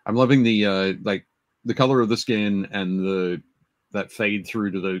 I'm loving the like the color of the skin and that fade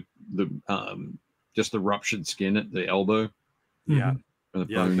through to the just the ruptured skin at the elbow. Yeah. And the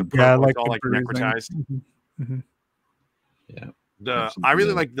Yeah, bone. like the Yeah, purple, like it's all the like bruising. necrotized. Yeah. I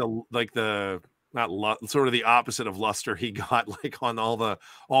really like the sort of the opposite of luster he got like on all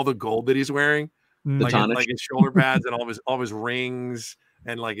the gold that he's wearing, like his shoulder pads and all of his rings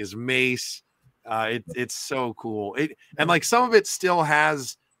and like his mace. It's so cool. And like some of it still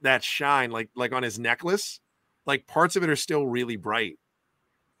has that shine, like on his necklace. Like parts of it are still really bright.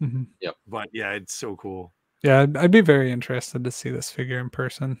 Yep. But yeah, it's so cool. Yeah, I'd be very interested to see this figure in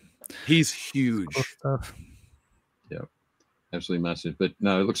person. He's huge. Cool stuff. Yeah, absolutely massive. But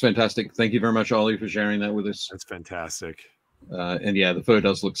no, it looks fantastic. Thank you very much, Ollie, for sharing that with us. That's fantastic. And yeah, the fur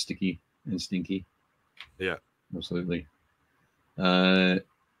does look sticky and stinky. Yeah, absolutely.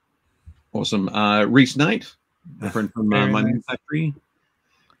 Awesome. Reese Knight, my friend from my new factory.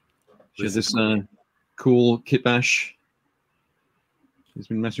 She has this cool kit bash he's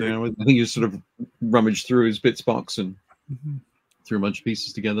been messing around with. I think he just sort of rummaged through his bits box and threw a bunch of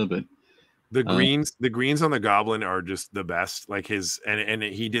pieces together. But the greens on the goblin are just the best. Like and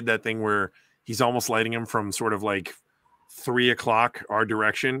he did that thing where he's almost lighting him from sort of like 3 o'clock our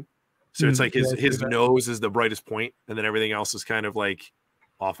direction. So it's like his nose is the brightest point, and then everything else is kind of like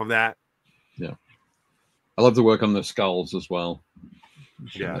off of that. Yeah, I love the work on the skulls as well.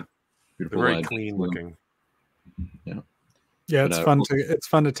 Yeah, they're very clean looking. Yeah, it's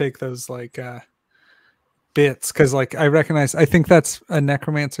fun to take those like bits, because like I think that's a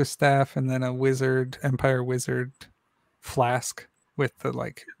necromancer staff and then a empire wizard flask with the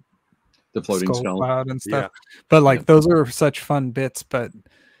like the floating skull cloud and stuff. But like those are such fun bits, but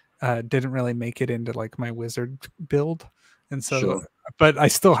didn't really make it into like my wizard build. And so but I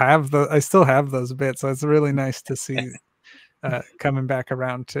still have those bits, so it's really nice to see coming back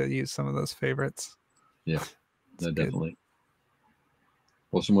around to use some of those favorites. Yeah, definitely.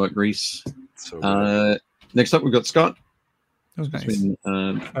 Awesome work, Reese. So next up, we've got Scott. That was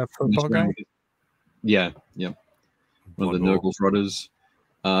nice. Football guy? Yeah. One of the Nurgle's Rodders.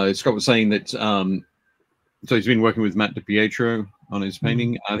 Scott was saying that so he's been working with Matt DiPietro on his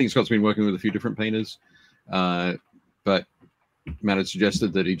painting. I think Scott's been working with a few different painters. But Matt had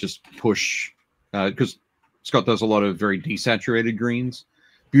suggested that he just push, because Scott does a lot of very desaturated greens.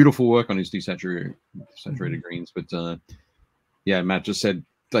 Beautiful work on his desaturated greens. But yeah, Matt just said,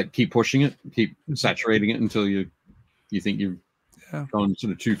 like, keep pushing it, keep saturating it until you think you've gone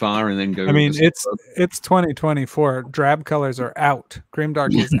sort of too far, and then go. I mean, it's 2024. Drab colors are out.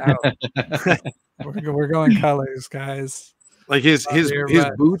 Grimdark is out. we're going colors, guys. Like his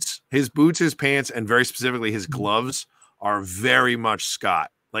boots, his pants, and very specifically his gloves are very much Scott.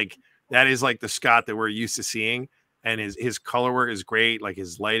 Like that is like the Scott that we're used to seeing. And his color work is great. Like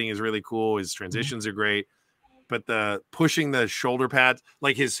his lighting is really cool. His transitions are great. But the pushing the shoulder pads,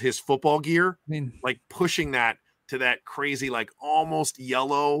 like his football gear, like pushing that to that crazy, like almost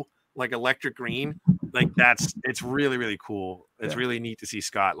yellow, like electric green, like it's really, really cool. It's really neat to see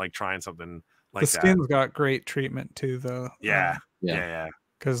Scott like trying something like that. The skin's got great treatment too, though. Yeah.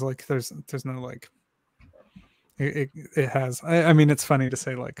 Because like there's no like it has. I mean, it's funny to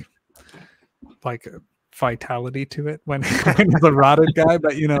say like vitality to it when he's a rotted guy,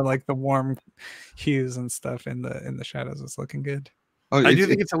 but you know, like the warm hues and stuff in the shadows is looking good. I do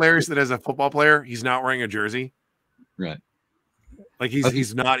think it's hilarious that as a football player, he's not wearing a jersey. Right. Like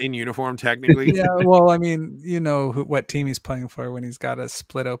he's not in uniform technically. Yeah, well, I mean, you know what team he's playing for when he's got a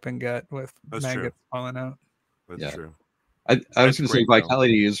split open gut with maggots falling out. That's true. I was going to say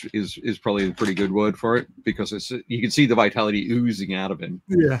vitality is probably a pretty good word for it, because you can see the vitality oozing out of him.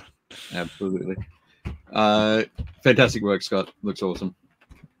 Yeah, absolutely. Fantastic work, Scott. Looks awesome.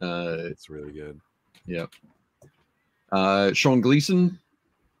 It's really good. Yeah. Sean Gleason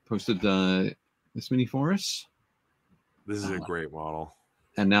posted this mini for us. This is a great model.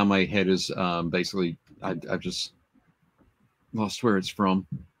 And now my head is basically I've just lost where it's from.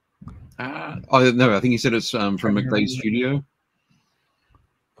 Oh no, I think he said it's from McLeod Studio.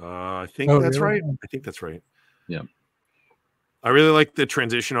 I think that's right. I think that's right. Yeah. I really like the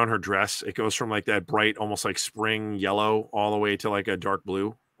transition on her dress. It goes from like that bright, almost like spring yellow, all the way to like a dark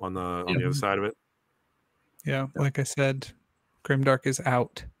blue on the other side of it. Yeah, like I said, Grimdark is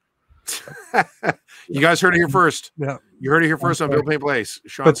out. You guys heard it here first. Yeah, you heard it here first on BuildPaintPlay.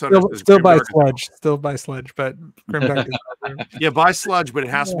 Sean Sutter still buy sludge. Still buy sludge, but Grimdark is out there. Yeah, buy sludge, but it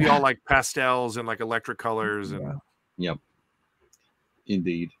has to be all like pastels and like electric colors. And yep,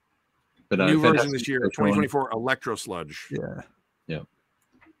 indeed. But new version this year, 2024 Electro Sludge. Yeah.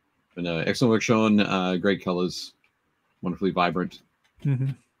 But no, excellent work, Sean. Great colors, wonderfully vibrant,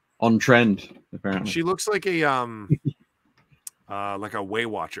 on trend apparently. She looks like a Way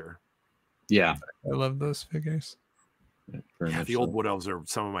Watcher. Yeah, I love those figures. very much The so. old Wood Elves are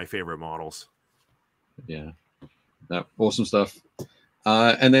some of my favorite models. Yeah, awesome stuff.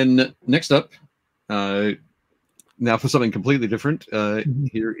 And then next up, now for something completely different,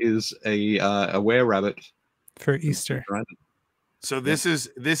 here is a were-rabbit for Easter. So this is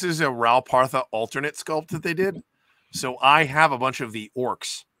a Ralpartha alternate sculpt that they did. So I have a bunch of the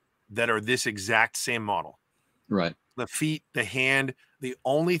orcs that are this exact same model. Right. The feet, the hand. The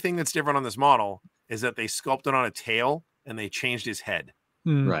only thing that's different on this model is that they sculpted on a tail and they changed his head.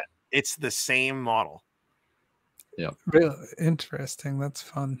 Right. It's the same model. Yeah. Real interesting. That's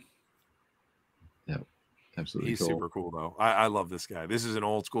fun. Yeah. Absolutely. He's cool. super cool though. I love this guy. This is an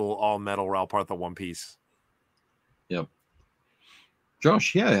old school all metal Ralpartha one piece. Yep.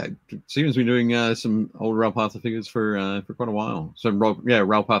 Josh, yeah, Steven's been doing some old Ralpartha figures for quite a while. So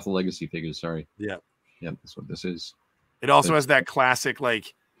Ralpartha Legacy figures. Sorry. Yeah. Yeah, that's what this is. It also has that classic,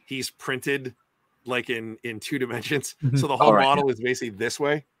 like he's printed like in 2 dimensions. So the whole model is basically this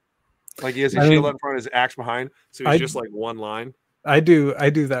way. Like he has his shield up front, his axe behind. So he's just like one line. I do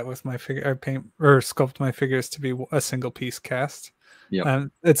that with my figure. I paint or sculpt my figures to be a single piece cast. Yeah.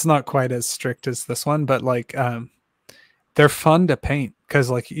 It's not quite as strict as this one, but like they're fun to paint because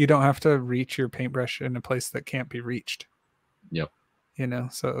like you don't have to reach your paintbrush in a place that can't be reached. Yep. You know,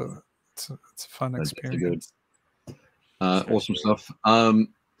 so it's a fun experience. Awesome stuff.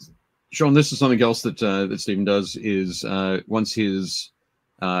 Sean, this is something else that Stephen does is once his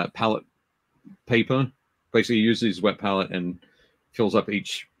palette paper, basically he uses his wet palette and fills up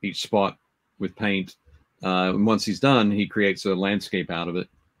each spot with paint. And once he's done, he creates a landscape out of it.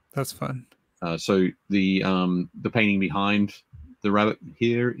 That's fun. So the painting behind the rabbit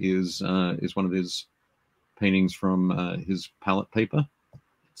here is one of his paintings from his palette paper.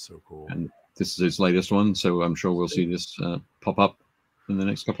 So cool. And this is his latest one, so I'm sure we'll see this pop up in the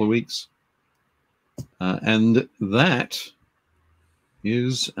next couple of weeks. And that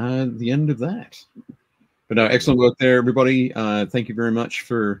is the end of that. But no, excellent work there, everybody. Thank you very much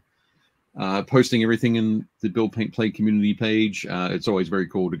for posting everything in the Build Paint Play community page. It's always very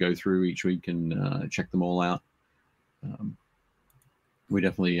cool to go through each week and check them all out. We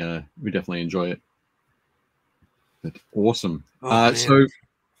definitely enjoy it. But awesome. So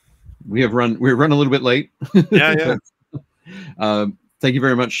we're run a little bit late. Yeah. Thank you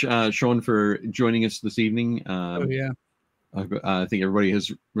very much, Sean, for joining us this evening. I think everybody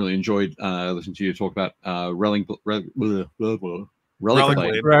has really enjoyed listening to you talk about Relicblade.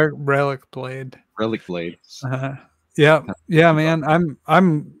 Yeah, man.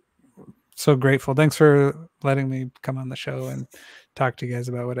 I'm so grateful. Thanks for letting me come on the show and talk to you guys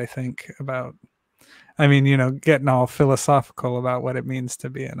about what I think about. I mean, you know, getting all philosophical about what it means to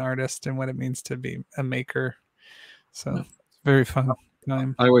be an artist and what it means to be a maker. So it's very fun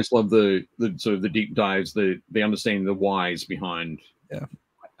time. I always love the sort of the deep dives, the understanding the whys behind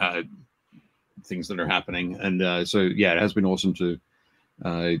things that are happening. And so yeah, it has been awesome to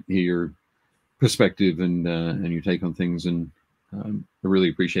hear your perspective and your take on things. And I really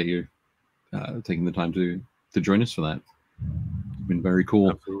appreciate you taking the time to join us for that. It's been very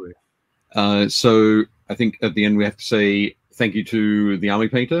cool. Absolutely. So I think at the end we have to say thank you to the Army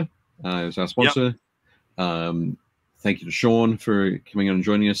Painter as our sponsor. Thank you to Sean for coming on and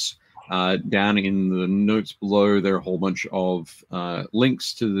joining us. Down in the notes below, there are a whole bunch of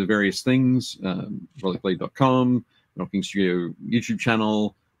links to the various things. Relicblade.com, Knocking Studio YouTube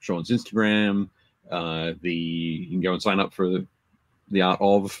channel, Sean's Instagram. You can go and sign up for the Art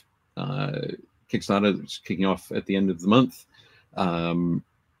of Kickstarter that's kicking off at the end of the month.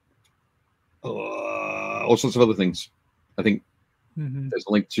 All sorts of other things. I think there's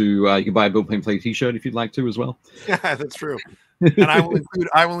a link to you can buy a BuildPaintPlay T-shirt if you'd like to as well. Yeah, that's true. And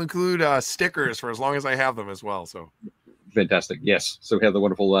I will include stickers for as long as I have them as well. So fantastic. Yes. So we have the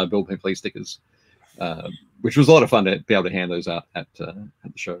wonderful BuildPaintPlay stickers, which was a lot of fun to be able to hand those out at the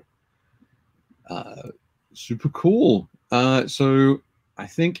show. Super cool. So I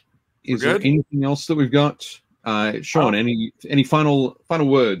think is there anything else that we've got? Sean, any final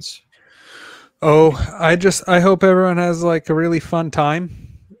words? Oh, I hope everyone has like a really fun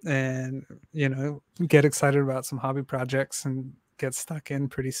time and, you know, get excited about some hobby projects and get stuck in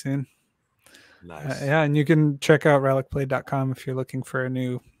pretty soon. Nice. Yeah, and you can check out relicblade.com if you're looking for a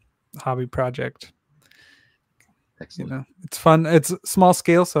new hobby project. Excellent. You know, it's fun. It's small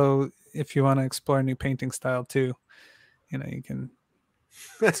scale, so if you want to explore a new painting style too, you know, you can.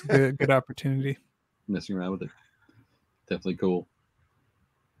 It's a good opportunity. Messing around with it. Definitely cool.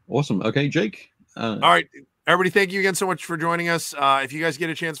 Awesome. Okay, Jake. All right, everybody, thank you again so much for joining us. If you guys get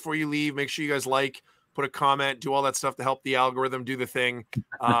a chance before you leave, make sure you guys like, put a comment, do all that stuff to help the algorithm do the thing.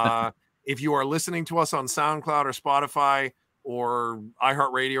 If you are listening to us on SoundCloud or Spotify or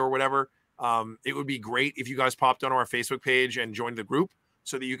iHeartRadio or whatever, it would be great if you guys popped on our Facebook page and joined the group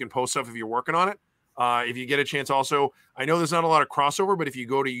so that you can post stuff if you're working on it. If you get a chance also, I know there's not a lot of crossover, but if you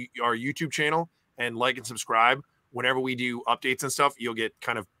go to our YouTube channel and like and subscribe, whenever we do updates and stuff, you'll get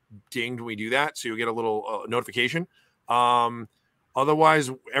kind of dinged when we do that. So you'll get a little notification. Otherwise,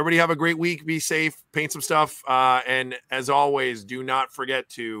 everybody have a great week. Be safe, paint some stuff. And as always, do not forget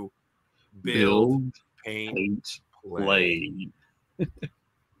to build, paint, play.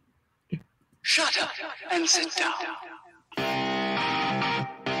 Shut up and sit down.